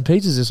 50,000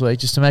 pizzas this week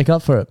just to make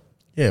up for it.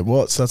 Yeah,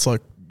 what? So that's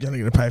like you're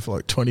going to pay for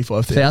like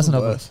 25,000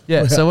 of them.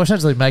 Yeah, so we're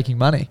essentially making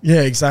money.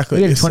 Yeah, exactly.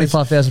 We're getting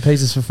 25,000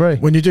 pizzas for free.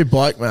 When you do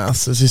bike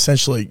maths, it's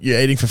essentially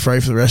you're eating for free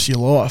for the rest of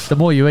your life. The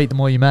more you eat, the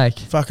more you make.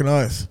 Fucking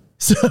oath.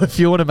 So if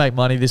you want to make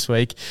money this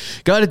week,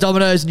 go to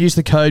Domino's and use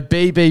the code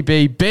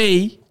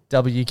BBBBWK.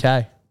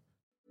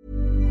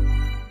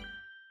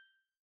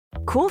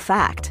 Cool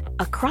fact,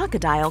 a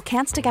crocodile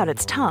can't stick out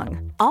its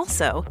tongue.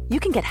 Also, you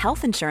can get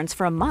health insurance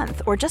for a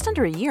month or just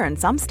under a year in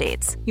some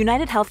states.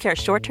 United Healthcare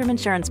short-term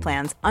insurance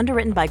plans,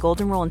 underwritten by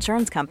Golden Rule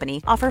Insurance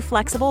Company, offer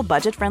flexible,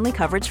 budget-friendly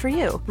coverage for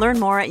you. Learn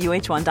more at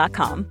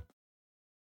UH1.com.